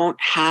things, we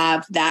don't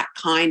have that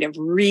kind of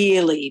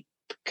really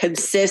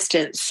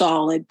consistent,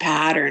 solid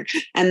pattern.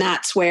 And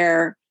that's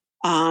where,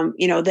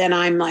 then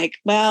I'm like,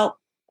 well,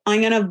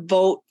 I'm going to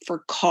vote for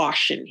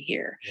caution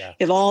here. Yeah.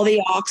 If all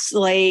the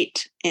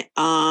oxalate,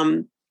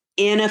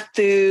 in a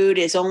food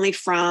is only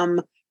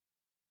from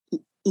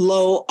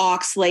low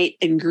oxalate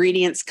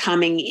ingredients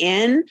coming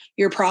in,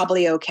 you're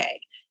probably okay.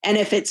 And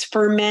if it's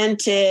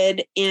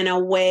fermented in a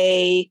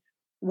way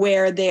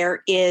where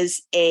there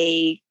is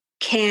a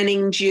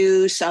canning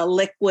juice, a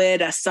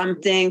liquid, a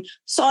something,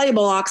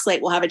 soluble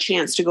oxalate will have a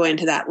chance to go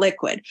into that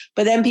liquid.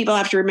 But then people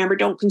have to remember,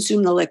 don't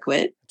consume the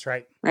liquid. That's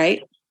right.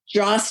 Right?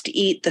 Just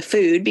eat the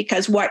food,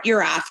 because what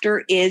you're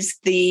after is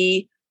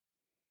the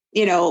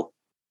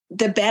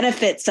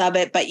benefits of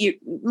it, but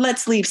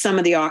let's leave some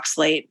of the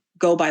oxalate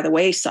go by the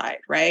wayside,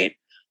 right?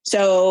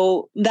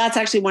 So that's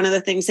actually one of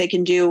the things they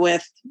can do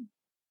with,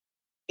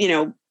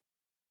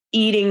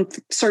 eating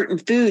certain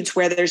foods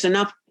where there's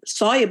enough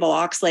soluble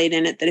oxalate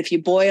in it that if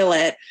you boil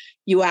it,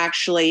 you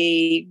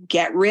actually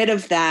get rid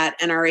of that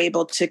and are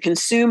able to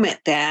consume it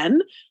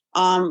then.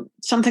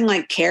 Something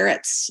like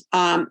carrots.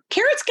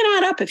 Carrots can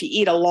add up if you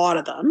eat a lot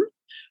of them.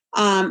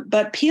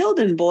 But peeled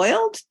and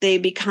boiled, they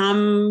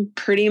become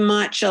pretty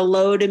much a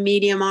low to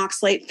medium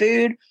oxalate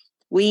food.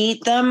 We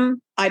eat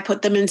them. I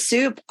put them in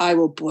soup. I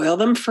will boil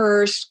them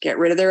first, get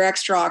rid of their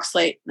extra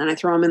oxalate, then I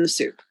throw them in the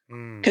soup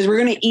because we're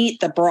going to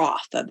eat the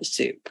broth of the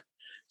soup.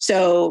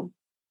 So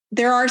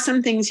there are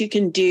some things you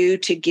can do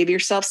to give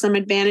yourself some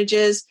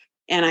advantages.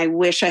 And I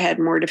wish I had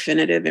more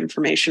definitive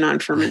information on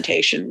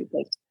fermentation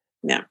because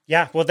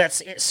Yeah. Well,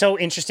 that's so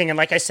interesting. And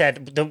like I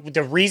said,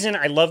 the reason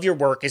I love your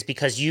work is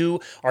because you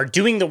are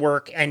doing the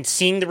work and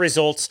seeing the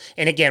results.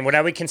 And again, what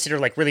I would consider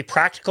like really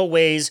practical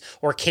ways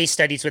or case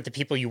studies with the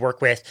people you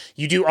work with.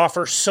 You do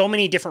offer so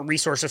many different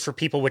resources for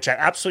people, which I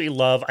absolutely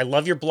love. I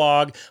love your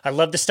blog. I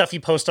love the stuff you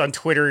post on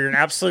Twitter. You're an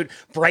absolute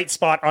bright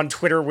spot on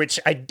Twitter, which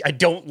I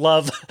don't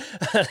love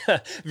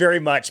very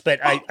much, but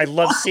I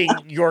love seeing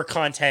your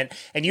content.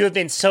 And you have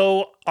been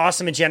so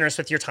awesome and generous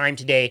with your time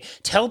today.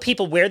 Tell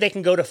people where they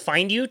can go to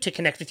find you to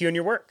connect with you and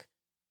your work.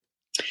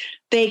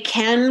 They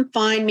can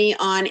find me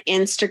on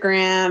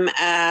Instagram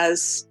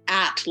as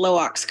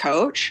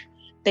 @LowOxCoach.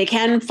 They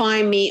can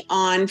find me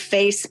on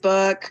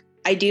Facebook.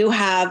 I do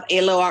have a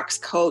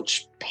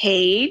LowOxCoach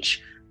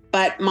page,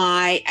 but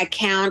my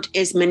account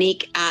is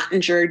Monique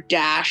Attinger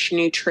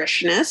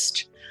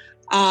Nutritionist.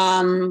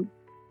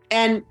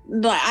 And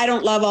I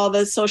don't love all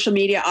the social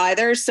media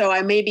either, so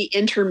I may be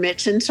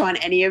intermittent on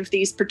any of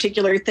these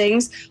particular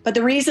things. But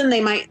the reason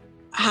they might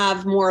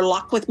have more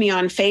luck with me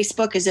on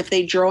Facebook is if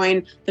they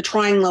join the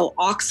Trying Low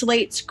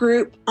Oxalates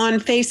group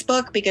on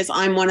Facebook, because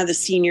I'm one of the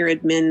senior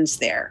admins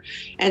there.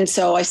 And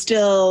so I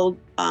still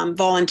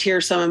volunteer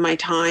some of my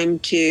time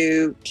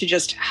to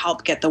just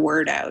help get the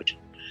word out.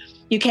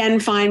 You can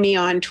find me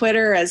on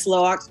Twitter as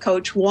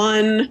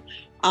LowOxCoach1.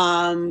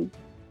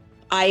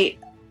 I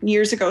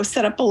years ago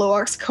set up a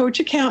LowOxCoach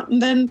account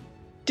and then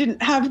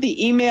didn't have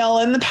the email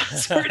and the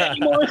password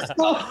anymore.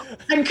 So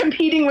I'm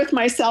competing with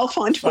myself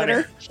on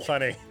Twitter.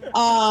 Funny.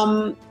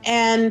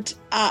 And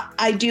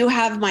I do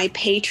have my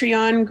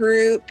Patreon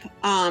group.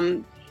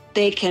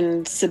 They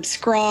can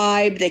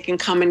subscribe. They can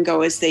come and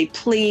go as they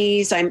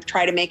please. I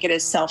try to make it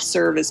as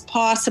self-serve as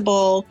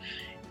possible.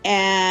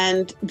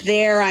 And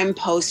there I'm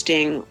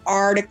posting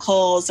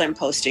articles, I'm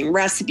posting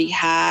recipe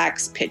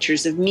hacks,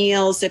 pictures of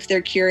meals if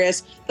they're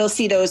curious. They'll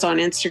see those on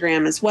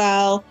Instagram as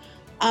well.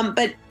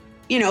 But,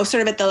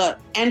 sort of at the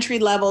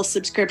entry-level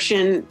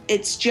subscription,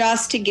 it's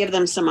just to give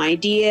them some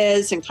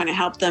ideas and kind of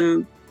help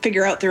them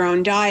figure out their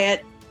own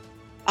diet.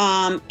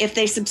 If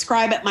they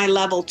subscribe at my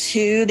level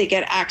 2, they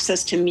get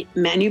access to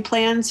menu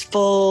plans,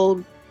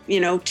 full,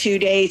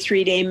 2-day,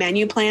 3-day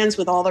menu plans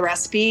with all the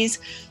recipes.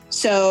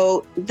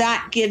 So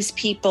that gives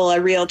people a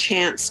real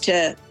chance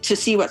to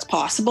see what's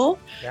possible.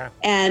 Yeah.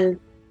 And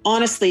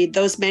honestly,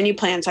 those menu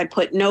plans, I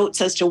put notes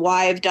as to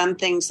why I've done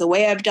things the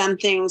way I've done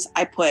things.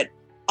 I put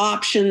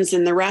options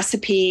in the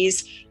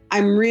recipes.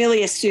 I'm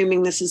really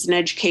assuming this is an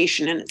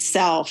education in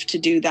itself to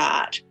do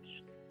that.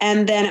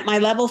 And then at my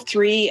level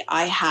 3,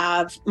 I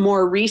have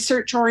more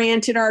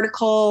research-oriented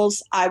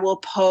articles. I will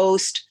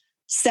post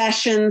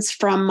sessions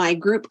from my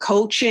group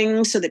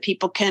coaching so that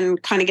people can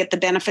kind of get the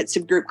benefits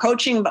of group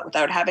coaching, but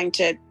without having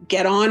to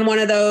get on one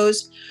of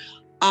those.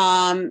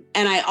 And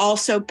I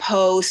also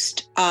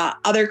post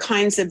other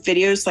kinds of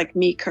videos like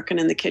me cooking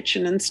in the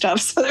kitchen and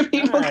stuff so that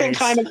people can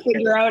kind of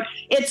figure out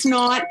it's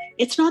not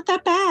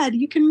that bad.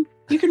 You can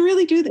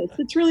really do this.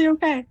 It's really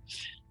okay.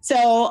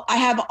 So I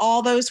have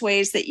all those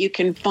ways that you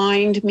can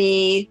find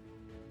me.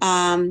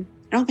 I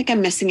don't think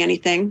I'm missing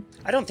anything.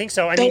 I don't think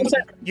so. I mean,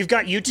 you've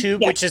got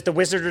YouTube, which is the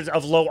Wizards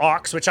of Low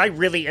Ox, which I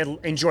really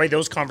enjoy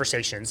those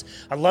conversations.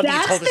 I love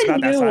that you told us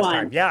about that last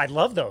time. Yeah, I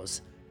love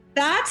those.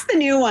 That's the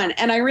new one.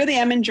 And I really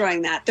am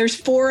enjoying that. There's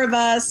 4 of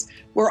us.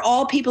 We're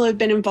all people who've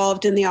been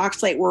involved in the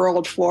oxalate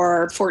world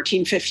for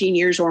 14, 15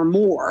 years or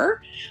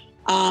more.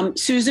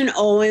 Susan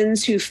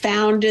Owens, who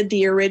founded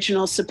the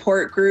original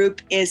support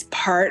group, is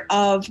part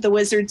of the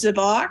Wizards of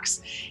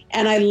Ox.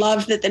 And I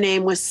love that the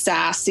name was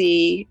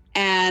Sassy.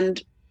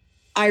 And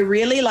I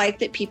really like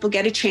that people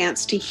get a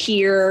chance to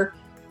hear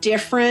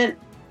different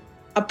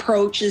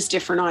approaches,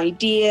 different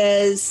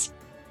ideas.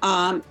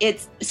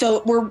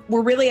 We're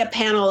really a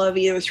panel of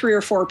either 3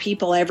 or 4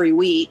 people every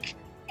week.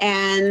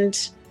 And,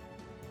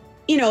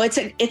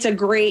 it's a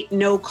great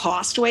no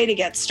cost way to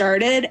get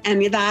started.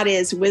 And that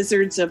is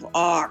Wizards of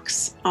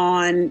Ox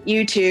on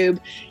YouTube.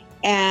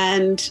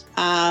 And,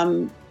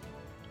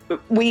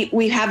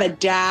 we have a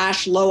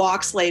dash low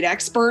oxalate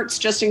experts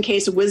just in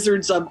case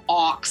Wizards of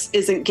Ox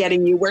isn't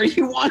getting you where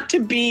you want to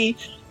be.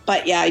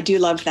 But yeah, I do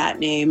love that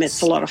name.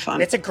 It's a lot of fun.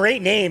 It's a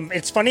great name.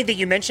 It's funny that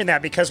you mentioned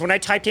that because when I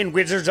typed in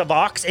Wizards of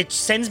Ox, it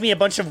sends me a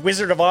bunch of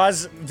Wizard of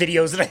Oz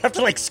videos that I have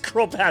to like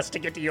scroll past to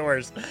get to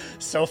yours.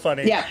 So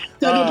funny. Yeah.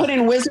 So if you put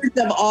in Wizards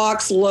of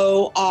Ox,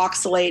 low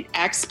oxalate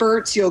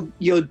experts,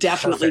 you'll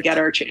definitely get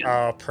our channel.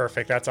 Oh,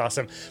 perfect. That's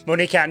awesome.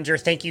 Monique Attinger,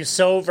 thank you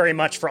so very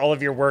much for all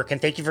of your work.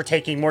 And thank you for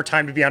taking more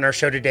time to be on our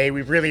show today.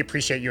 We really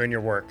appreciate you and your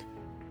work.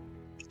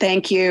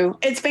 Thank you.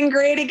 It's been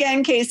great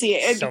again, Casey.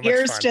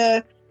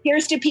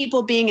 Here's to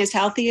people being as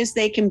healthy as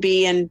they can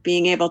be and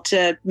being able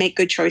to make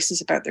good choices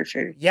about their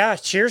food. Yeah,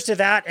 cheers to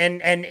that.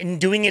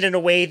 And doing it in a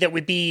way that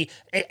would be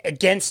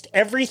against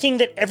everything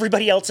that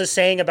everybody else is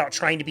saying about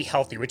trying to be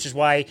healthy, which is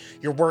why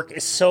your work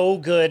is so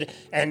good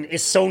and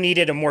is so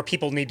needed and more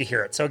people need to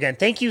hear it. So again,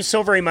 thank you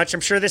so very much. I'm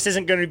sure this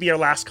isn't going to be our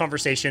last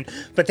conversation,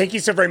 but thank you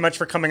so very much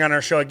for coming on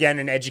our show again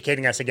and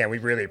educating us again. We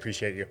really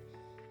appreciate you.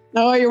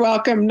 Oh, you're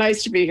welcome.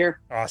 Nice to be here.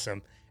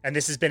 Awesome. And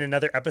this has been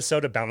another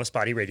episode of Boundless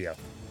Body Radio.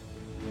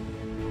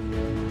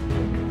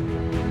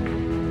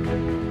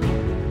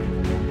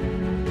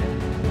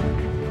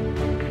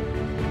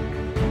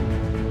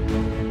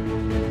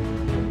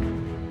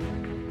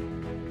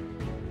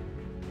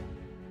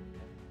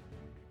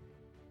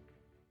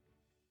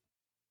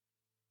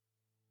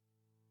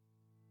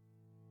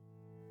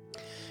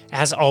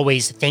 As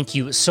always, thank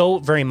you so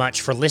very much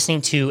for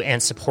listening to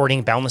and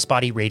supporting Boundless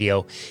Body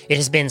Radio. It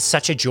has been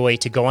such a joy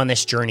to go on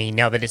this journey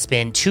now that it's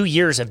been 2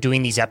 years of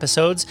doing these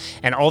episodes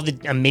and all the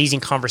amazing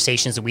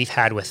conversations that we've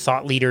had with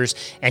thought leaders,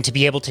 and to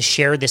be able to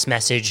share this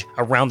message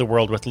around the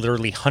world with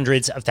literally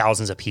hundreds of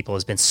thousands of people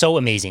has been so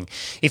amazing.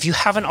 If you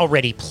haven't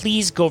already,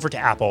 please go over to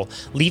Apple,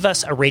 leave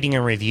us a rating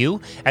and review,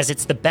 as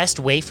it's the best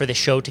way for the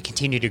show to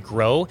continue to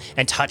grow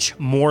and touch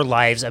more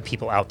lives of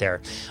people out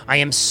there. I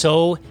am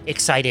so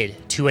excited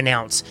to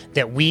announce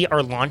that we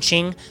are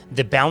launching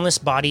the Boundless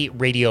Body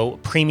Radio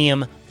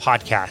Premium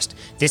podcast.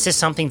 This is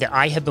something that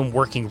I have been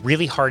working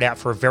really hard at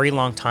for a very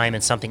long time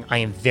and something I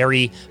am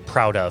very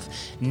proud of.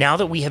 Now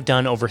that we have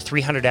done over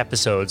 300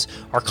 episodes,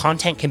 our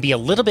content can be a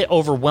little bit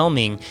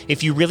overwhelming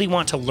if you really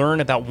want to learn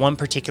about one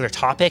particular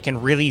topic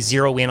and really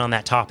zero in on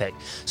that topic.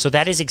 So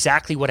that is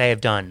exactly what I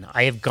have done.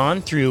 I have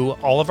gone through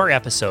all of our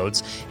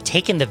episodes,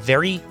 taken the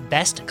very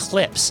best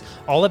clips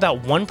all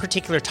about one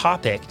particular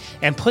topic,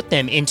 and put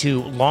them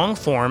into long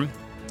form,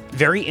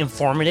 very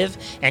informative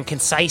and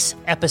concise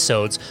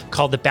episodes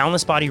called the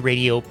Boundless Body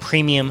Radio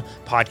Premium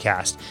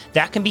Podcast.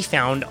 That can be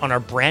found on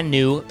our brand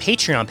new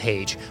Patreon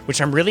page,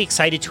 which I'm really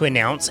excited to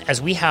announce, as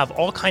we have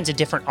all kinds of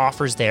different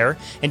offers there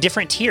and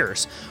different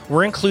tiers.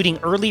 We're including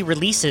early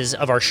releases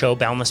of our show,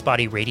 Boundless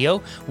Body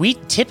Radio. We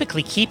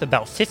typically keep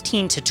about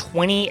 15 to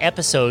 20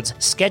 episodes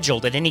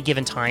scheduled at any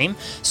given time,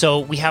 so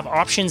we have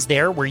options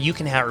there where you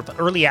can have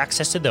early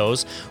access to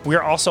those.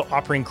 We're also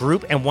offering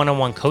group and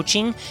one-on-one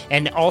coaching,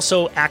 and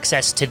also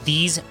access to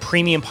these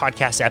premium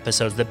podcast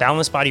episodes, the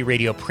Boundless Body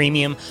Radio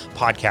Premium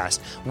Podcast.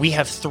 We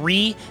have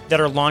 3 that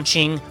are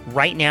launching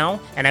right now,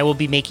 and I will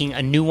be making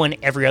a new one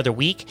every other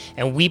week,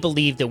 and we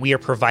believe that we are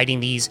providing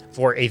these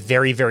for a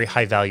very, very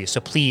high value.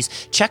 So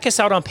please check us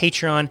out on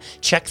Patreon,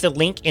 check the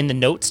link in the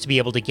notes to be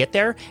able to get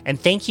there, and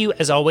thank you,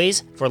 as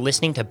always, for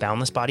listening to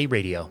Boundless Body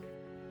Radio.